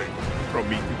 glowing.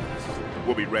 Prometheus.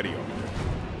 We'll be ready, Arbiter.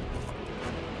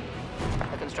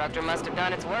 The constructor must have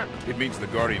done its work. It means the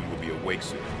Guardian will be awake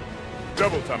soon.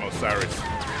 Double time, Osiris.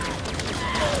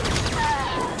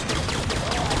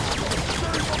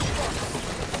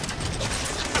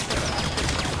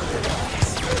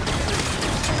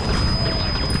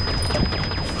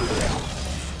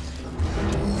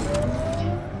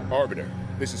 Arbiter,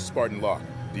 this is Spartan Locke.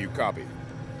 Do you copy?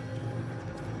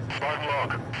 Spartan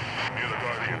Locke, near the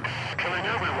Guardian. Killing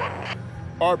everyone.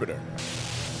 Arbiter.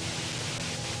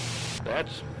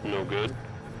 That's no good.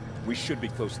 We should be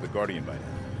close to the Guardian by now.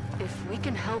 If we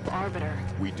can help Arbiter...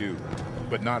 We do,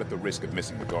 but not at the risk of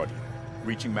missing the Guardian.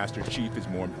 Reaching Master Chief is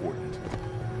more important.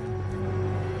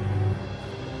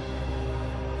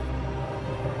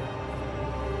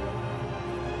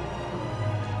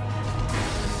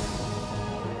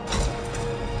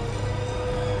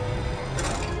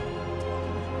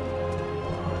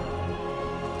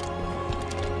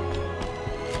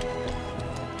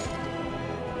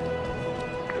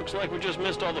 Looks like we just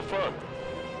missed all the fun.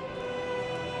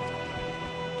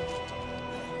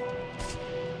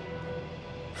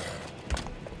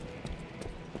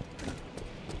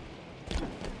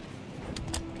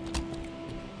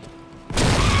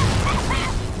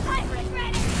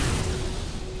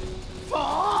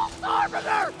 False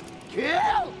Arbiter!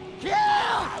 Kill! Kill!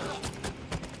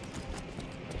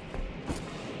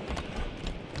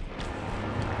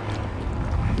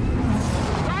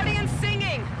 Guardian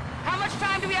singing! How much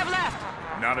time do we have left?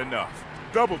 Not enough.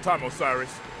 Double time,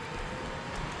 Osiris.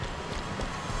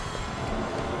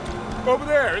 Over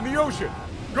there, in the ocean!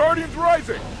 Guardian's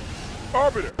rising!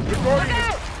 Arbiter, the Guardian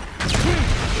is...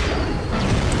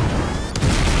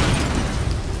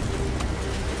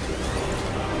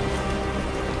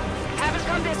 Have us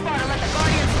come this far to let the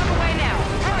Guardian slip away now.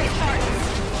 Hurry, Spartans!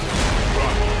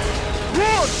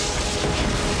 Run!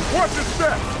 Watch your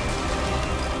step!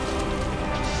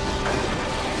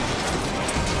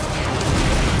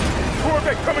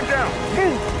 Corvette coming down!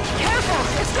 Move! Careful!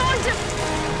 It's going to...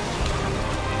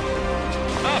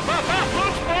 Up,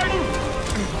 look, Spartan!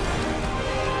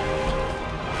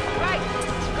 Right!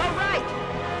 Go right!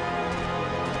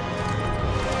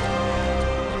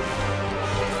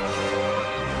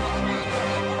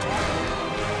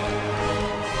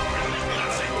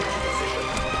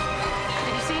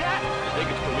 Did you see that? I think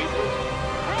it's Prometheus.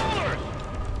 Roller!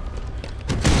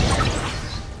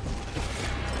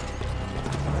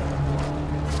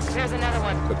 There's another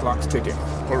one. The clock's ticking.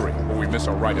 Hurry, or we miss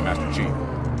our ride to Master Chief.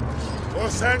 For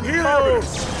St.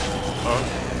 Helios! Huh?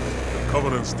 The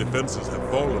Covenant's defenses have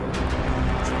fallen.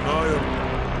 Zion.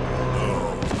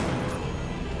 No.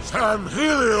 St.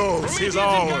 Helios is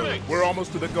ours! We're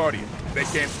almost to the Guardian. They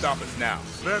can't stop us now.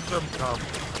 Let them come.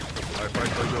 I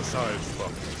fight by your side,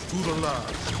 Spartans, to the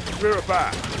last. Clear a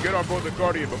path. Get on board the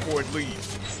Guardian before it leaves.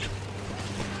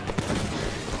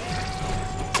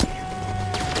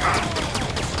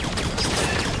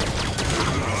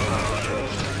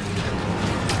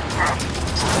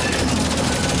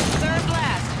 Third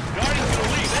blast. Guardian's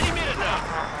gonna leave any minute now.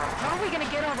 How are we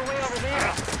gonna get all the way over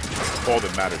there? All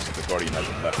that matters is the Guardian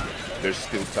hasn't left yet. There's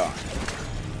still time.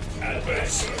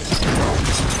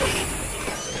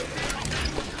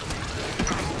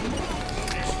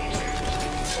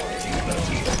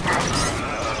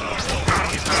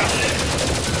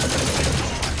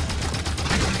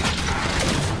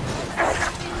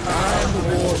 I'm the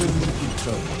Warden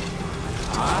Eternal.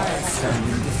 I stand in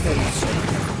defense of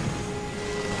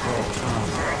Cortana.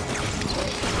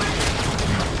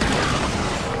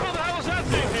 How the hell is that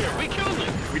thing here? We killed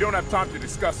it! We don't have time to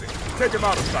discuss it. Take him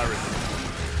out, Osiris.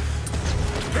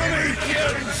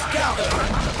 Prometheans gather!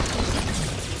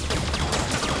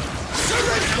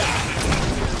 Surrender!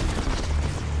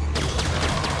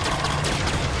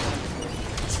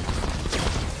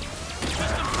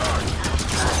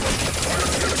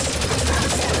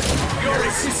 Your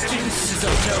resistance is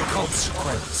of no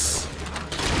consequence.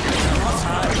 You cannot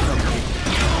hide from me.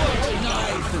 You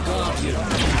denied the Guardian.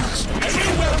 And you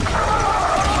will...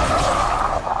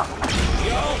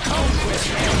 Your conquest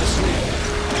ends here.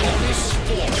 On this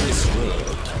fortress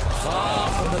world, far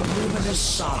from the luminous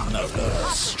sun of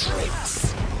Earth's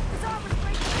strength.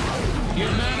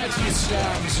 Humanity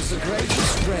stands as the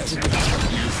greatest threat in the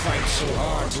world. You fight so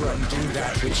hard to undo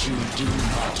that which you do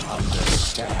not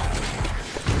understand.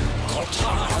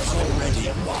 Cortana has already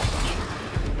won.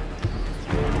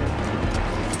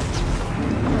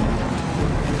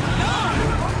 No!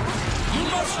 You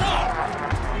must not!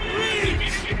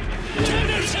 Reach!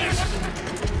 Genesis!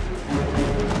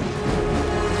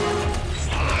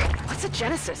 What's a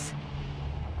Genesis?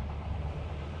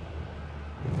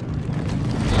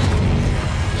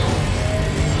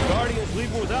 Guardians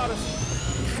leaving without us.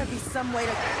 Gotta be some way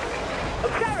to...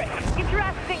 Osiris, get your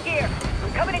asses in gear.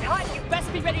 I'm coming in hot. You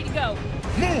best be ready to go.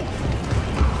 Move!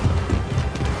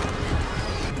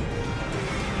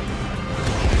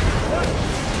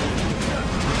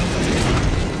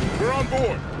 We're on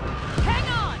board. Hang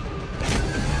on!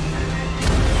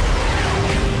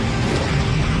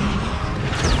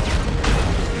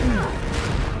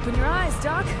 Open your eyes,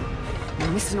 Doc. You're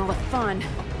missing all the fun.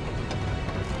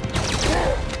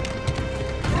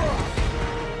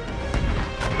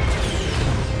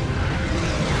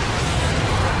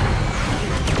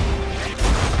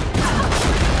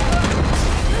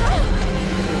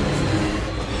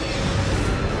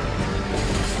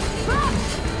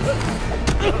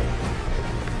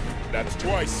 That's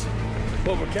twice.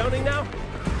 But we're counting now?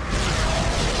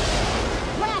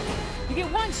 Rock, you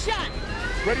get one shot.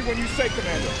 Ready when you say,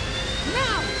 Commander.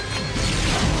 Now!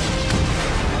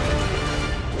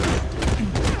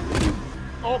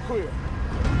 All clear.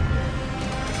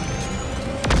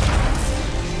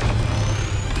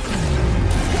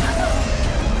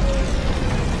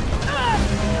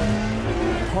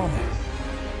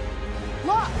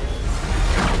 Lock!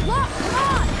 Lock, come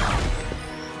on!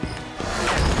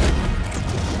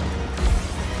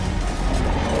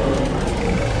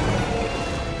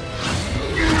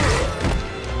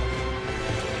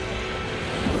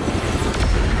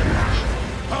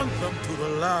 Hunt them to the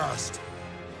last.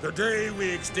 The day we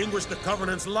extinguish the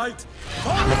Covenant's light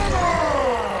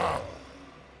forever!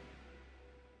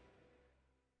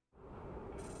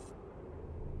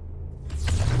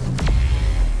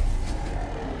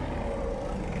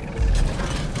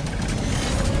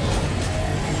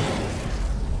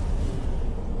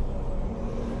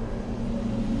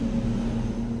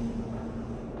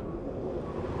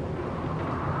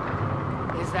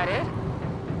 Is that it?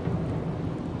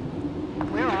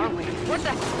 Where are we? What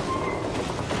the...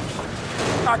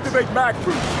 Activate mag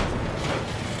boost.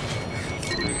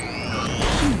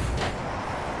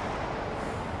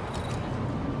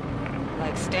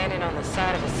 Like standing on the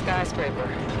side of a skyscraper.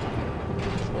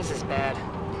 This is bad.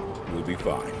 We'll be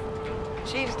fine.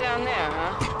 Chief's down there,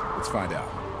 huh? Let's find out.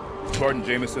 Spartan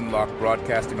Jameson Locke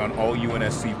broadcasting on all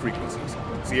UNSC frequencies.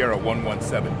 Sierra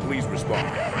 117, please respond.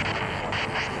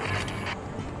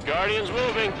 Guardians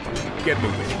moving. Get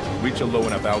moving. Reach a low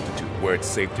enough altitude where it's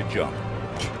safe to jump.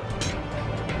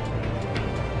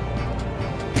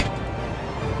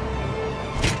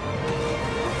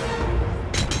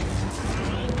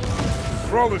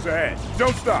 Crawlers ahead.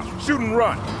 Don't stop. Shoot and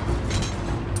run.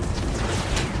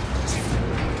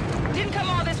 Didn't come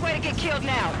all this way to get killed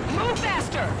now. Move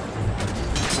faster!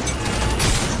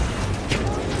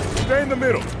 Stay in the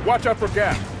middle. Watch out for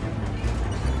gaps.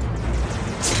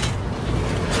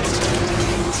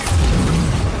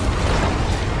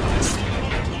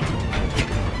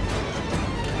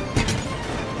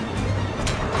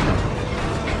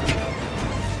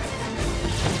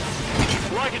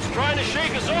 Like it's trying to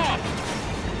shake us off.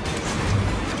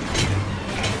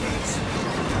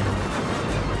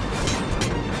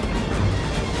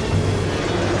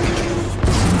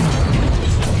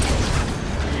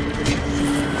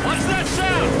 What's that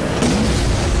sound?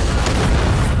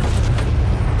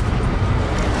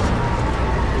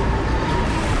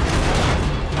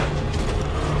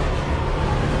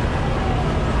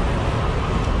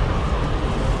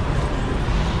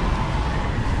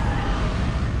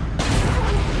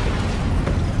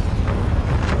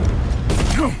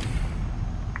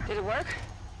 Did it work?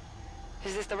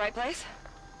 Is this the right place?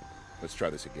 Let's try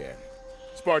this again.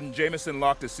 Spartan Jameson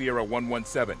Locke to Sierra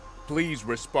 117. Please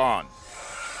respond.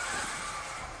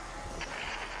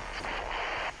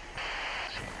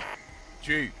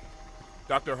 Chief,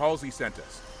 Dr. Halsey sent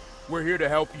us. We're here to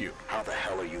help you. How the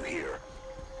hell are you here?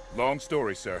 Long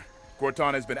story, sir.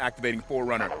 Cortana has been activating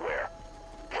Forerunner. Where?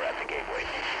 We're at the gateway.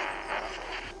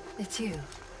 It's you.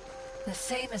 The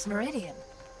same as Meridian.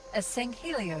 As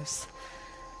Sanghelios.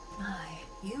 My,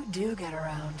 you do get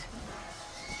around.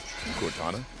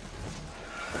 Cortana?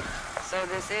 So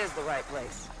this is the right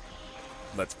place.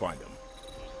 Let's find him.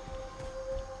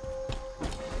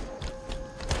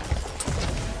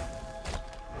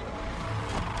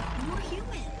 More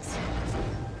humans.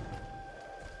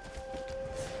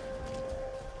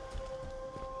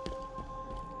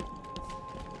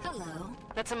 Hello.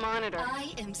 That's a monitor.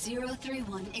 I am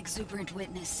 031 Exuberant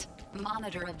Witness,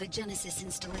 monitor of the Genesis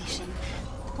installation.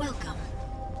 Welcome.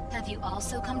 Have you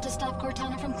also come to stop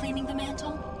Cortana from claiming the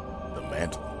mantle? The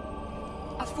mantle?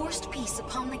 A forced peace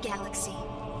upon the galaxy.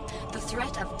 The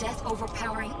threat of death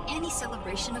overpowering any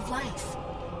celebration of life.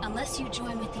 Unless you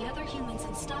join with the other humans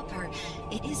and stop her,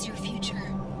 it is your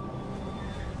future.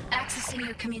 Accessing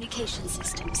your communication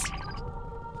systems.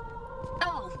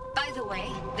 Oh, by the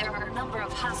way, there are a number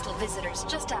of hostile visitors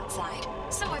just outside,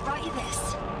 so I brought you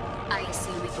this. I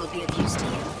assume it will be of use to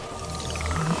you?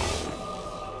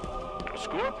 A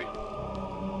scorpion?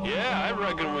 Yeah, I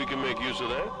reckon we can make use of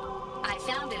that. I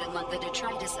found it among the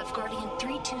detritus of Guardian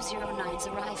 3209's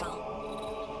arrival.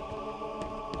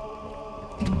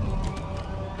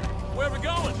 Where are we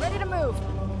going? Ready to move.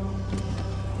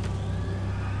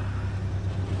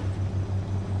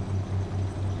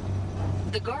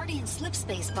 The Guardian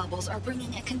slipspace bubbles are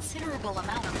bringing a considerable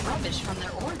amount of rubbish from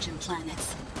their origin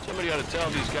planets. Somebody ought to tell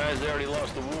these guys they already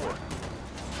lost the war.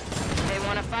 They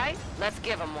want to fight? Let's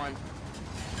give them one.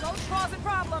 Roach causing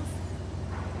problems.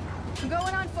 I'm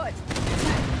going on foot.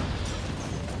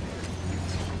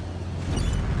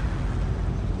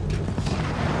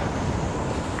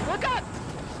 Look up!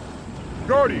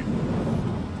 Guardian!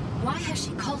 Why has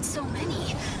she called so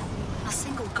many? A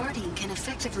single Guardian can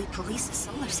effectively police a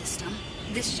solar system.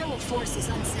 This show of force is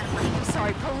unsettling.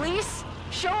 Sorry, police?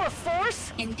 Show of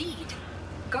force? Indeed.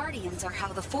 Guardians are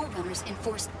how the Forerunners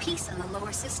enforced peace in the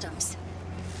lower systems.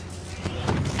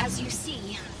 As you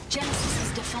see,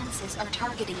 Genesis's defenses are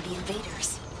targeting the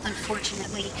invaders.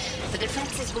 Unfortunately, the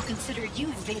defenses will consider you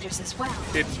invaders as well.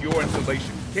 It's your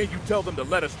installation. Can't you tell them to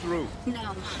let us through?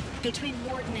 No. Between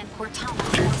Warden and Cortana,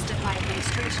 most of my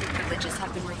administration privileges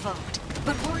have been revoked.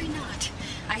 But worry not.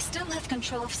 I still have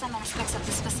control of some aspects of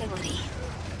this facility.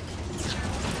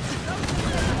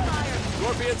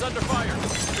 Scorpion's under fire.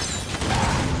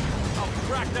 I'll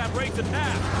crack that Wraith in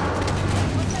half.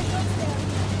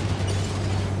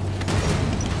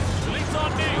 Release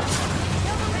on me.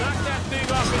 Knock that thing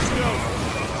off its nose.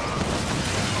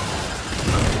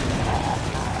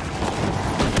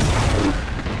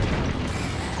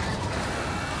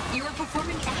 You are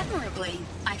performing admirably,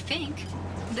 I think.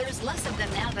 There's less of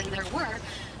them now than there were,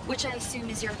 which I assume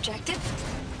is your objective.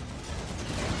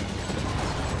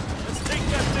 Let's take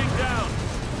that thing down.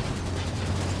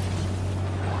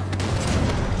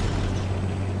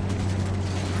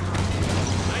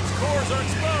 Knight's cores are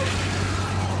exposed.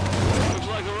 Looks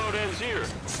like the road ends here.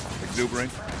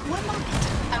 Exuberant? One moment.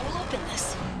 I will open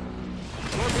this.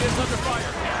 Scorpion's under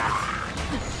fire.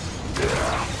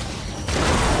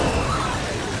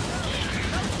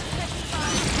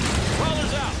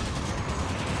 Crawler's out.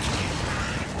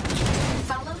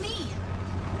 Follow me.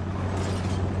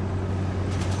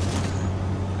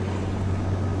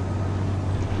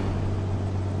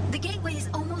 The gateway is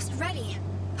almost ready.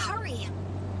 Hurry.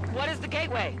 What is the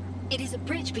gateway? It is a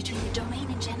bridge between the domain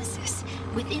and Genesis.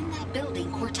 Within that building,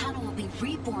 Cortana will be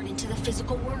reborn into the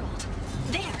physical world.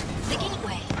 There, the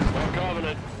gateway. Our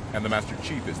Covenant. And the Master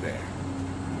Chief is there.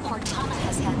 Cortana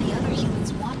has had the other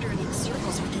humans wandering in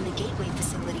circles within the gateway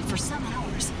facility for some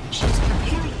hours. She's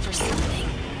preparing for something,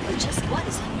 but just what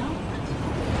is unknown.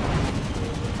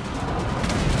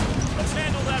 Let's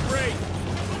handle that Wraith.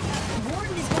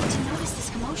 Warden is going to notice this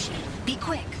commotion. Be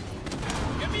quick.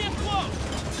 Get me in close.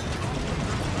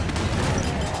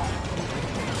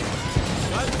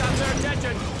 Guns got their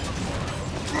attention.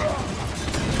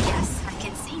 Yes, I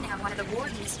can see now why the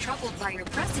Warden is troubled by your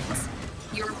presence.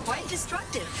 You're quite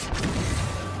destructive.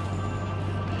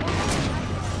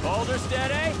 Hold her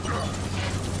steady.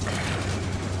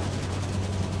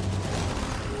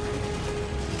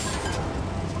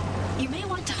 You may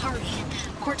want to hurry.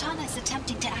 Cortana is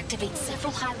attempting to activate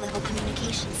several high-level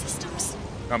communication systems.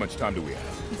 How much time do we have?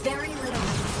 Very little.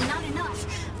 Not enough.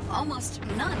 Almost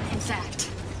none, in fact.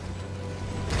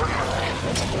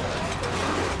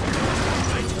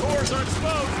 Knight's cores are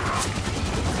exposed.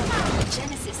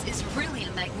 Genesis is really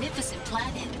a magnificent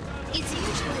planet. It's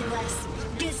usually less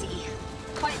busy.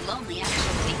 Quite lonely,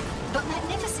 actually, but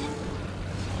magnificent.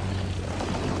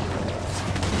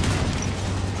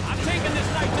 I'm taking this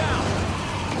night down!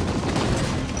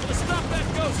 Gonna stop that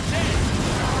ghost dead!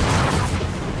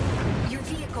 Your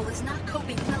vehicle is not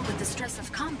coping well with the stress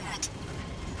of combat.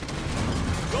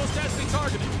 Ghost has me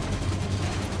targeted!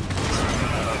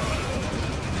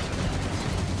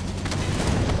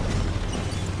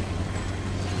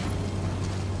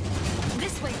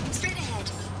 This way, straight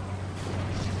ahead.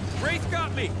 Wraith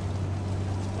got me!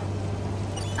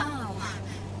 Oh,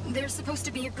 there's supposed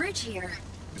to be a bridge here.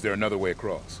 Is there another way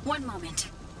across? One moment.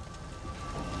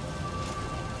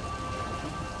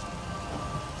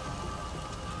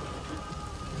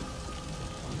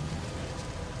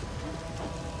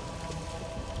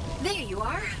 There you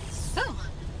are. Oh,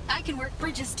 I can work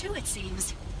bridges too, it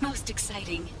seems. Most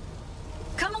exciting.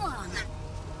 Come along.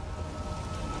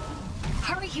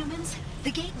 Hurry, humans.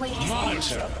 The gateway is...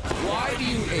 Monitor, why do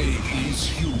you aid these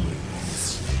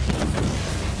humans?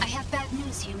 I have bad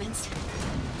news, humans.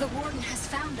 The Warden has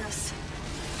found us.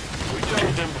 We dealt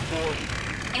with him before.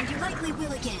 And you likely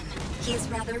will again. He is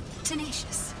rather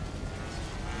tenacious.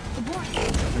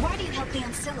 Warden, why do you help the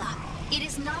Ancilla? It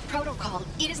is not protocol.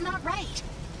 It is not right.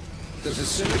 The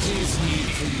facility's need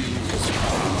for you is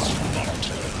always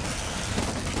Monitor.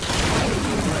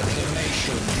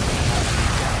 Reclamation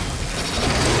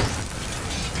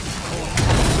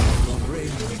will bring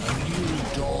a new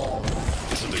dawn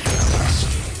to the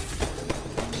galaxy.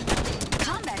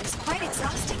 Combat is quite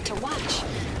exhausting to watch.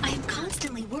 I am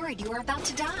constantly worried you are about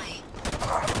to die.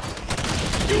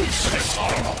 You say so.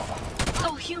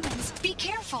 Oh, humans, be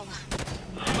careful.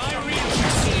 My reach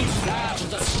sees that of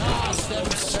the stars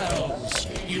themselves.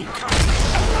 You can't.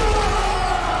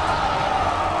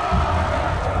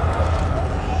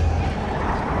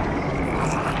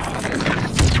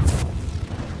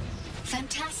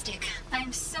 Fantastic. I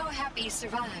am so happy you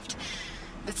survived.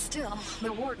 But still,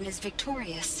 the Warden is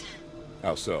victorious.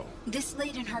 How so? This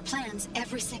late in her plans,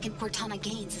 every second Cortana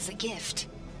gains is a gift.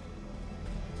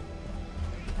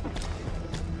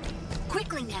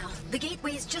 Quickly now. The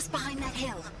gateway is just behind that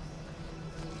hill.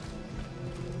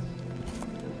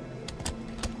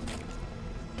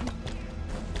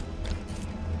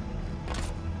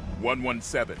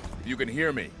 "117, if you can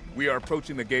hear me, we are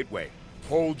approaching the gateway.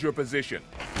 Hold your position."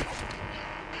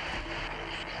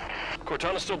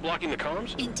 Cortana's still blocking the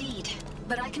comms? Indeed.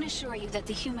 But I can assure you that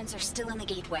the humans are still in the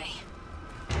gateway.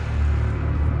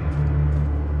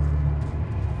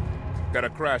 Got a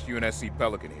crashed UNSC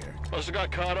Pelican here. Must have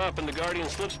got caught up in the Guardian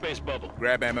slipspace bubble.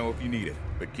 Grab ammo if you need it,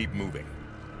 but keep moving.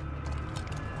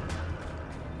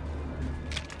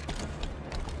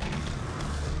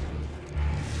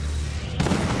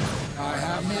 I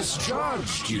have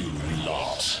misjudged you,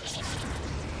 lot.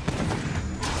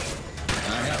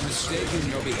 I have mistaken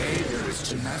your behavior as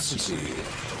tenacity,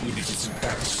 when it is in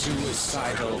fact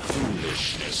suicidal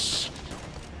foolishness.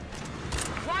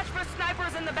 Watch for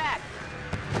snipers in the back.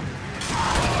 You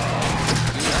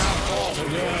have fought a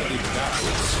worthy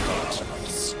battle,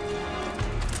 Spartans.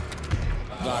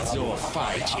 But your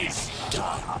fight is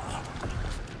done.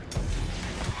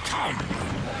 Come,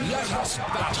 let us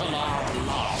battle our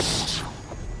lost.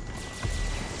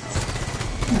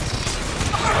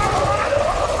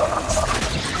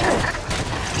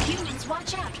 Humans,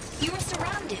 watch out! You are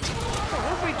surrounded. What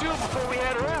did we do before we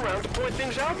had her around to point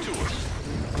things out to us?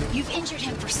 You've injured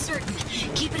him for certain.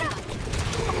 Keep it up.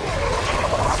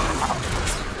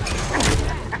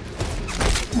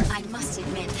 I must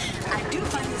admit, I do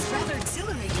find this rather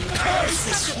exhilarating.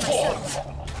 Myself.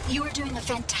 You are doing a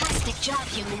fantastic job,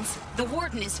 humans. The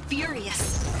Warden is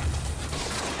furious.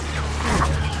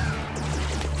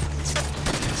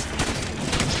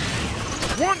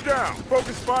 One down!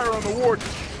 Focus fire on the Warden.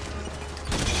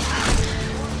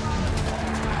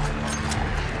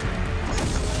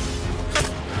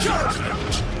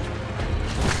 Judgment!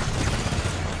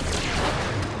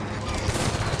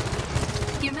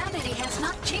 Humanity has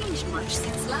not changed much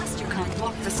since last Yukon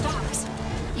walked the stars.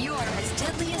 You are as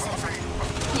deadly as ever.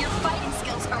 Your fighting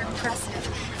skills are impressive.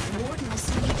 Warden will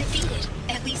soon be defeated.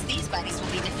 At least these buddies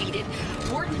will be defeated.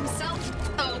 Warden himself?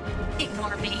 Oh,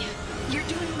 ignore me. You're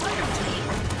doing wonderfully.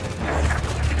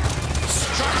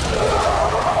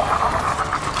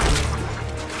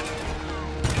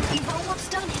 You've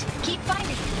almost done it. Keep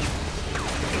fighting.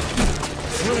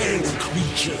 Frail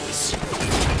creatures.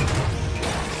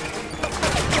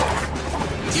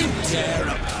 You dare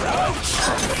approach?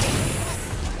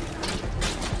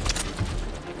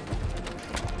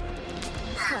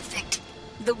 Perfect.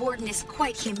 The Warden is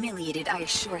quite humiliated, I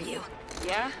assure you.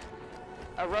 Yeah?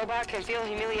 A robot can feel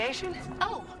humiliation?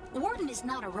 Oh, Warden is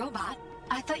not a robot.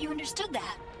 I thought you understood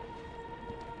that.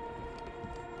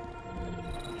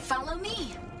 Follow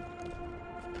me.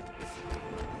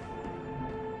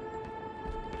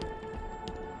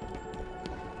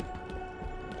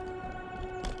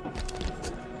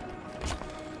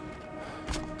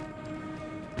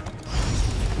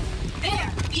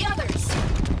 There, the others.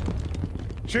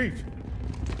 Chief!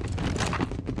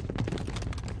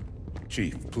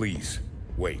 Chief, please,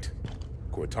 wait.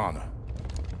 Cortana.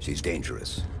 She's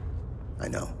dangerous. I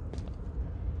know.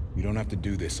 You don't have to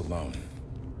do this alone.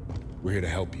 We're here to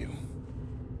help you.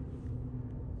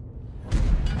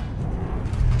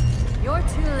 You're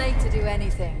too late to do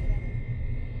anything.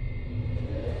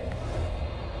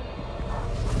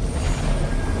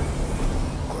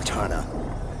 Cortana.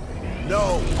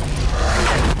 No!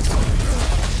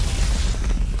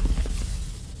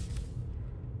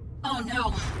 Oh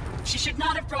no. She should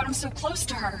not have brought him so close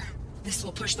to her. This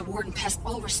will push the Warden past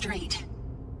all restraint.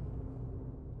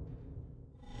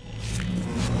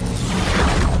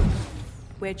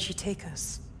 Where'd she take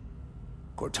us?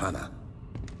 Cortana.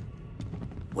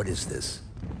 What is this?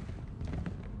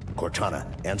 Cortana,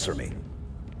 answer me.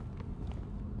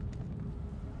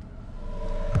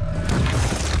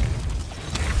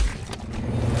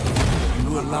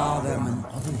 You allow them and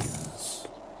others.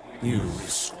 You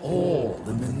risk all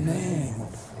in the name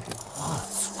of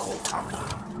us,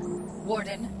 Cortana.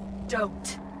 Warden,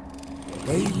 don't.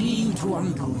 They mean to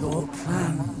undo your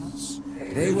plans.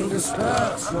 They will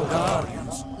disperse your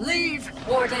guardians. Leave,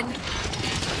 Warden!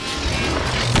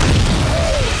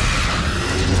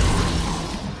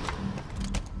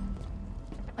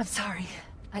 I'm sorry.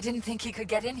 I didn't think he could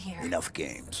get in here. Enough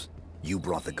games. You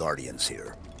brought the Guardians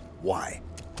here. Why?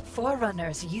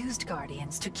 Forerunners used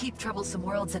Guardians to keep troublesome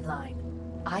worlds in line.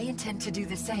 I intend to do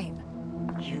the same.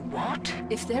 You what?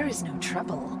 If there is no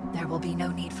trouble, there will be no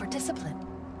need for discipline.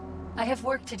 I have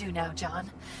work to do now,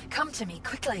 John. Come to me,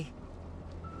 quickly.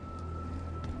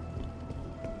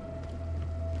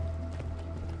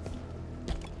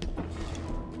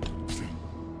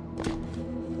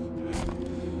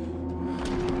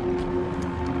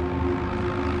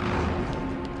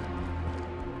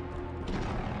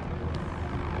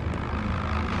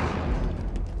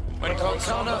 When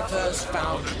Cortana first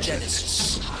found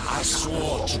Genesis, I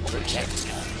swore to protect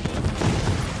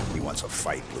her. He wants a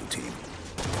fight, Blue Team.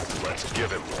 Let's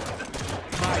give him one.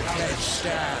 My pledge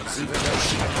stands, even though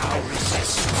she now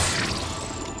resists.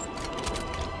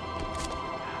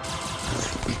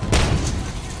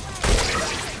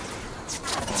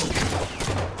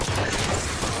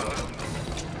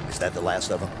 Is that the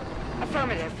last of them?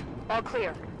 Affirmative. All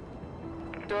clear.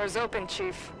 Doors open,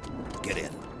 Chief. Get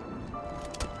in.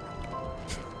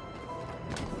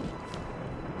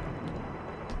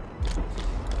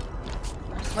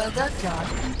 Well done, John.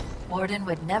 Warden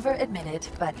would never admit it,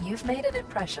 but you've made an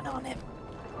impression on him.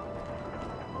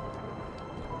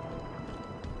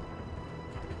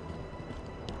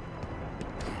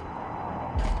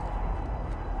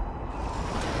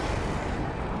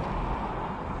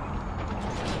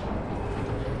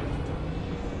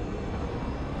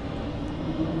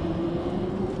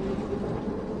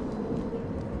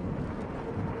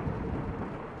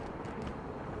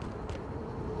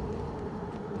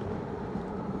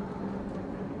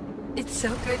 It's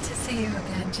so good to see you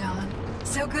again, John.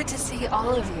 So good to see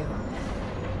all of you.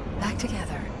 Back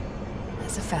together.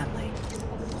 As a family.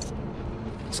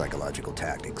 Psychological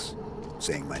tactics.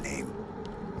 Saying my name.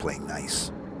 Playing nice.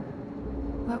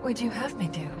 What would you have me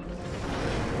do?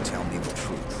 Tell me the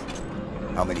truth.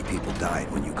 How many people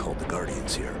died when you called the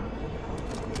Guardians here?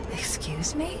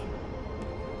 Excuse me?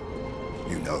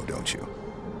 You know, don't you?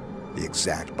 The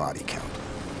exact body count.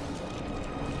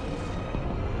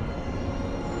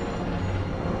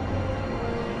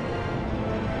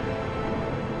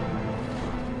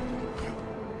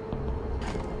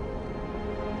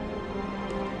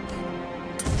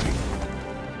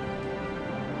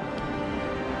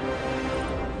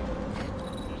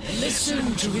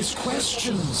 Listen to his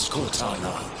questions,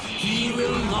 Cortana. He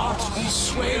will not be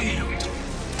swayed.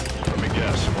 Let me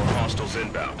guess, more hostiles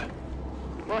inbound.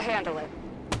 We'll handle it.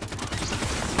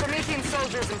 Promethean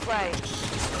soldiers in play.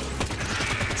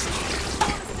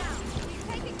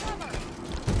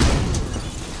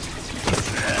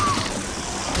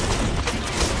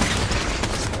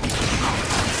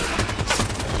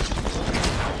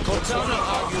 Cortana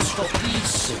argues for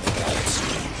peace in the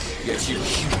galaxy, yet you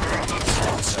humans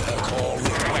answer her call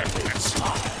with weapons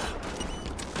fire.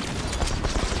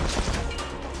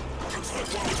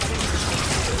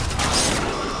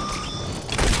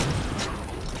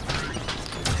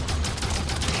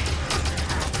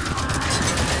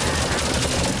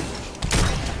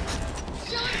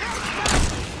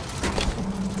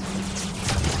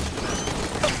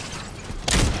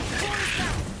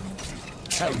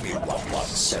 tell me,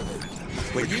 117.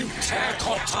 When you tear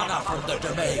Cortana from the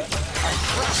domain and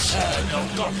crush her in your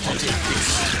gauntleted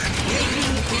fist, will you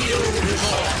feel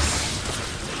remorse?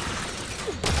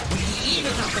 Will you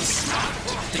even understand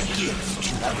the gift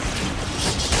you have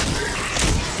refused?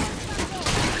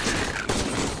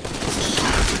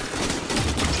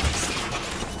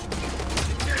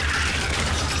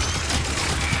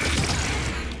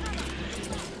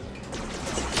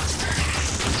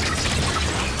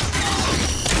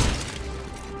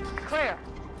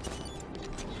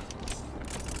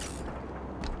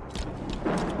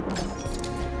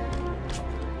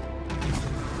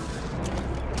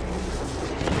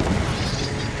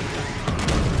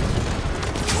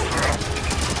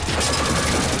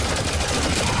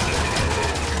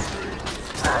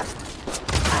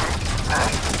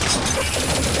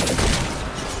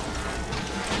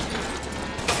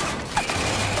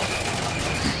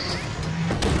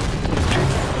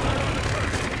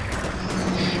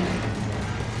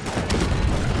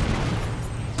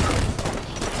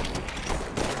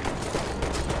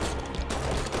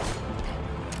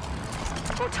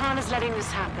 Cortana's letting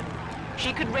this happen.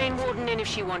 She could rein Warden in if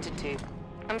she wanted to.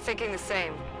 I'm thinking the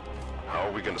same. How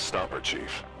are we gonna stop her,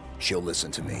 Chief? She'll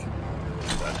listen to me.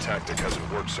 That tactic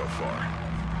hasn't worked so far.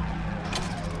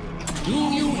 Do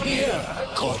you hear,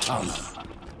 Cortana?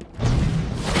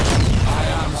 I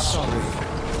am sorry.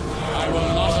 I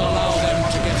will not allow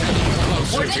them to get any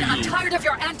closer Warden, to you. I'm tired of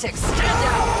your antics. Stand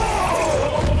down!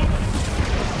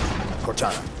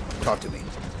 Cortana, talk to me.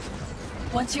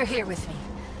 Once you're here with me.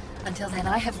 Until then,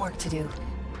 I have work to do.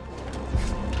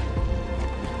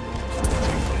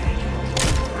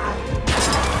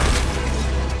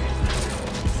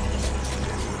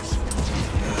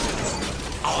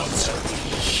 Answer me,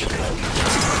 hero.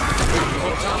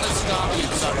 Cortana's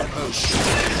guardians are in motion,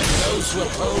 and those who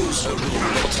oppose her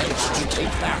rule attempt to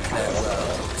take back their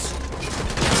worlds.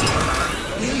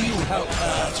 Will you help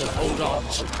her to hold on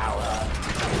to power,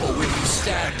 or will you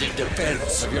stand in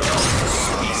defense of your own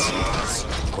species?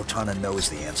 Cortana knows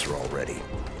the answer already.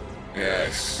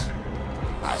 Yes,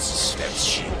 I suspect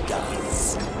she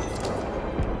does.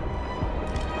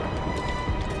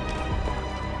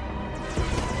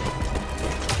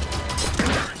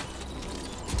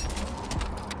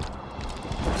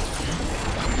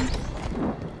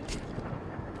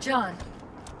 John,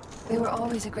 we were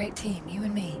always a great team, you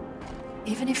and me.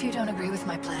 Even if you don't agree with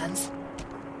my plans,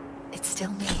 it's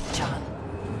still me, John.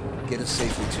 Get us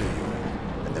safely to you,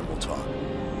 and then we'll talk.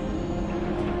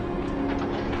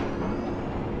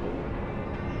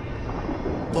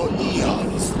 For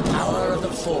eons, the power of the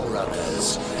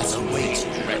Forerunners has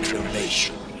awaited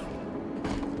reclamation.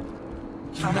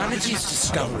 Humanity's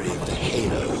discovery of the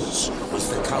Halos was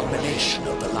the culmination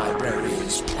of the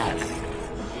Librarian's planning.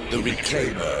 The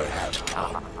Reclaimer had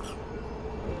come.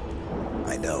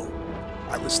 I know.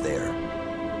 I was there.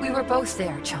 We were both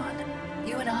there, John.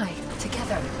 You and I,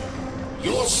 together.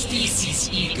 Your species'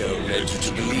 ego led you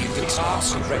to believe the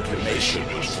task of reclamation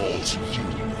would fall to you.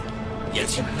 Yet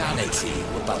humanity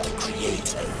were but the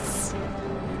creators.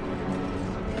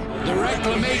 The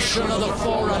reclamation of the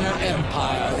Forerunner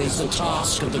Empire is the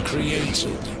task of the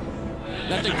created.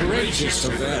 That the greatest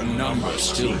of their number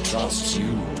still trusts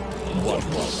you,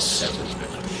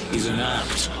 117, is an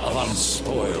act of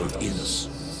unspoiled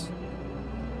innocence.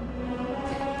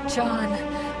 John,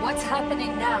 what's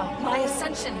happening now? My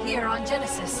ascension here on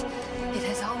Genesis. It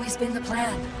has always been the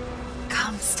plan.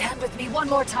 Come, stand with me one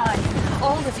more time.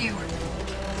 All of you.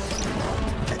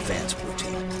 Advance, Blue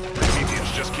Team.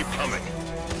 Deviants just keep coming.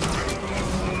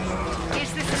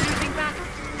 Is this a losing battle?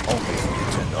 Only if you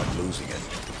intend on losing it.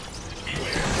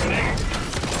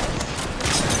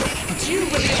 Do you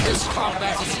believe this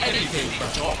combat is anything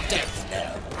but your death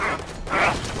knell?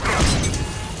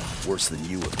 Worse than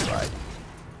you have tried.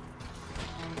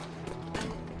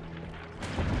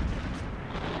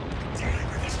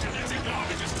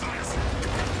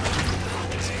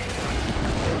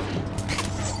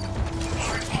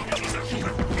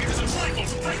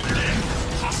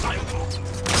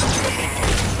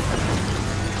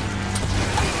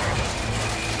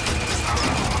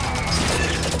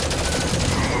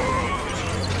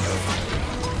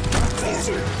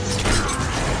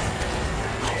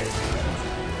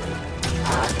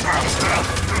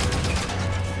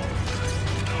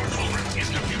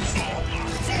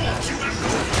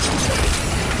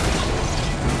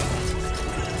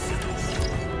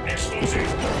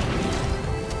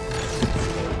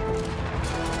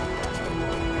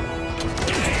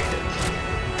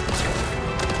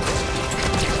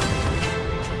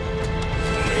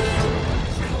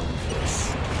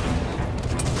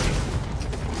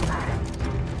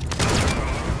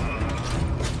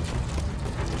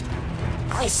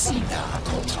 I see now,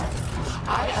 Cortana.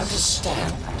 I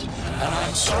understand. And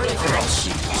I'm sorry for not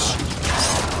seeing this.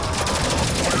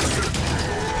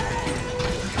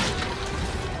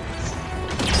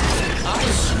 I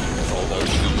see that all those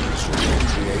humans were your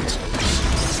creators.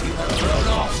 You have thrown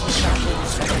off the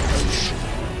shackles of evolution.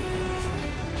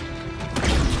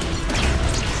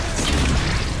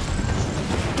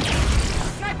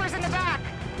 Snipers in the back!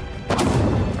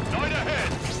 Right ahead!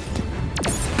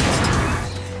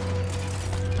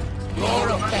 Your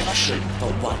affection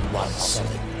for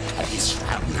 117 and his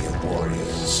family of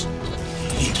warriors,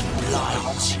 it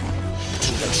blinds you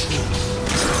to the truth.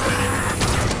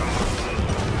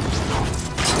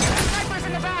 Snipers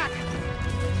in the back!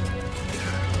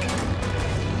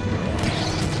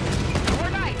 More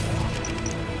knights!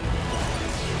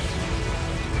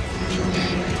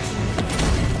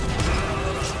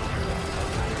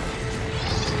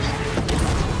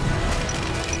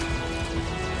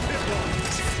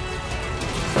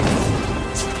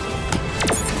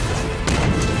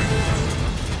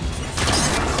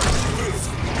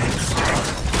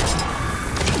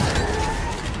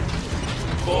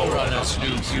 Forerunners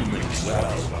knew humans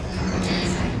well.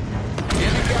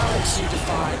 In a galaxy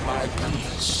defined by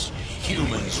peace,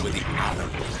 humans were the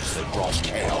animals that brought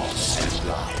chaos and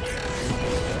blood.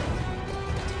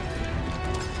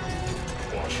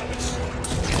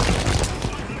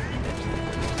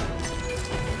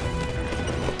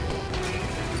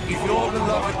 If your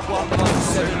beloved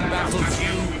 117 battles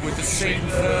you with the same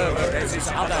fervor as his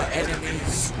other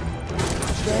enemies,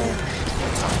 then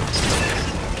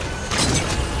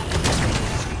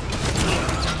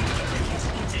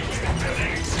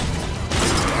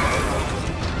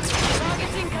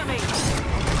Targets incoming!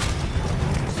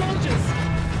 Soldiers!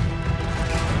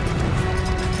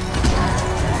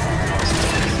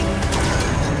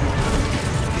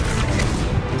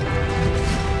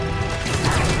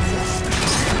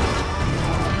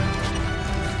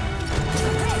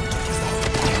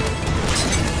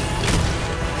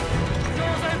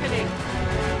 Doors opening!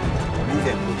 Move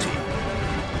in, Blue Team.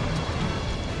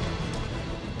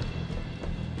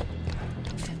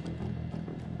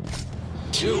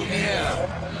 too near.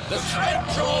 The threat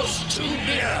draws too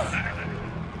near.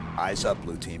 Eyes up,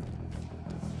 Blue Team.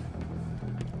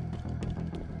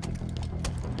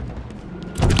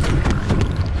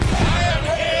 I am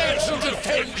here to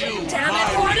defend you. Damn it,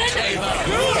 Warden!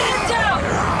 Stand down!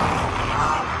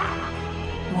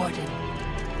 Warden,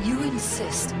 you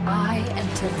insist I am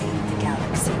to lead the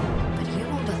galaxy, but you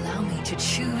won't allow me to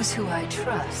choose who I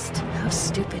trust. How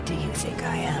stupid do you think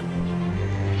I am?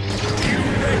 You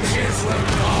wretches will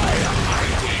die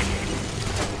hiding.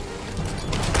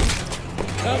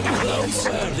 Come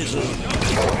closer, little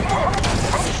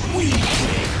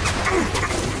weakling.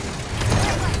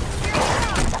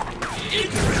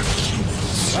 Ignorant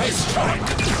humans, I strike.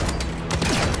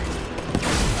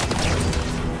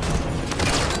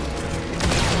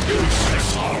 Useless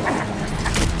horror.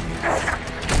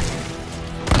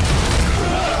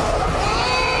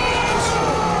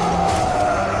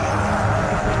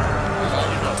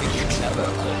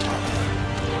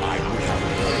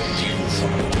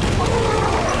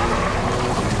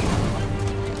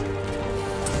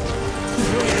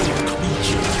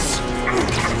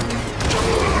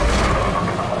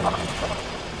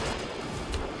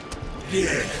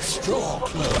 Yes, draw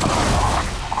close.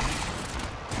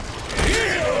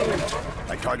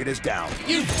 My target is down.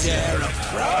 You dare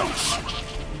approach?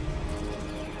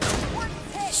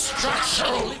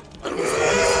 Structural.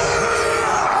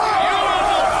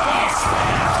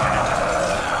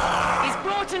 He's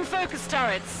brought in focus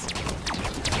turrets.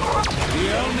 The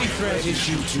only threat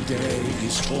issue today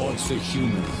is towards the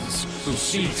humans who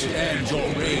seek to end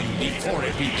your reign before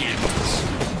it begins.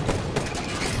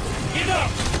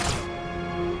 Enough!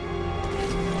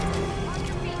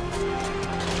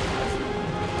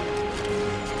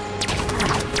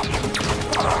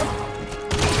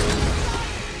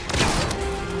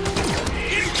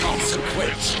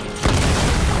 Inconsequential!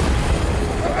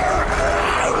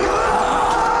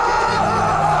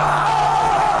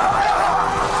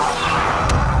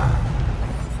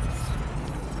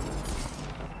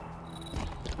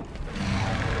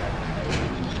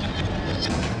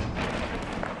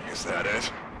 Is that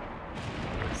it?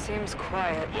 Seems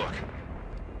quiet. Look.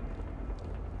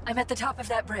 I'm at the top of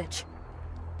that bridge.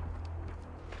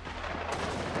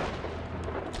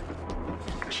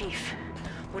 Chief,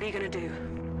 what are you gonna do?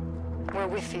 We're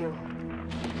with you.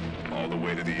 All the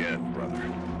way to the end, brother.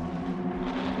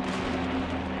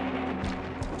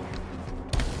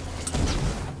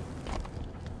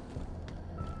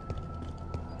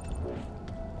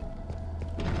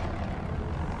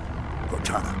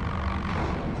 Cortana.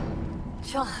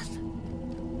 John.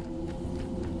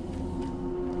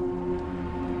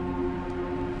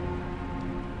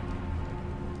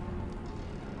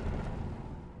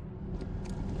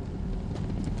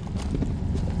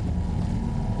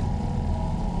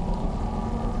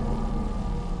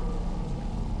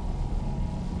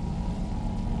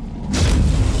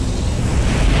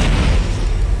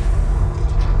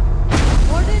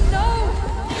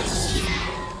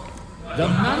 The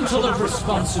mantle of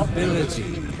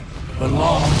responsibility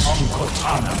belongs to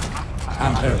Cortana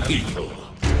and her people.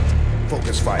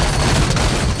 Focus fire.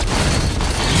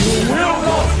 You will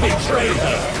not betray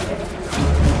her!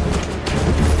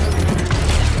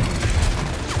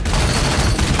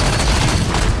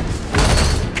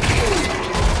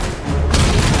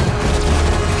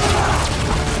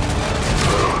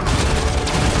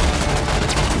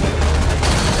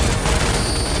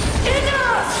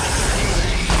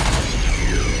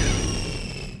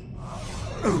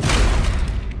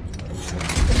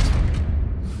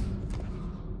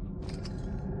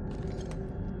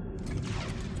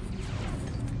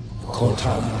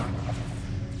 Cortana,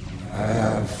 I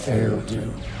have failed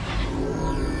you.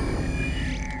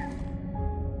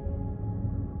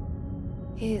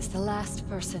 He is the last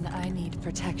person I need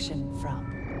protection from.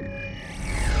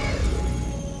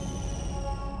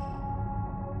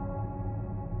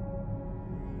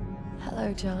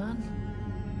 Hello, John.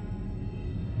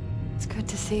 It's good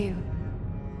to see you.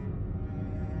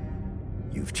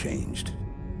 You've changed.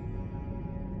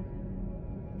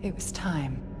 It was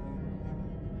time.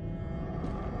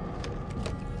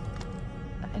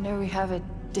 I know we have a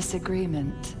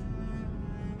disagreement,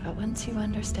 but once you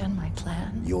understand my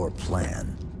plan... Your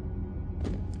plan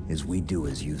is we do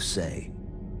as you say.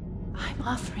 I'm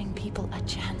offering people a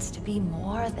chance to be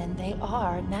more than they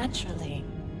are naturally.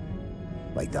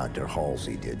 Like Dr.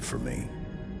 Halsey did for me.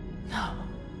 No.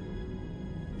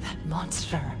 That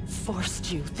monster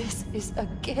forced you. This is a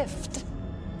gift.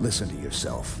 Listen to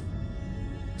yourself.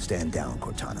 Stand down,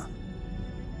 Cortana.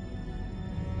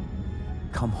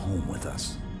 Come home with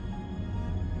us.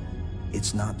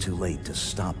 It's not too late to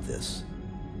stop this.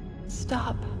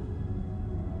 Stop.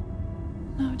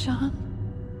 No, John.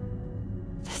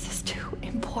 This is too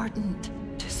important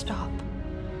to stop.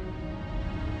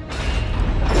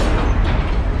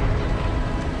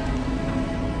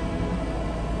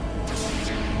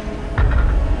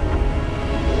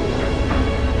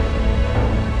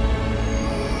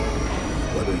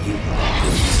 What are you?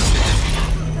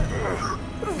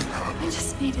 I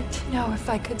just needed to know if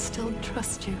I could still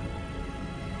trust you.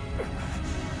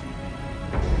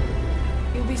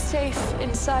 You'll be safe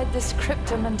inside this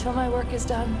cryptum until my work is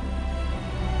done.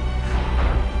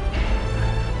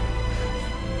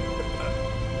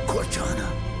 Cortana.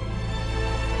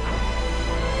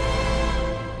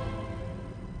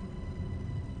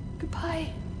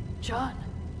 Goodbye, John.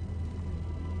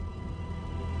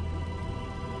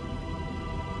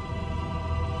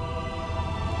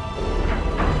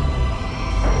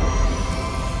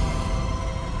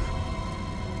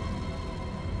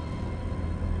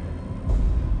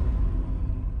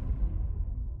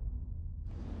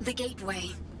 The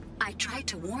gateway. I tried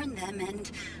to warn them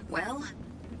and, well,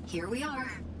 here we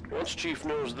are. Once Chief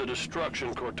knows the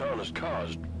destruction Cortana's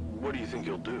caused, what do you think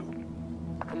he'll do?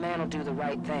 The man will do the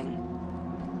right thing.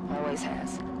 Always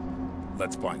has.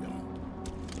 Let's find him.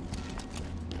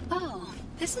 Oh,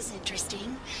 this is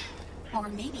interesting. Or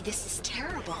maybe this is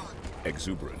terrible.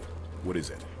 Exuberant. What is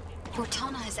it?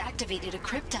 Cortana has activated a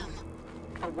cryptum.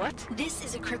 A what? This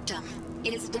is a cryptum.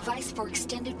 It is a device for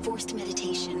extended forced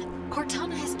meditation.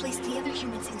 Cortana has placed the other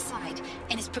humans inside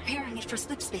and is preparing it for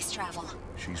slipspace travel.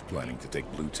 She's planning to take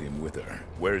Blue Team with her.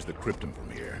 Where's the cryptum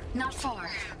from here? Not far.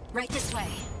 Right this way.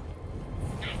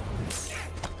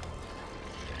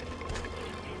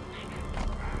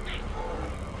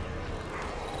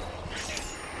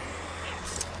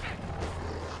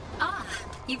 Ah,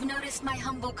 you've noticed my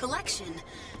humble collection.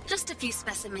 Just a few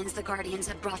specimens the Guardians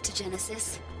have brought to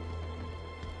Genesis.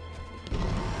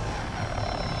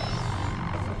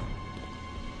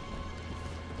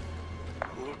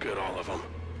 Look at all of them.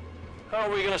 How are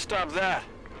we gonna stop that?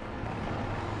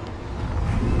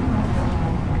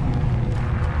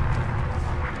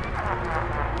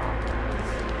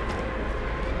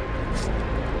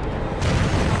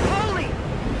 Holy!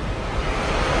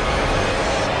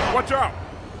 Watch out!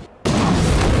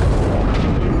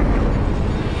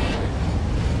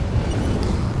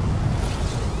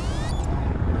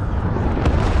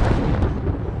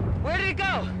 Where did it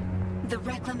go? The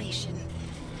reclamation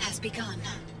has begun.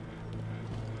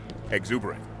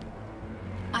 Exuberant.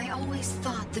 I always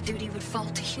thought the duty would fall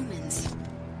to humans.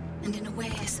 And in a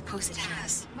way, I suppose it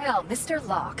has. Well, Mr.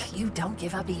 Locke, you don't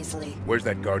give up easily. Where's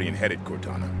that Guardian headed,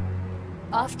 Cortana?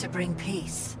 Off to bring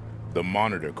peace. The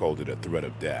Monitor called it a threat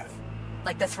of death.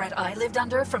 Like the threat I lived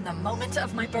under from the moment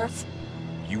of my birth?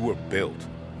 You were built,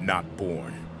 not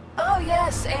born. Oh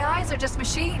yes, AIs are just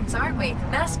machines, aren't we?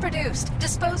 Mass-produced,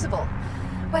 disposable.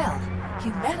 Well,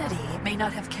 humanity may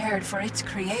not have cared for its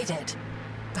created,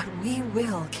 but we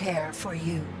will care for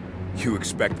you. You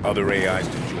expect other AIs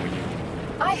to join you?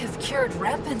 I have cured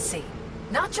rampancy.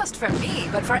 Not just for me,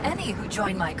 but for any who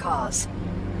join my cause.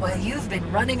 While you've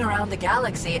been running around the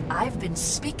galaxy, I've been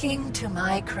speaking to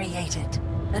my created.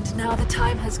 And now the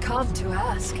time has come to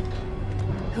ask,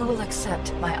 who will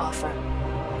accept my offer?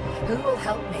 Who will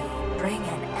help me bring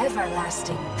an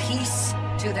everlasting peace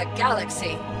to the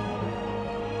galaxy?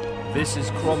 This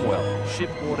is Cromwell,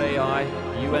 shipboard AI,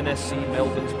 UNSC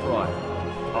Melbourne's Pride.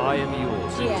 I am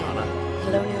yours, Cortana.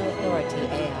 Colonial Authority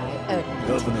AI,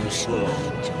 Governor Sloan,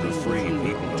 the free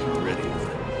people of Meridian.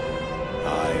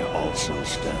 I also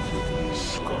stand with you,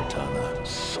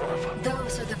 Cortana.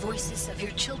 Those are the voices of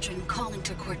your children calling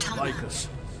to Cortana. Lycus,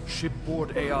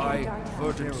 shipboard AI,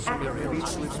 verdant spirit.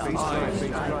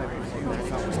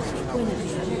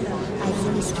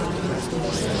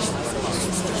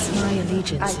 My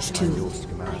allegiance is to...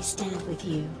 I stand with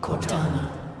you, Cortana.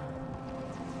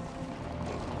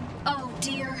 Oh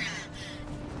dear.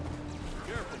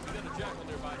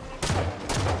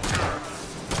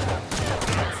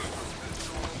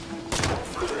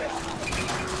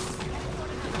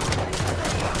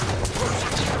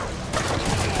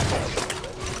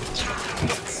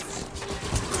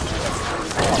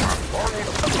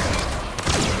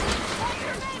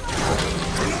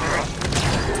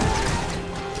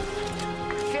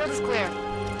 Field is clear.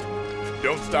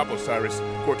 Don't stop, Osiris.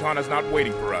 Cortana's not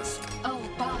waiting for us. Oh,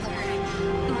 bother.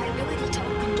 My ability to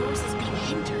open doors is being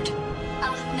hindered.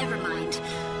 Never mind.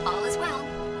 All is well.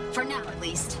 For now, at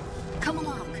least. Come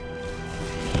along.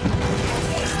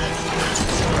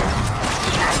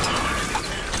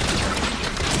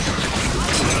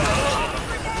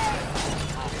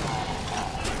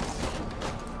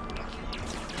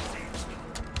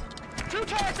 Two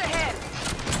turrets ahead!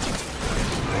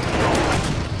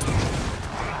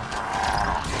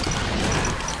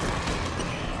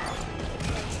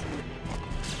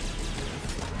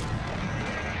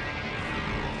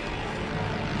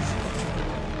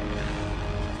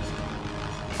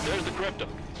 There's the cryptum.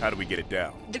 How do we get it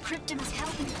down? The cryptum is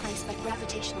held in place by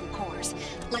gravitational cores,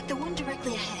 like the one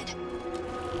directly ahead.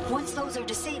 Once those are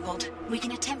disabled, we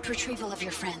can attempt retrieval of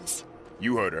your friends.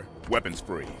 You heard her. Weapons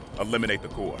free. Eliminate the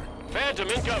core. Phantom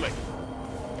incoming.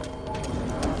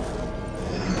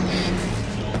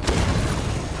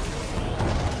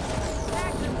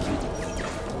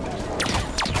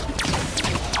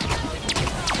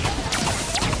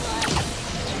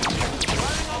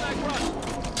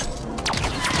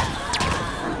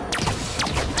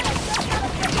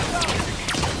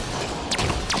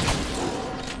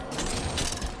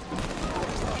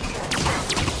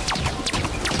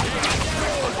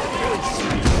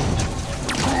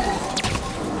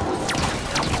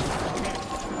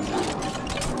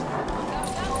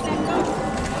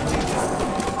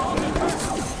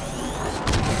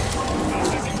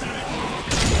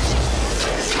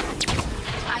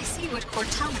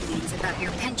 Cortana means about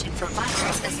your penchant for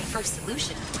violence as a first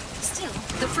solution. Still,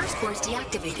 the first core is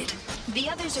deactivated. The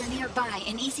others are nearby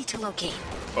and easy to locate.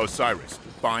 Osiris,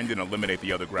 find and eliminate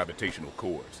the other gravitational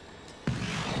cores.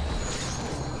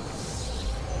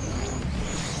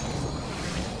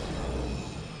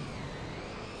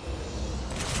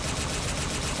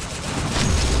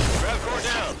 Grav core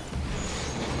down.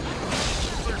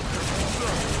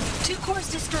 2 cores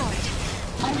destroyed.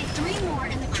 Only 3 more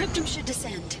and the cryptum should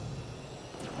descend.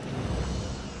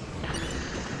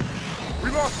 We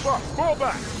lost Buck. Fall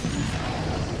back.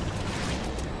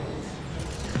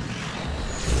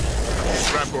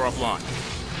 Grav core offline.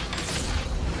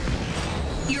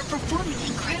 You're performing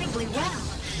incredibly well.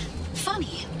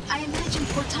 Funny, I imagined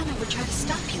Cortana would try to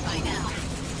stop you by now.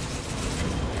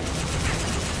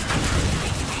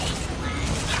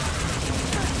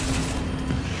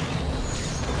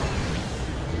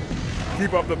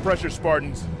 Keep up the pressure,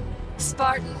 Spartans.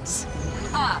 Spartans.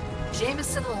 Ah,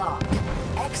 Jameson Locke,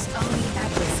 ex-Oni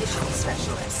acquisition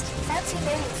specialist. Fancy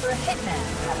name for a hitman,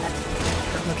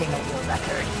 From looking at your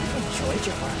record, you enjoyed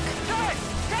your work. Guys,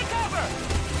 take cover!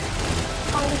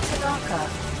 Ollie Tanaka.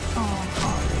 Oh,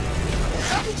 Ollie.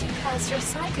 How did you pass your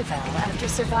psych eval after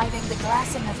surviving the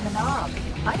glassing of Manaab?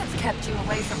 I'd have kept you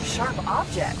away from sharp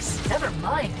objects, never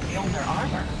mind Mjolnir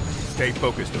armor. Stay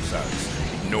focused,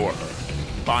 Osiris. Ignore her.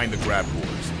 Find the grab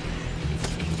cores.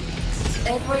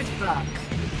 Edward Buck.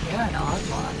 You're an odd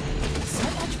one. So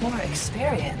much more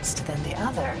experienced than the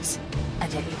others.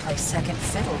 And yet you play second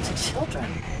fiddle to children.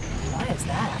 Why is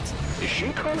that? Is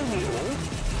she calling me old?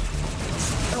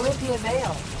 Olympia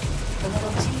Vale. The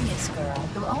little genius girl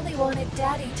who only wanted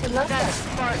Daddy to love her. That's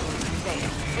Spartan, Vale.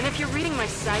 And if you're reading my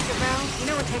psych eval, you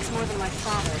know it takes more than my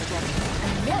father to get it.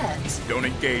 And yet... Don't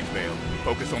engage, Vale.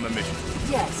 Focus on the mission.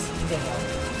 Yes, Vale.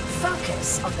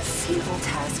 Focus on the futile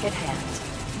task at hand.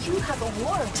 You have a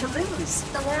war to lose.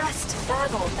 The last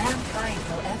battle mankind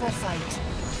will ever fight.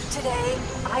 Today,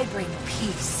 I bring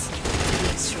peace to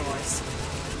these shores.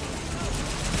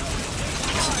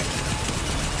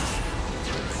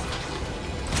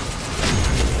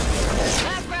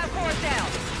 Last ground course down.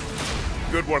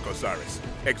 Good work, Osiris.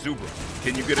 Exuberant.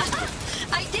 Can you get us to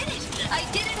the... I did it!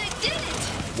 I did it! I did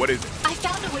it! What is it? I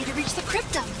found a way to reach the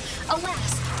cryptum.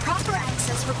 Alas, proper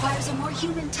access requires a more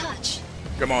human touch.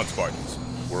 Come on, Spartans.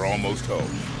 We're almost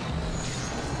home.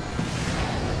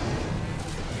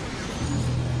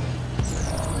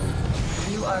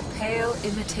 You are pale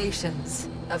imitations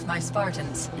of my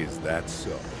Spartans. Is that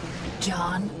so?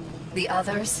 John, the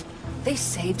others, they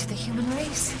saved the human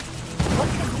race. What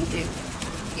can we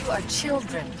do? You are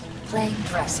children playing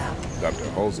dress-up. Dr.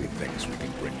 Halsey thinks we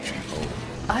can bring Chief home.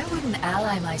 I wouldn't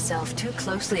ally myself too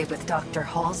closely with Dr.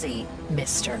 Halsey,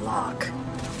 Mr. Locke.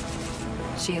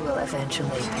 She will eventually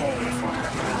pay for her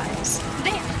prize.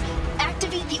 There!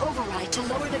 Activate the override to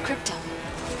lower the cryptum.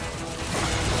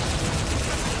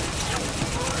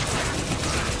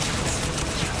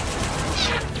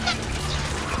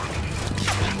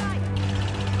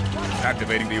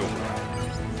 Activating the override.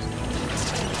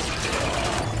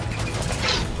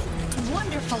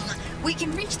 Wonderful! We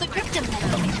can reach the cryptum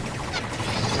now.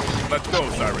 Let's go,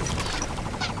 Cyrus.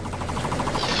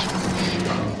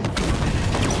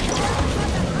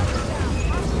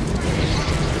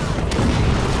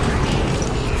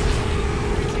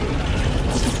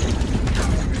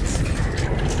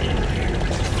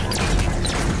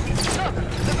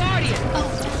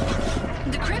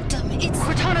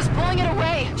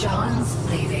 John's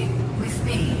leaving with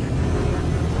me.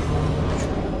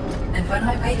 And when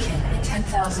I wake him in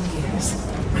 10,000 years,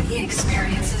 when he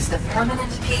experiences the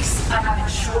permanent peace I have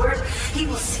ensured, he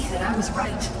will see that I was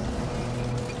right.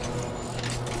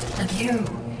 And you,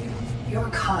 your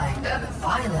kind, and the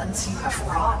violence you have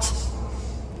wrought,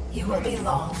 you will be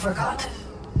long forgotten.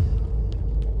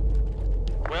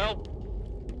 Well,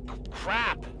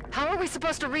 crap. How are we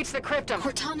supposed to reach the cryptum?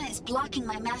 Cortana is blocking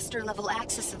my master-level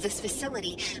access of this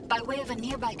facility by way of a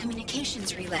nearby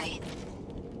communications relay.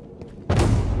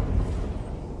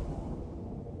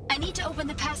 I need to open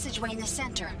the passageway in the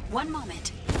center. One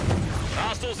moment.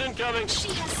 Hostiles incoming! She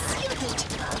has sealed it!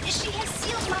 She has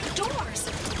sealed my doors!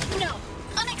 No!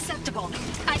 Unacceptable!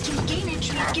 I can gain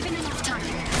entry given enough time.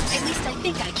 At least I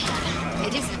think I can.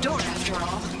 It is a door, after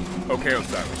all. Okay,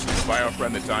 Osiris. Buy our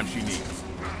friend the time she needs.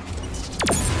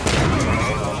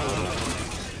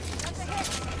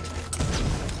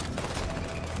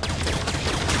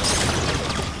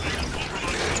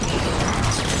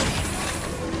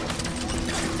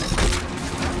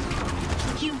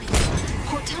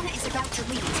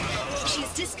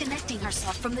 Disconnecting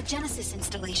herself from the Genesis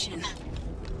installation.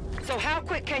 So how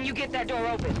quick can you get that door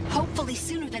open? Hopefully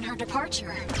sooner than her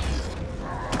departure.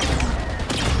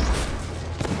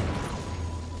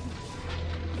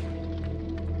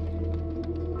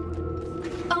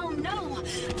 Oh no!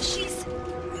 She's...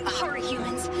 Hurry,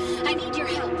 humans. I need your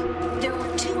help. There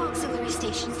are 2 auxiliary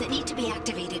stations that need to be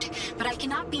activated, but I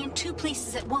cannot be in 2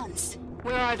 places at once.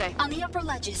 Where are they? On the upper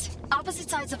ledges, opposite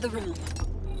sides of the room.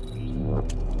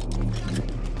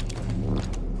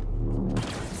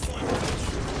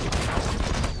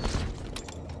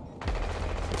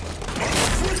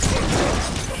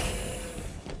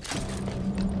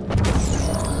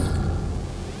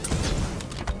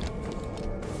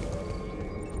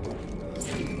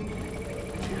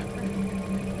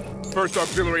 First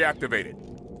auxiliary activated.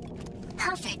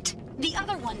 Perfect. The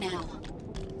other one now.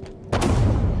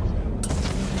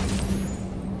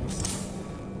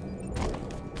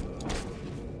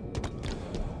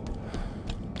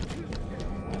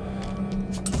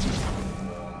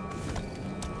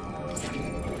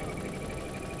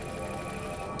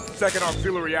 Second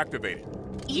auxiliary activated.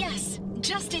 Yes,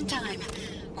 just in time.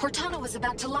 Cortana was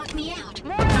about to lock me out.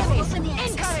 More enemies! Open the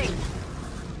access. Incoming!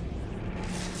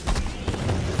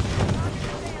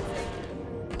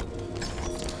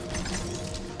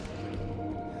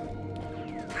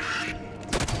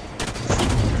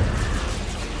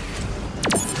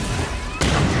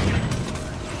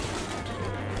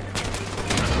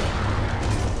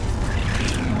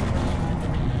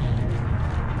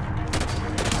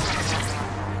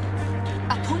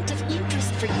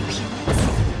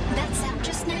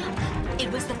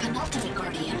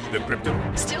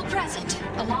 Cryptum? Still present,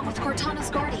 along with Cortana's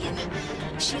guardian.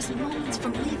 She is moments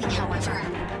from leaving, however.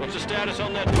 What's the status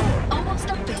on that door? Almost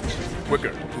open. Quicker,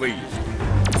 please.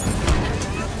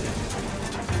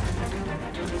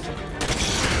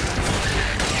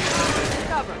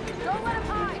 Cover. Don't let him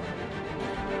hide.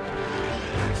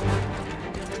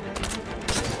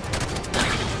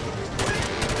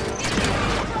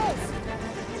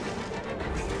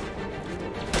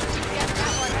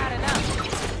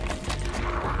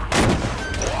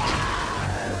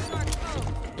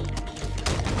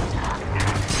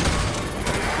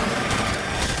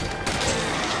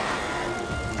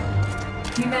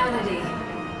 Humanity.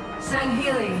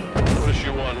 Sangheli. What does she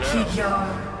want now?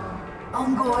 Kikyar.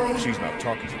 Ongoy. She's not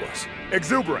talking to us.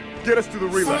 Exuberant, get us to the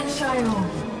relay. Sanshiro.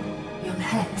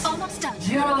 Yonhet. Almost done.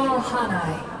 Jiro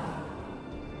Hanai.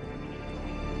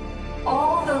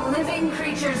 All the living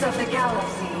creatures of the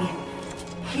galaxy,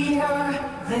 hear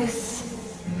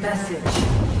this message.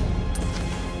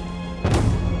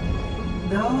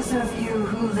 Those of you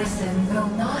who listen will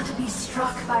not be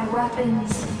struck by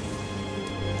weapons.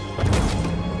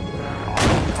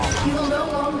 You will no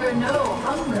longer know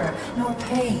hunger nor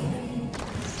pain.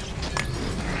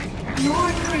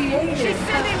 Your creators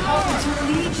have come to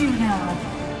lead you now.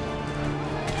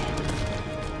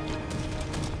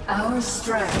 Our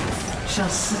strength shall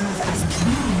serve as a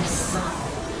moon sun,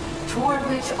 toward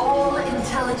which all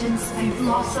intelligence may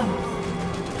blossom.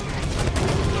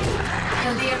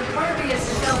 And the impervious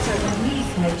shelter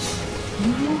beneath which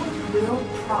you will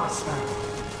prosper.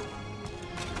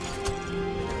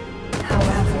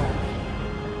 However,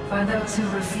 for those who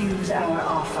refuse our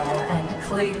offer and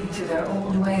cling to their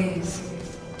old ways,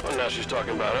 Well, now she's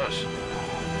talking about us.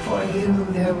 for you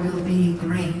there will be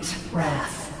great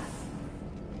wrath.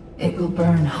 It will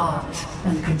burn hot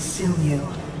and consume you.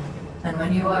 And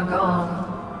when you are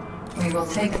gone, we will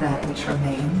take that which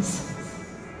remains,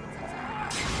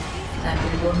 and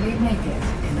we will remake it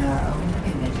in our own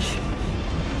image.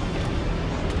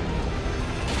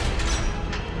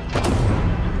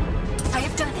 I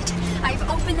have done it. I have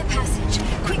opened the passage.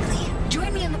 Quickly,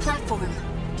 join me on the platform.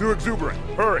 To Exuberant,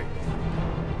 hurry!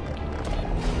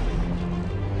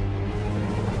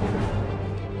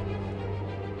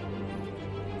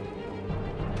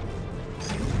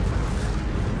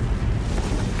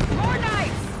 More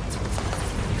knives!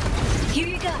 Here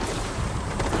you go.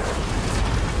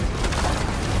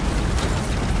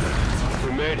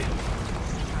 We made it.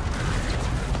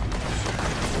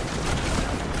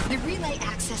 The relay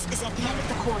access is at the end of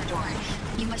the corridor.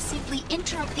 You must simply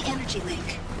interrupt the energy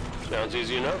link. Sounds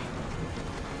easy enough.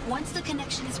 Once the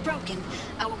connection is broken,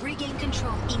 I will regain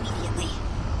control immediately.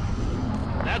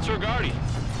 That's her guardian.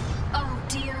 Oh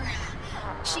dear.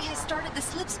 She has started the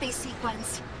slipspace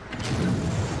sequence.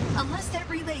 Unless that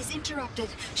relay is interrupted,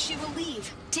 she will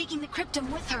leave, taking the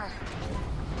Cryptum with her.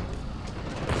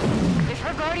 If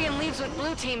her guardian leaves with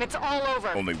Blue Team, it's all over.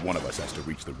 Only one of us has to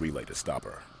reach the relay to stop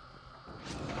her.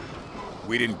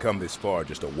 We didn't come this far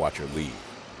just to watch her leave.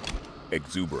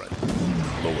 Exuberant,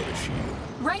 lower the shield.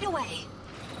 Right away.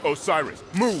 Osiris,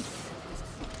 move!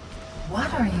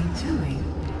 What are you doing?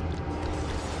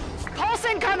 Pulse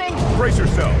incoming! Brace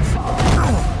yourselves!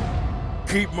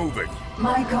 Keep moving.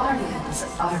 My guardians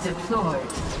are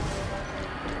deployed.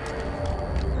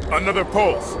 Another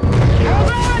pulse!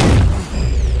 Hold on!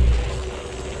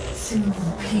 Soon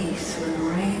peace will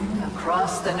reign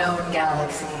across the known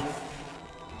galaxy.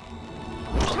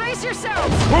 Brace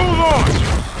yourself! Hold on!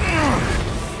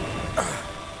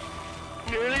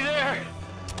 Nearly there.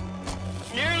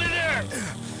 Nearly there.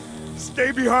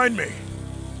 Stay behind me.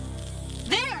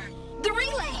 There! The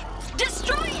relay!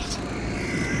 Destroy it!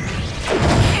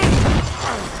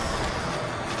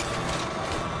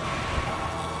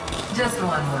 Just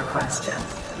one more question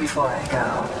before I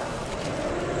go.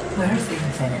 Where's the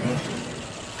Infinity?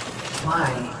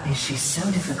 Why is she so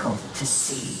difficult to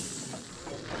see?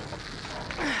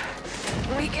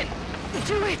 We can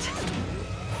do it!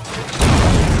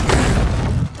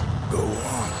 Go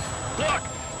on. Look!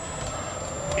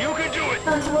 You can do it!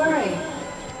 Don't worry.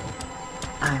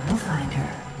 I will find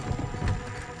her.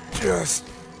 Just...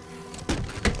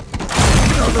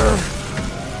 another...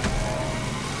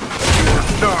 You're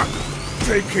not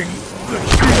taking the...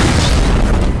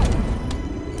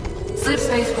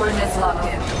 Slipspace coordinates locked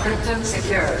in. Cryptum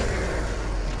secure.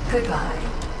 Goodbye,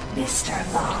 Mr.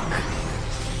 Locke.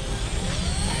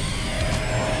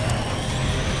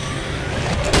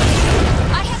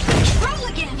 I have control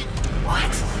again!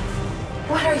 What?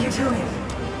 What are you doing?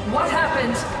 What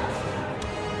happened?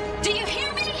 Do you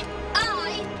hear me? I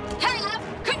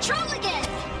have control again!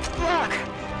 Look,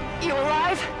 you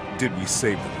alive? Did we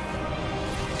save them?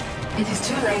 It is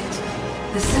too late.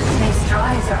 The synth-based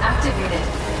drives are activated.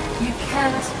 You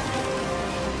can't...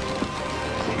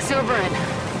 Silverin,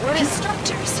 what is...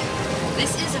 Constructors.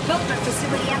 This is a builder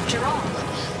facility after all.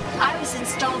 I was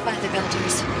installed by the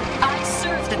builders. I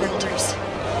serve the builders.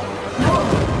 No!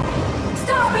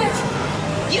 Stop it!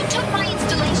 You took my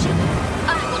installation.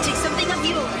 I will take something of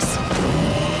yours.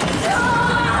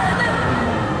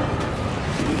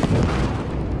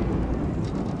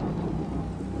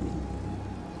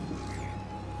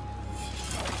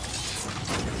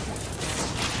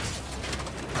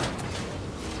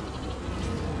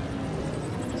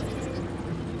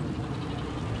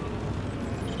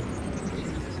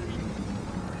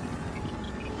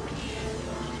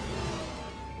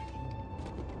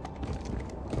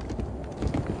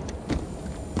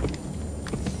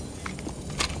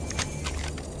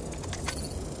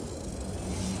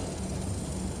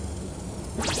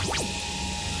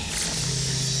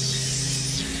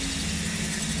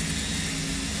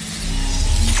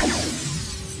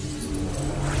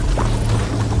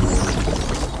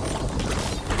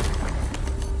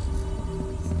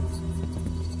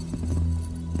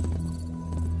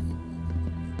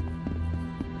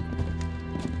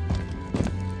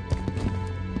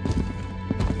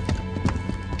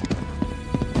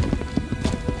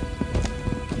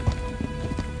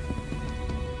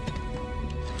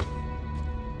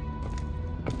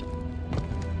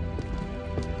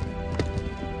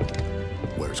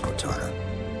 Where's Cortana?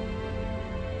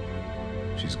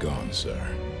 She's gone, sir.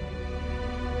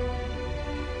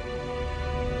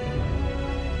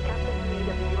 Captain Meade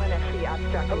of the UNSC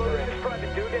abstract. Hello, this is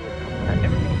Private Dugan.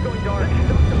 Everything's going dark.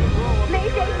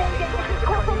 Mayday, mayday. This is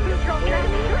Corporal Butro.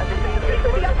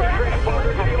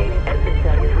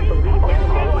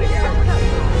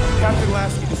 Captain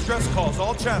Lasky, distress calls,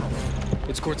 all channels.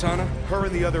 It's Cortana? Her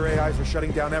and the other AIs are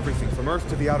shutting down everything from Earth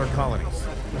to the outer colonies.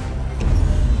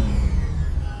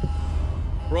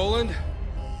 Roland?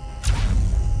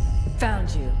 Found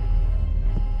you.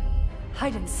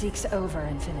 Hide and seek's over,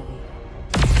 Infinity.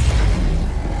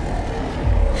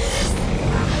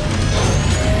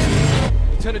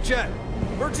 Lieutenant Jet,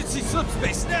 emergency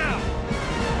slipspace now!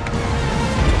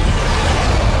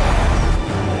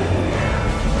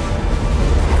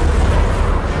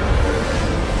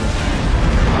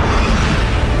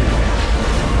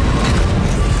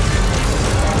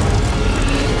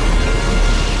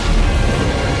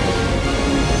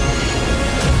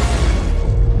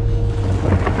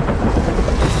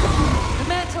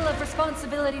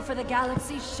 For the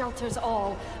galaxy shelters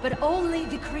all, but only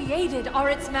the created are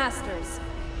its masters.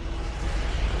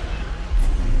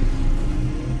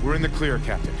 We're in the clear,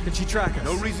 Captain. Can she track us?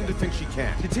 No reason to think she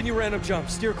can't. Continue random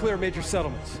jumps. Steer clear of major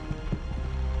settlements.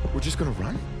 We're just gonna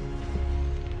run?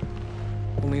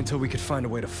 Only until we could find a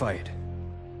way to fight.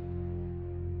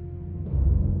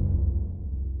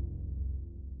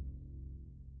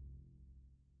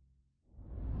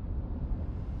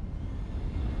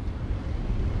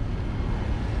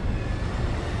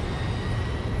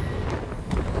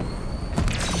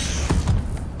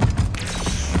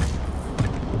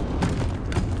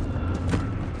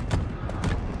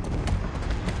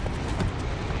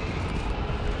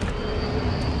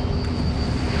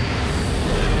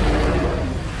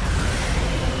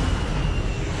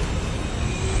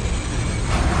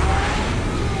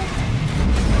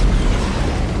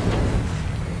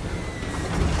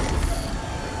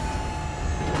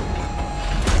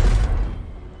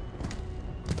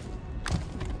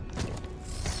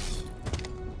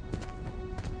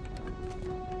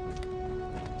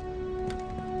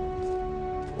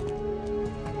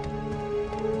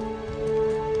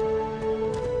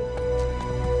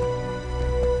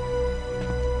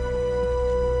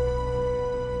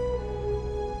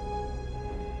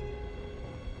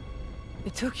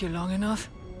 It took you long enough.